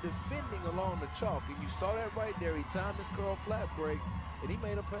feel for defending along the chalk. And you saw that right there. He timed his curl flat break, and he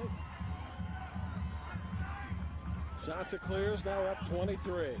made a pay. Chanticleers now up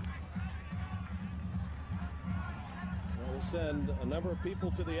 23. We'll send a number of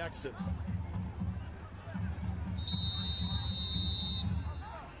people to the exit.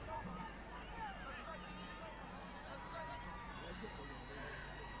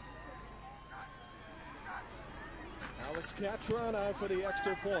 Alex Catron on for the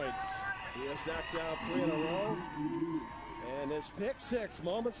extra point. He has knocked down 3 in a row. And his pick 6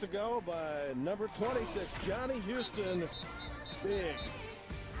 moments ago by number 26, Johnny Houston. Big.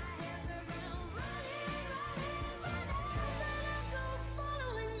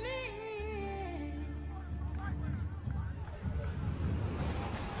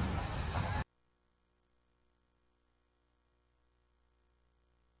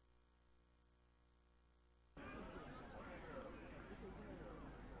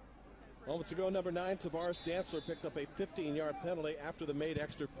 Moments ago, number 9, Tavares Dantzler picked up a 15-yard penalty after the made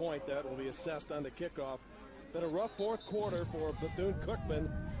extra point. That will be assessed on the kickoff. Been a rough fourth quarter for Bethune Cookman,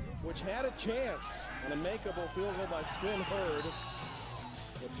 which had a chance on a makeable field goal by Sven Hurd.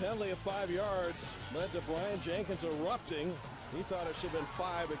 The penalty of 5 yards led to Brian Jenkins erupting. He thought it should have been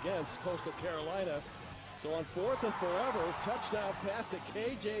 5 against Coastal Carolina. So on 4th and forever, touchdown pass to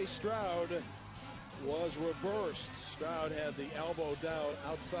K.J. Stroud was reversed. Stroud had the elbow down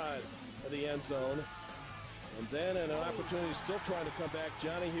outside of the end zone. And then in an opportunity still trying to come back,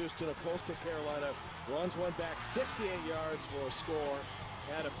 Johnny Houston of Coastal Carolina runs one back 68 yards for a score.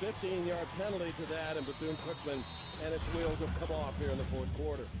 Add a 15-yard penalty to that, and Bethune Cookman and its wheels have come off here in the fourth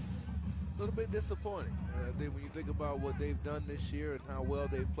quarter. A little bit disappointing. I think when you think about what they've done this year and how well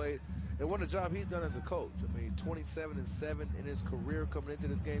they've played, and what a job he's done as a coach. I mean, 27-7 in his career coming into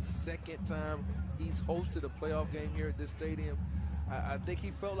this game. Second time he's hosted a playoff game here at this stadium. I think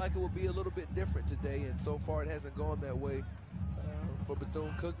he felt like it would be a little bit different today, and so far it hasn't gone that way for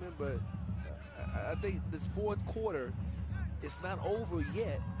Bethune-Cookman. But I think this fourth quarter, it's not over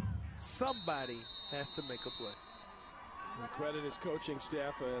yet. Somebody has to make a play. And credit his coaching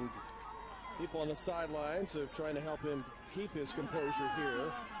staff and people on the sidelines of trying to help him keep his composure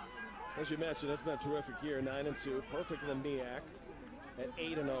here. As you mentioned, it's been a terrific year, 9-2, perfect than MEAC at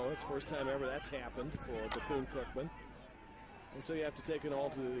 8-0. It's the first time ever that's happened for Bethune-Cookman. And so you have to take it all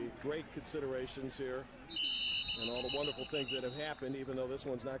to the great considerations here and all the wonderful things that have happened, even though this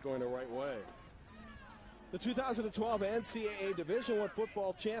one's not going the right way. The 2012 NCAA Division I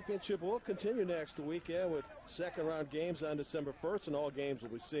Football Championship will continue next weekend with second-round games on December 1st, and all games will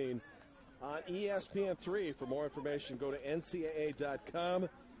be seen on ESPN3. For more information, go to ncaa.com.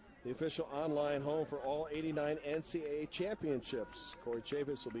 the official online home for all 89 NCAA championships. Corey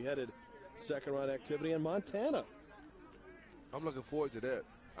Chavis will be headed second round activity in Montana. I'm looking forward to that.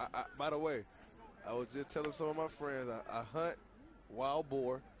 By the way, I was just telling some of my friends I hunt wild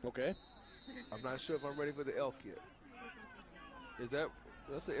boar. Okay. I'm not sure if I'm ready for the elk yet.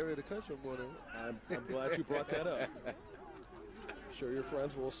 That's the area of the country I'm going to. I'm glad you brought that up. I'm sure your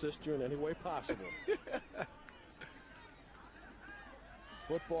friends will assist you in any way possible.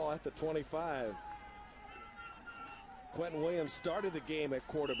 Football at the 25. Quentin Williams started the game at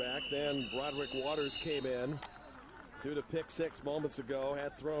quarterback. Then Broderick Waters came in. Threw the pick six moments ago.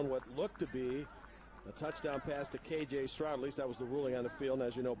 Had thrown what looked to be a touchdown pass to K.J. Stroud. At least that was the ruling on the field. And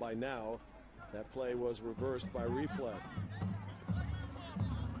as you know by now, that play was reversed by replay.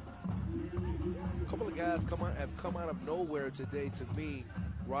 A couple of guys have come out of nowhere today to me.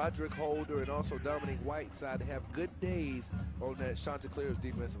 Roderick Holder and also Dominic Whiteside have good days on that Chanticleers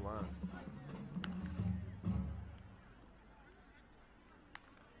defensive line.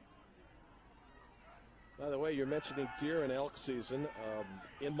 By the way, you're mentioning deer and elk season.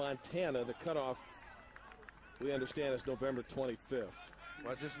 In Montana, the cutoff, we understand, is November 25th.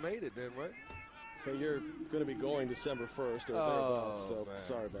 Well, I just made it then, right? But you're going to be going December 1st or thereabouts, so man.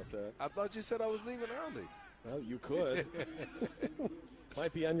 Sorry about that. I thought you said I was leaving early. Well, you could.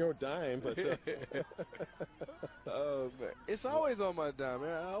 Might be on your dime, but... Oh, man. It's always on my dime,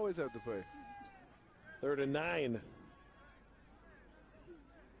 man. I always have to pay. 3rd and 9.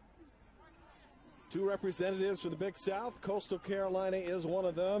 Two representatives from the Big South. Coastal Carolina is one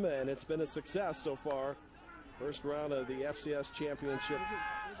of them, and it's been a success so far. First round of the FCS championship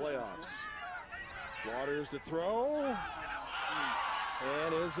playoffs. Waters to throw.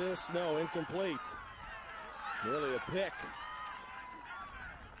 And is this? No, incomplete. Nearly a pick.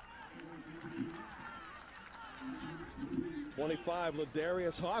 .25,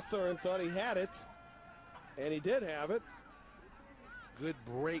 Ladarius Hawthorne thought he had it, and he did have it. Good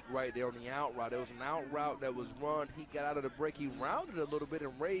break right there on the out route. There was an out route that was run. He got out of the break. He rounded a little bit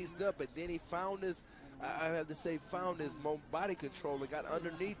and raised up, and then he found his, I have to say, found his body control and got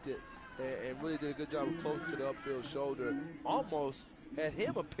underneath it and really did a good job of close to the upfield shoulder. Almost had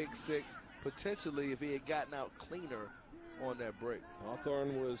him a pick six, potentially, if he had gotten out cleaner on that break.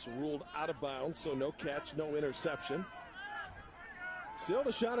 Hawthorne was ruled out of bounds, so no catch, no interception. Still,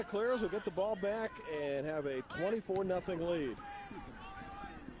 the Chanticleers will get the ball back and have a 24-0 lead.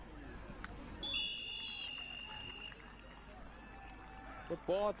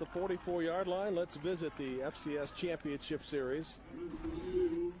 Football at the 44-yard line. Let's visit the FCS Championship Series.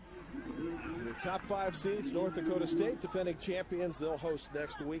 The top 5 seeds, North Dakota State, defending champions. They'll host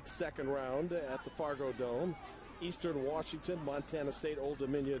next week, second round at the Fargo Dome. Eastern Washington, Montana State, Old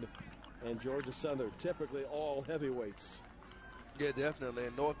Dominion, and Georgia Southern. Typically all heavyweights. Yeah, definitely.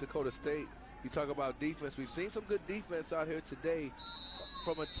 And North Dakota State, you talk about defense. We've seen some good defense out here today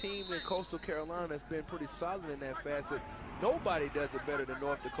from a team in Coastal Carolina that's been pretty solid in that facet. Nobody does it better than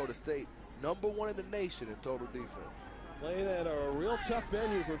North Dakota State. #1 in the nation in total defense. Playing at a real tough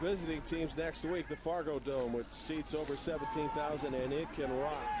venue for visiting teams next week, the Fargo Dome, which seats over 17,000, and it can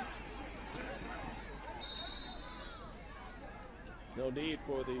rock. No need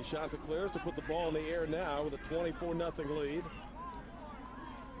for the Chanticleers to put the ball in the air now with a 24-0 lead.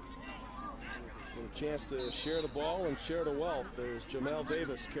 A chance to share the ball and share the wealth. There's Jamel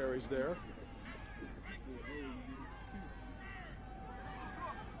Davis carries there.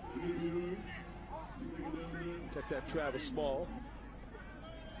 Check that Travis Small.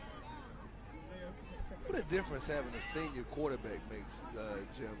 What a difference having a senior quarterback makes,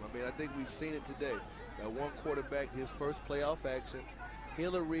 Jim. I mean, I think we've seen it today. Got one quarterback, his first playoff action.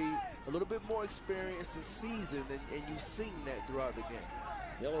 Hillary, a little bit more experienced and seasoned, and you've seen that throughout the game.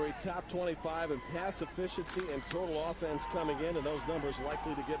 Hillary top 25 in pass efficiency and total offense coming in, and those numbers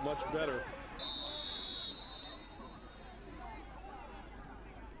likely to get much better.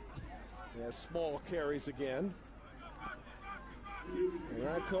 As Small carries again. And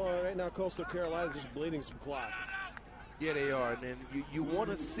right now Coastal Carolina just bleeding some clock. Yeah, they are. And then you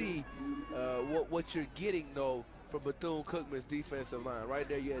want to see what you're getting, though, from Bethune Cookman's defensive line. Right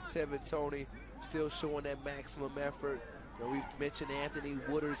there, you had Tevin Toney still showing that maximum effort. You know, we've mentioned Anthony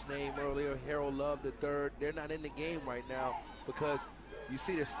Woodard's name earlier, Harold Love III. They're not in the game right now because you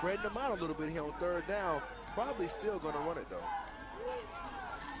see they're spreading them out a little bit here on third down. Probably still going to run it, though.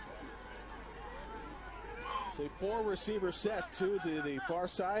 It's a 4-receiver set to the far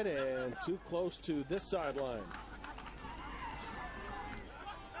side and too close to this sideline.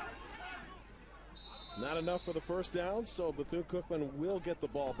 Not enough for the first down, so Bethune Cookman will get the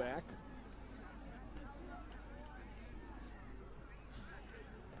ball back.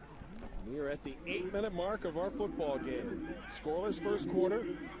 We are at the 8-minute mark of our football game. Scoreless first quarter,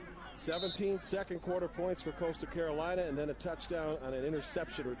 17 second quarter points for Coastal Carolina, and then a touchdown on an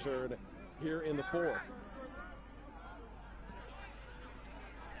interception return here in the fourth.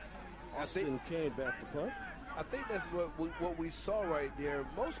 Austin Kane back to punt. I think that's what we saw right there.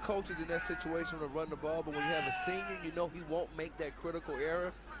 Most coaches in that situation will run the ball, but when you have a senior, you know he won't make that critical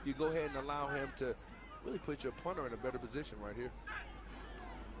error. You go ahead and allow him to really put your punter in a better position right here.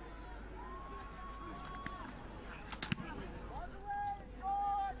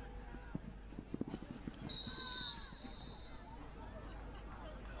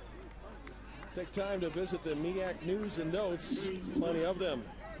 Take time to visit the MEAC news and notes, plenty of them,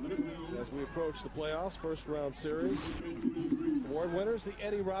 as we approach the playoffs, first round series. Award winners, the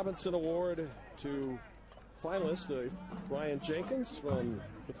Eddie Robinson Award to finalist Brian Jenkins from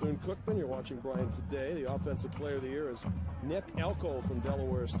Bethune Cookman. You're watching Brian today. The Offensive Player of the Year is Nick Elko from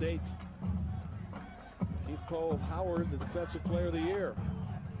Delaware State. Keith Poe of Howard, the Defensive Player of the Year.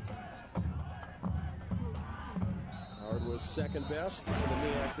 Howard was second best in the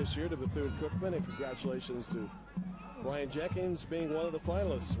MEAC this year to Bethune Cookman, and congratulations to Brian Jenkins being one of the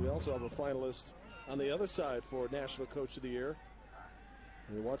finalists. We also have a finalist on the other side for National Coach of the Year.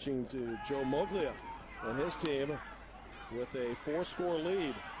 And you're watching to Joe Moglia and his team with a 4-score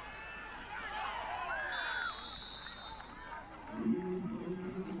lead.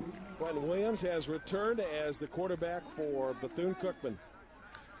 Quentin Williams has returned as the quarterback for Bethune Cookman.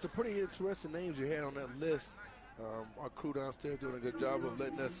 It's a pretty interesting names you had on that list. Our crew downstairs doing a good job of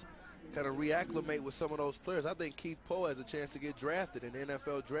letting us kind of reacclimate with some of those players. I think Keith Poe has a chance to get drafted in the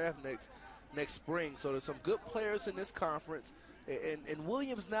NFL draft next spring. So there's some good players in this conference, and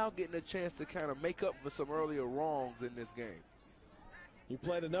Williams now getting a chance to kind of make up for some earlier wrongs in this game. He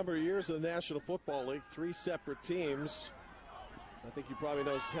played a number of years in the National Football League, 3 separate teams. I think you probably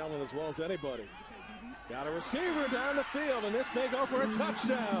know talent as well as anybody. Got a receiver down the field, and this may go for a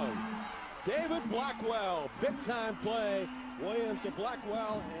touchdown. David Blackwell, big-time play. Williams to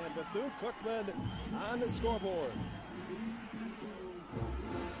Blackwell, and Bethune Cookman on the scoreboard.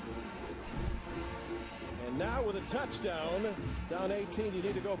 And now with a touchdown, down 18, you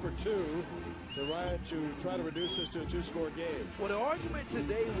need to go for 2 to try to reduce this to a 2-score game. Well, the argument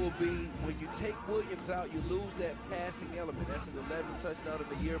today will be when you take Williams out, you lose that passing element. That's his 11th touchdown of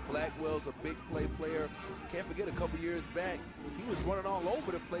the year. Blackwell's a big play player. Can't forget a couple years back, he was running all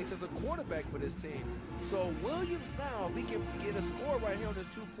over the place as a quarterback for this team. So Williams now, if he can get a score right here on this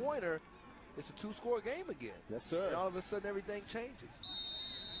 2-pointer, it's a 2-score game again. Yes, sir. And all of a sudden, everything changes.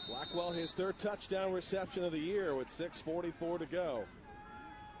 Blackwell, his 3rd touchdown reception of the year with 6:44 to go.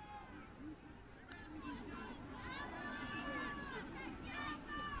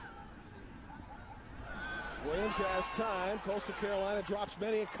 Williams has time. Coastal Carolina drops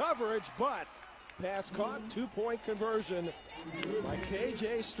many in coverage, but pass caught, 2-point conversion by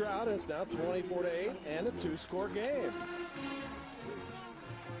K.J. Stroud. It's now 24-8 and a 2-score game.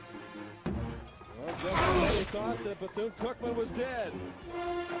 Well, just when we thought that Bethune Cookman was dead,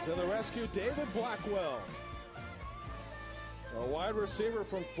 to the rescue, David Blackwell, a wide receiver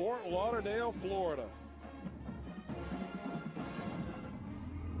from Fort Lauderdale, Florida.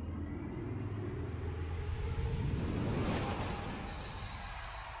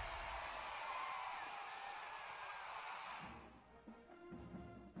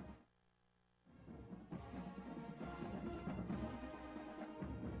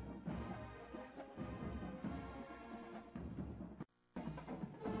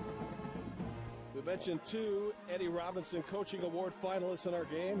 We mentioned 2 Eddie Robinson Coaching Award finalists in our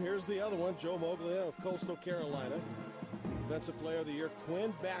game. Here's the other one, Joe Moglia of Coastal Carolina. Defensive Player of the Year,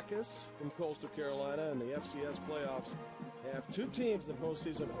 Quinn Backus from Coastal Carolina. And the FCS playoffs have 2 teams in the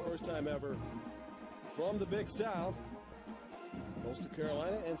postseason for the first time ever from the Big South. Coastal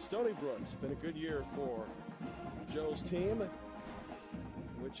Carolina and Stony Brook. It's been a good year for Joe's team,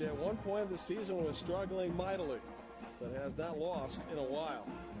 which at one point of the season was struggling mightily, but has not lost in a while.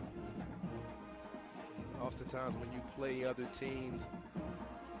 Oftentimes when you play other teams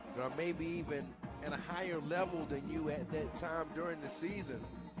that are maybe even at a higher level than you at that time during the season,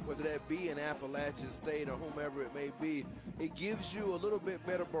 whether that be in Appalachian State or whomever it may be, it gives you a little bit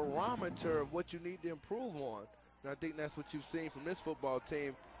better barometer of what you need to improve on. And I think that's what you've seen from this football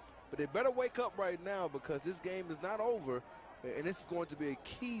team. But they better wake up right now, because this game is not over, and this is going to be a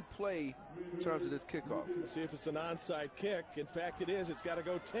key play in terms of this kickoff. Let's see if it's an onside kick. In fact, it is. It's got to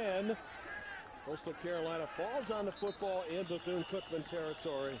go 10. Coastal Carolina falls on the football in Bethune-Cookman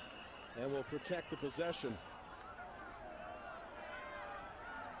territory and will protect the possession.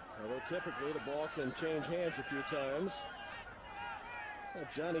 Although typically the ball can change hands a few times. So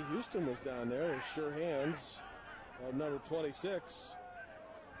Johnny Houston was down there. There's sure hands of number 26.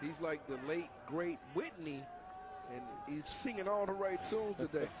 He's like the late, great Whitney, and he's singing all the right tunes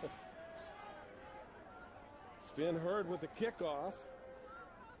today. Sven Hurd with the kickoff.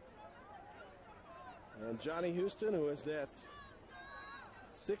 And Johnny Houston, who is that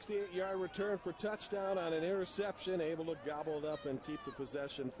 68-yard return for touchdown on an interception, able to gobble it up and keep the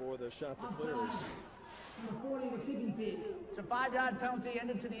possession for the Chanticleers. It's a 5-yard penalty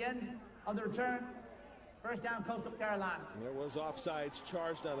ended to the end of the return. First down, Coastal Carolina. And there was offsides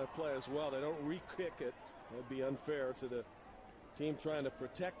charged on that play as well. They don't re-kick it. That'd be unfair to the team trying to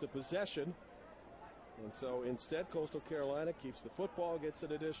protect the possession. And so instead, Coastal Carolina keeps the football, gets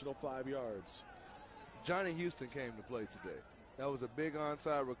an additional 5 yards. Johnny Houston came to play today. That was a big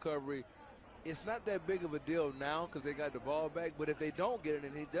onside recovery. It's not that big of a deal now because they got the ball back, but if they don't get it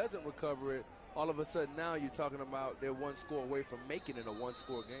and he doesn't recover it, all of a sudden now you're talking about they're one score away from making it a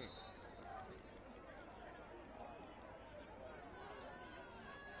one-score game.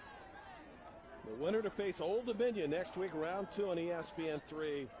 The winner to face Old Dominion next week, round 2 on ESPN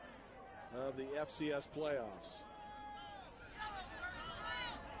 3 of the FCS playoffs.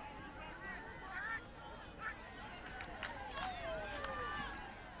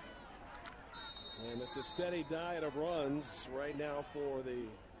 And it's a steady diet of runs right now for the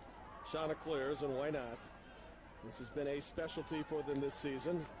Chanticleers, and why not? This has been a specialty for them this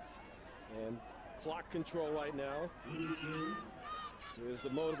season. And clock control right now is the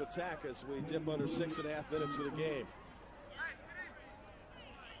mode of attack as we dip under 6.5 minutes for the game.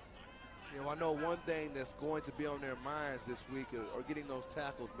 You know, I know one thing that's going to be on their minds this week are getting those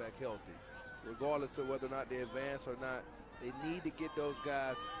tackles back healthy. Regardless of whether or not they advance or not, they need to get those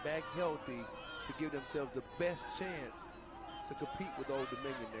guys back healthy to give themselves the best chance to compete with Old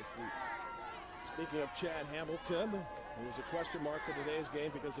Dominion next week. Speaking of Chad Hamilton, who was a question mark for today's game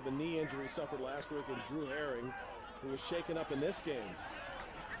because of a knee injury suffered last week, and Drew Herring, who was shaken up in this game.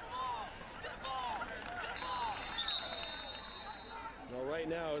 Well, right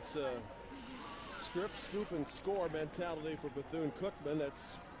now it's a strip, scoop, and score mentality for Bethune Cookman.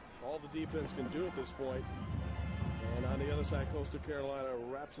 That's all the defense can do at this point. And on the other side, Coastal Carolina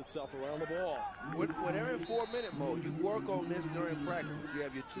wraps itself around the ball. When they're in 4-minute mode, you work on this during practice. You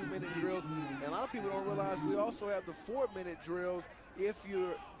have your 2-minute drills, and a lot of people don't realize we also have the 4-minute drills if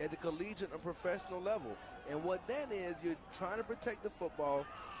you're at the collegiate or professional level. And what that is, you're trying to protect the football,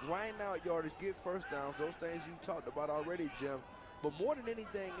 grind out yardage, get first downs, those things you've talked about already, Jim. But more than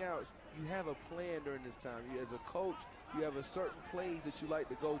anything else, you have a plan during this time. You, as a coach, you have a certain plays that you like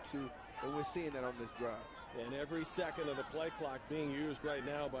to go to, and we're seeing that on this drive. And every second of the play clock being used right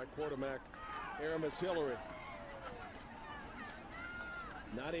now by quarterback Aramis Hillary.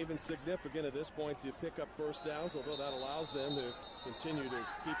 Not even significant at this point to pick up first downs, although that allows them to continue to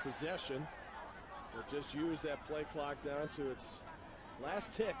keep possession. But just use that play clock down to its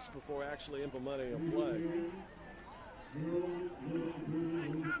last ticks before actually implementing a play. And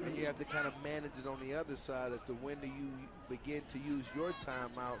you have to kind of manage it on the other side as to when do you begin to use your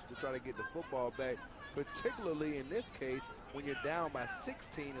timeouts to try to get the football back, particularly in this case when you're down by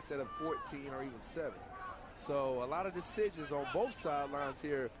 16 instead of 14 or even 7. So a lot of decisions on both sidelines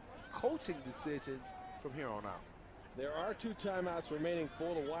here, coaching decisions from here on out. There are 2 timeouts remaining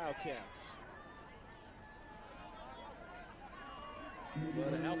for the Wildcats.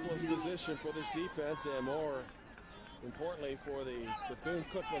 But a helpless position for this defense, and more importantly for the Bethune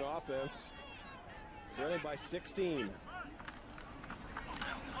Cookman offense. It's running by 16.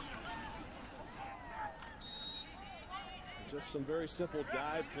 Just some very simple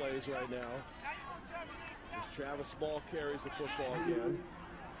dive plays right now as Travis Small carries the football again.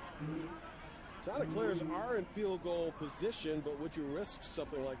 Chanticleers are in field goal position, but would you risk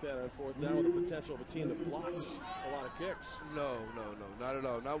something like that on 4th down with the potential of a team that blocks a lot of kicks? No, not at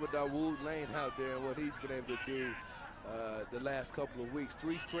all. Not with Dawood Lane out there and what he's been able to do the last couple of weeks.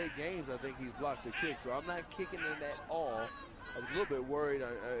 3 straight games, I think he's blocked the kick, so I'm not kicking it at all. I was a little bit worried.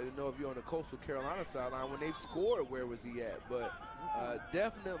 I didn't know if you're on the Coastal Carolina sideline. When they've scored, where was he at? But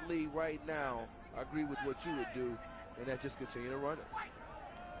definitely right now, I agree with what you would do, and that's just continue to run it.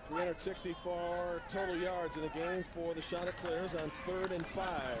 364 total yards in the game for the Chanticleers on 3rd and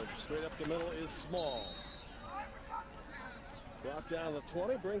 5. Straight up the middle is Small. Brought down the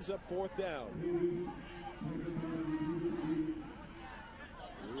 20, brings up 4th down.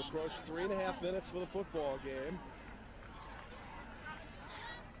 We approach 3.5 minutes for the football game.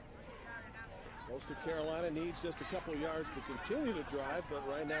 Coastal Carolina needs just a couple yards to continue to drive, but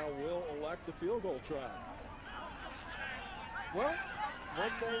right now will elect a field goal try. Well,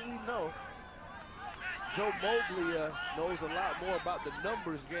 one thing we know, Joe Mobley knows a lot more about the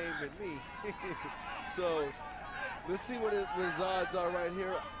numbers game than me. So let's see what his odds are right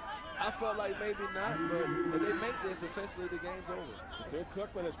here. I felt like maybe not, but if they make this, essentially the game's over. Bethune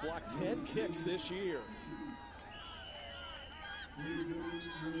Cookman has blocked 10 kicks this year.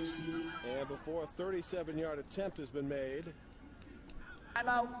 And before a 37-yard attempt has been made.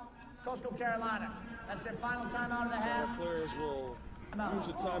 Timeout, Coastal Carolina. That's their final timeout of the half. Chanticleers will use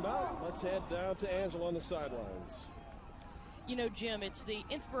a timeout. Let's head down to Angela on the sidelines. You know, Jim, it's the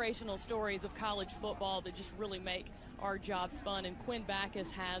inspirational stories of college football that just really make our jobs fun, and Quinn Backus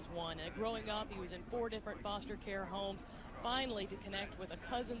has one. Growing up, he was in 4 different foster care homes, finally to connect with a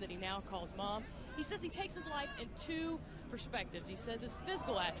cousin that he now calls mom. He says he takes his life in 2 perspectives. He says his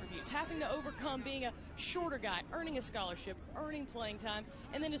physical attributes, having to overcome being a shorter guy, earning a scholarship, earning playing time,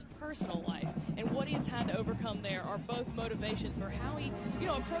 and then his personal life. And what he has had to overcome there are both motivations for how he,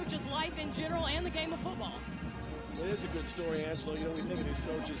 approaches life in general and the game of football. It is a good story, Angelo. We think of these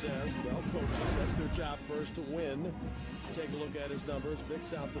coaches as, coaches. That's their job first, to win. Take a look at his numbers. Big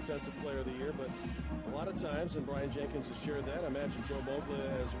South Defensive Player of the Year. But a lot of times, and Brian Jenkins has shared that, I imagine Joe Mobley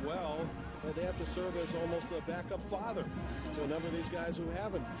as well, that they have to serve as almost a backup father to a number of these guys who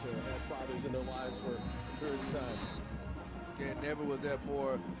haven't had fathers in their lives for a period of time. Yeah, never was that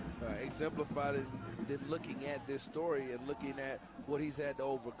more exemplified than looking at this story and looking at what he's had to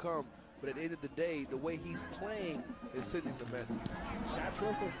overcome. But at the end of the day, the way he's playing is sending the message.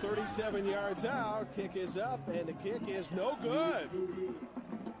 Gatron from 37 yards out. Kick is up, and the kick is no good.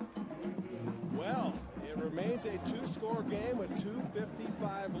 Well, it remains a 2-score game with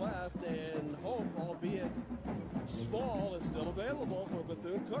 2:55 left, and hope, albeit small, is still available for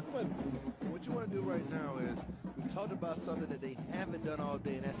Bethune-Cookman. What you want to do right now is, we've talked about something that they haven't done all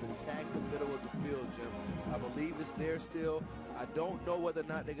day, and that's attack the middle of the field, Jim. I believe it's there still. I don't know whether or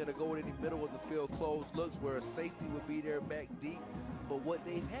not they're going to go with any middle of the field closed looks where a safety would be there back deep. But what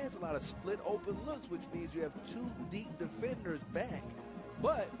they've had is a lot of split open looks, which means you have 2 deep defenders back.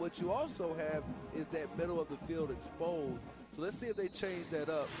 But what you also have is that middle of the field exposed. So let's see if they change that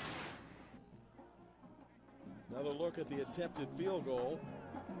up. Another look at the attempted field goal.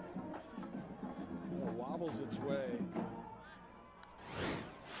 It wobbles its way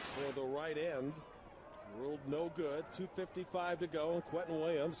for the right end. Ruled no good. 2:55 to go. And Quentin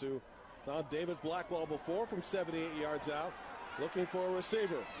Williams, who found David Blackwell before from 78 yards out, looking for a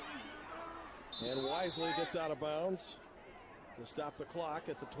receiver. And wisely gets out of bounds to stop the clock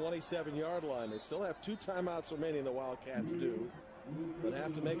at the 27-yard line. They still have 2 timeouts remaining, the Wildcats do, but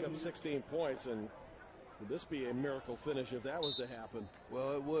have to make up 16 points. And would this be a miracle finish if that was to happen?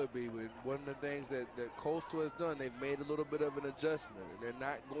 Well, it would be. One of the things that Coastal has done, they've made a little bit of an adjustment. They're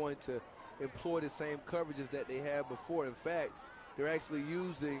not going to employ the same coverages that they had before. In fact, they're actually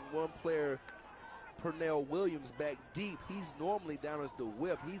using one player, Pernell Williams, back deep. He's normally down as the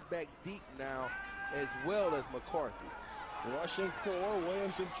whip. He's back deep now, as well as McCarthy. Rushing 4,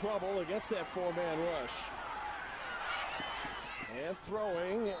 Williams in trouble against that 4-man rush. And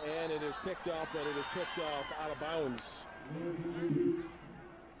throwing, and it is picked up, but it is picked off out of bounds.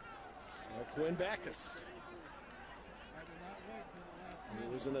 Quinn Backus.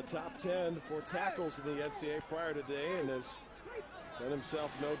 He was in the top 10 for tackles in the NCAA prior today, and has done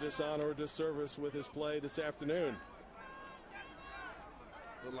himself no dishonor or disservice with his play this afternoon.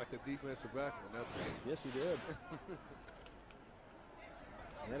 Looked like a defensive back on that play. Yes, he did.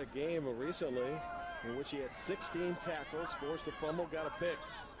 He had a game recently in which he had 16 tackles, forced a fumble, got a pick.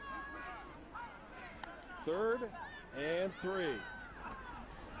 3rd and 3.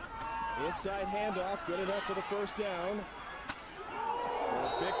 Inside handoff, good enough for the first down. And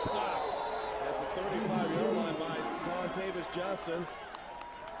a big pop at the 35-yard line by Tavis Johnson.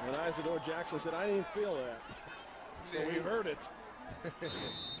 And Isidore Jackson said, I didn't even feel that. But we heard it. Did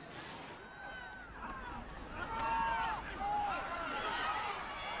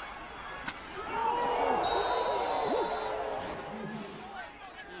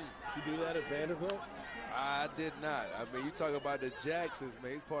you do that at Vanderbilt? I did not. I mean, you talk about the Jacksons,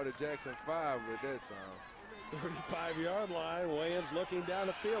 man. He's part of Jackson 5 with that song. 35-yard line. Williams looking down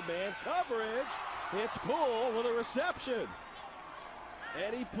the field, man. Coverage. It's Poole with a reception.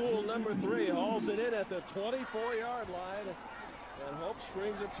 Eddie Poole, number 3, hauls it in at the 24-yard line. And Hope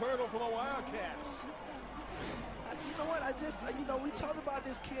springs eternal for the Wildcats. You know what? We talked about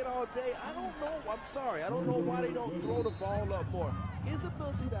this kid all day. I don't know. I'm sorry. I don't know why they don't throw the ball up more. His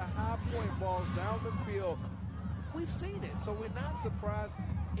ability to high point balls down the field, we've seen it. So we're not surprised.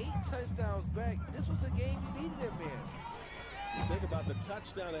 8 touchdowns back. This was a game you needed him in. You think about the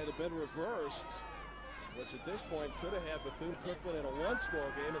touchdown that had been reversed, which at this point could have had Bethune Cookman in a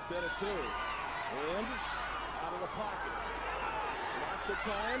 1-score game instead of 2. Williams out of the pocket. Lots of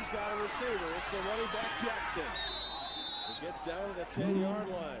times got a receiver. It's the running back Jackson. He gets down to the 10-yard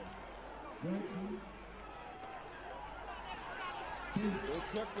line. Bethune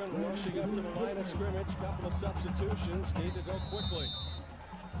Cookman rushing up to the line of scrimmage. Couple of substitutions. Need to go quickly.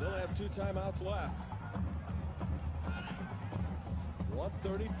 Still have 2 timeouts left.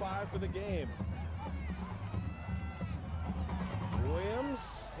 1:35 for the game.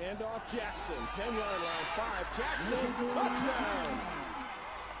 Williams, handoff Jackson, 10-yard line, 5, Jackson, touchdown!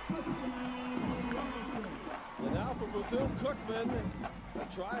 And now for Bethune Cookman, a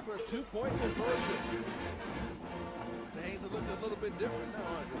try for a 2-point conversion. Things are looking a little bit different now,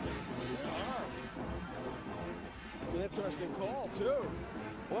 aren't they? They are. It's an interesting call, too.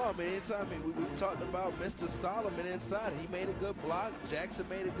 Well, I mean, anytime we talked about Mr. Solomon inside, he made a good block, Jackson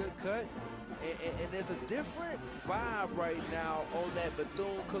made a good cut. And there's a different vibe right now on that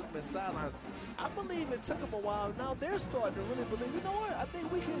Bethune Cookman sidelines. I believe it took them a while. Now they're starting to really believe, you know what, I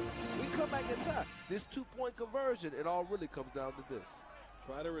think we come back in time. This 2-point conversion, it all really comes down to this.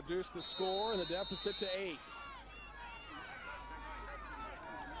 Try to reduce the score and the deficit to 8.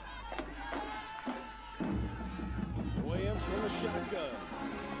 Williams from the shotgun.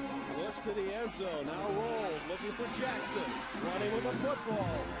 Looks to the end zone, now rolls, looking for Jackson. Running with a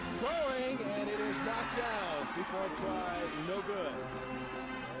football, throwing, and it is knocked down. 2-point try, no good.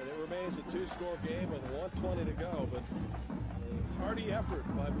 And it remains a 2-score game with 1:20 to go, but a hearty effort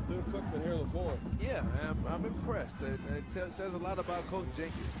by Bethune Cookman here in the 4th. Yeah, I'm impressed. It says a lot about Coach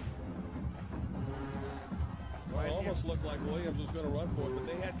Jenkins. Well, it almost looked like Williams was going to run for it, but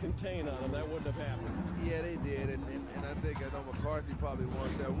they had contain on him. That wouldn't have happened. Yeah, they did, and I know McCarthy probably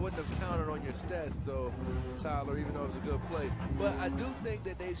wants that. Wouldn't have counted on your stats, though, Tyler, even though it was a good play. But I do think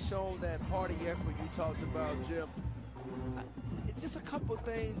that they've shown that hearty effort you talked about, Jim. It's just a couple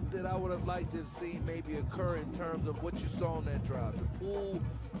things that I would have liked to have seen maybe occur in terms of what you saw on that drive. The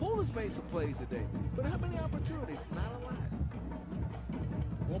Poole has made some plays today, but how many opportunities? Not a lot.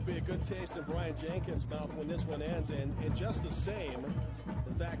 Won't be a good taste in Brian Jenkins' mouth when this one ends. And just the same,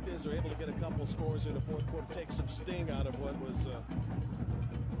 the fact is they're able to get a couple scores in the 4th quarter, take some sting out of what was a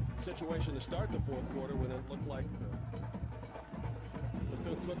situation to start the 4th quarter when it looked like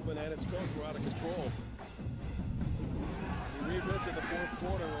Bethune Cookman and its coach were out of control. We revisit the 4th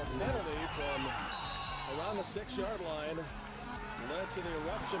quarter. A penalty from around the 6-yard line led to the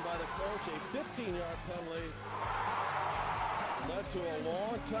eruption by the coach. A 15-yard penalty led to a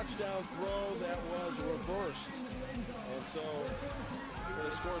long touchdown throw that was reversed. And so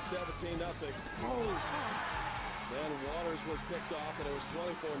the score 17-0. Then Waters was picked off and it was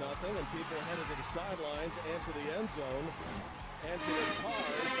 24-0, and people headed to the sidelines and to the end zone and to the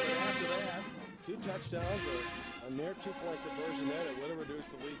cars. But after that, 2 touchdowns, a near 2-point conversion there that would have reduced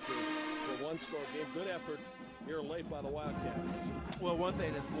the lead to a 1-score game. Good effort here late by the Wildcats. Well, one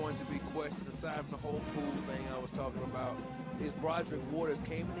thing that's going to be questioned, aside from the whole Poole thing I was talking about, is Broderick Waters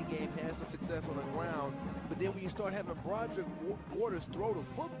came in the game, had some success on the ground, but then when you start having Broderick Waters throw the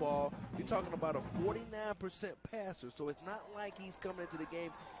football, you're talking about a 49% passer. So it's not like he's coming into the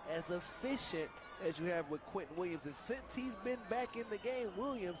game as efficient as you have with Quentin Williams. And since he's been back in the game,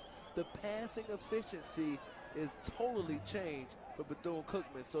 Williams, the passing efficiency is totally changed for Bethune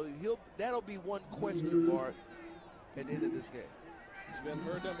Cookman. So that'll be one question mark at the end of this game. Sven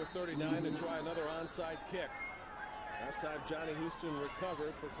Hurd, number 39, to try another onside kick. Last time Johnny Houston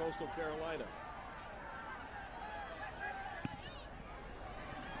recovered for Coastal Carolina.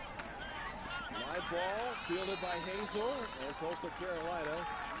 Live ball fielded by Hazel, and Coastal Carolina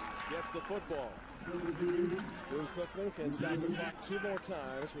gets the football. Bethune Cookman can stop the clock 2 more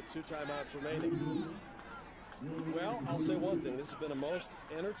times with 2 timeouts remaining. Well, I'll say one thing. This has been the most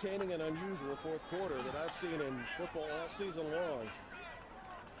entertaining and unusual 4th quarter that I've seen in football all season long.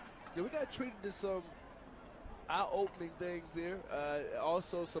 Yeah, we got treated to some eye-opening things here.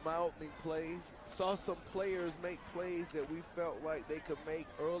 Also some eye-opening plays. Saw some players make plays that we felt like they could make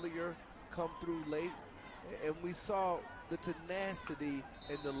earlier, come through late. And we saw the tenacity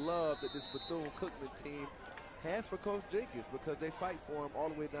and the love that this Bethune Cookman team has for Coach Jenkins, because they fight for him all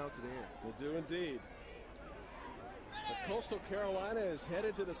the way down to the end. They do indeed. But Coastal Carolina is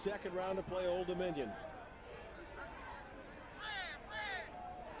headed to the 2nd round to play Old Dominion.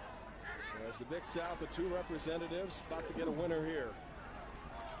 As the Big South, the 2 representatives about to get a winner here.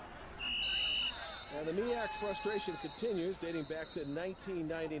 And the MEAC's frustration continues, dating back to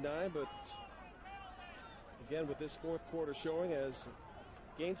 1999, but again with this 4th quarter showing has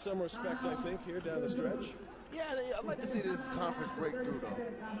gained some respect, I think, here down the stretch. Yeah, I'd like to see this conference breakthrough, though.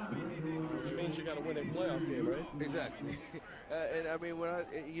 Which means you got to win a playoff game, right? Exactly. And I mean, when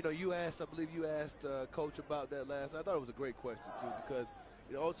you asked, I believe you asked Coach about that last night. I thought it was a great question, too, because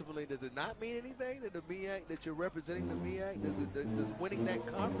ultimately, does it not mean anything that the MEAC, that you're representing the MEAC? Does winning that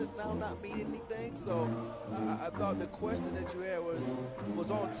conference now not mean anything? So I thought the question that you had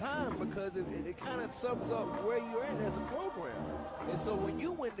was on time, because it kind of sums up where you're at as a program. And so when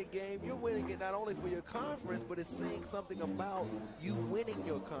you win the game, you're winning it not only for your conference, but it's saying something about you winning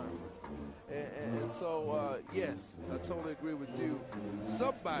your conference. And so, yes, I totally agree with you.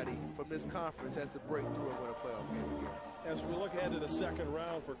 Somebody from this conference has to break through and win a playoff game again. As we look ahead to the second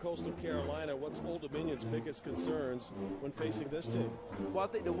round for Coastal Carolina, what's Old Dominion's biggest concerns when facing this team? Well, I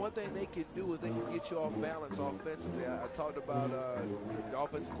think the one thing they can do is they can get you off balance offensively. I talked about the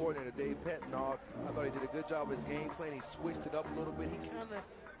offensive coordinator, Dave Pettenall. I thought he did a good job with his game plan. He switched it up a little bit. He kind of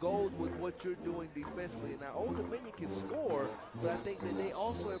goes with what you're doing defensively. Now, Old Dominion can score, but I think that they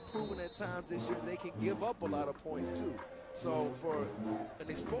also have proven at times this year they can give up a lot of points, too. So for an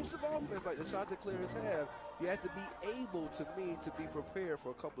explosive offense like the Chanticleers have, you have to be able, to me, to be prepared for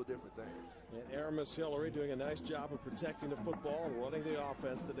a couple of different things. And Aramis Hillary doing a nice job of protecting the football and running the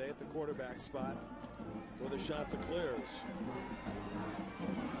offense today at the quarterback spot for the Chanticleers.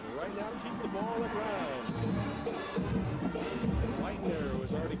 Right now, keep the ball on the ground. Whitener, who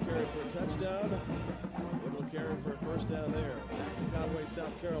has already carried for a touchdown, able to carry for a first down there. Back to Conway,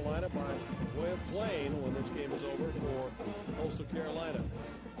 South Carolina by way of Plain when this game is over for Coastal Carolina.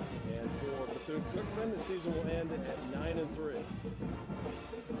 And for Bethune Cookman, the season will end at 9-3.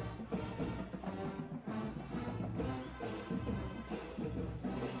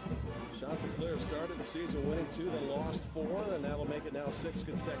 Chanticleer started the season winning 2, then lost 4, and that'll make it now 6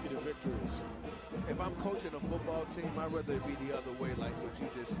 consecutive victories. If I'm coaching a football team, I'd rather it be the other way, like what you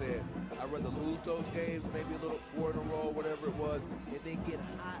just said. I'd rather lose those games, maybe a little 4 in a row, whatever it was, and then get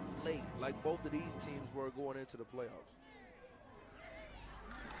hot late, like both of these teams were going into the playoffs.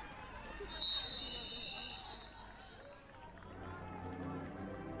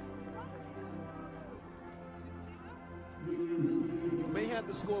 You may have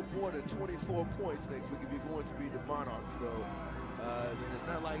to score more than 24 points next week if you're going to be the Monarchs, though. I mean, it's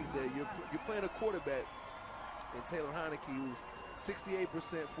not like that. You're playing a quarterback in Taylor Heineke who's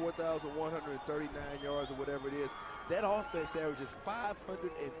 68%, 4,139 yards or whatever it is. That offense averages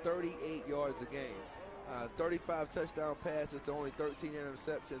 538 yards a game. 35 touchdown passes to only 13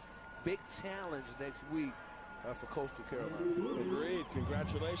 interceptions. Big challenge next week for Coastal Carolina. Agreed.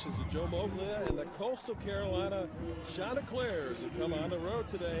 Congratulations to Joe Moglia and the Coastal Carolina Chanticleers who come on the road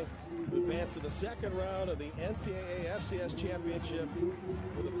today to advance to the second round of the NCAA FCS Championship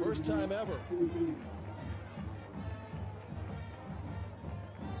for the first time ever.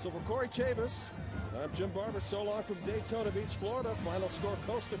 So for Corey Chavis, I'm Jim Barber. So long from Daytona Beach, Florida. Final score,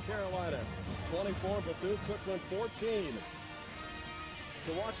 Coastal Carolina 24, Bethune Cookman 14.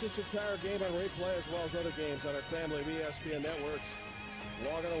 To watch this entire game on replay as well as other games on our family of ESPN networks,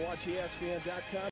 log on to WatchESPN.com.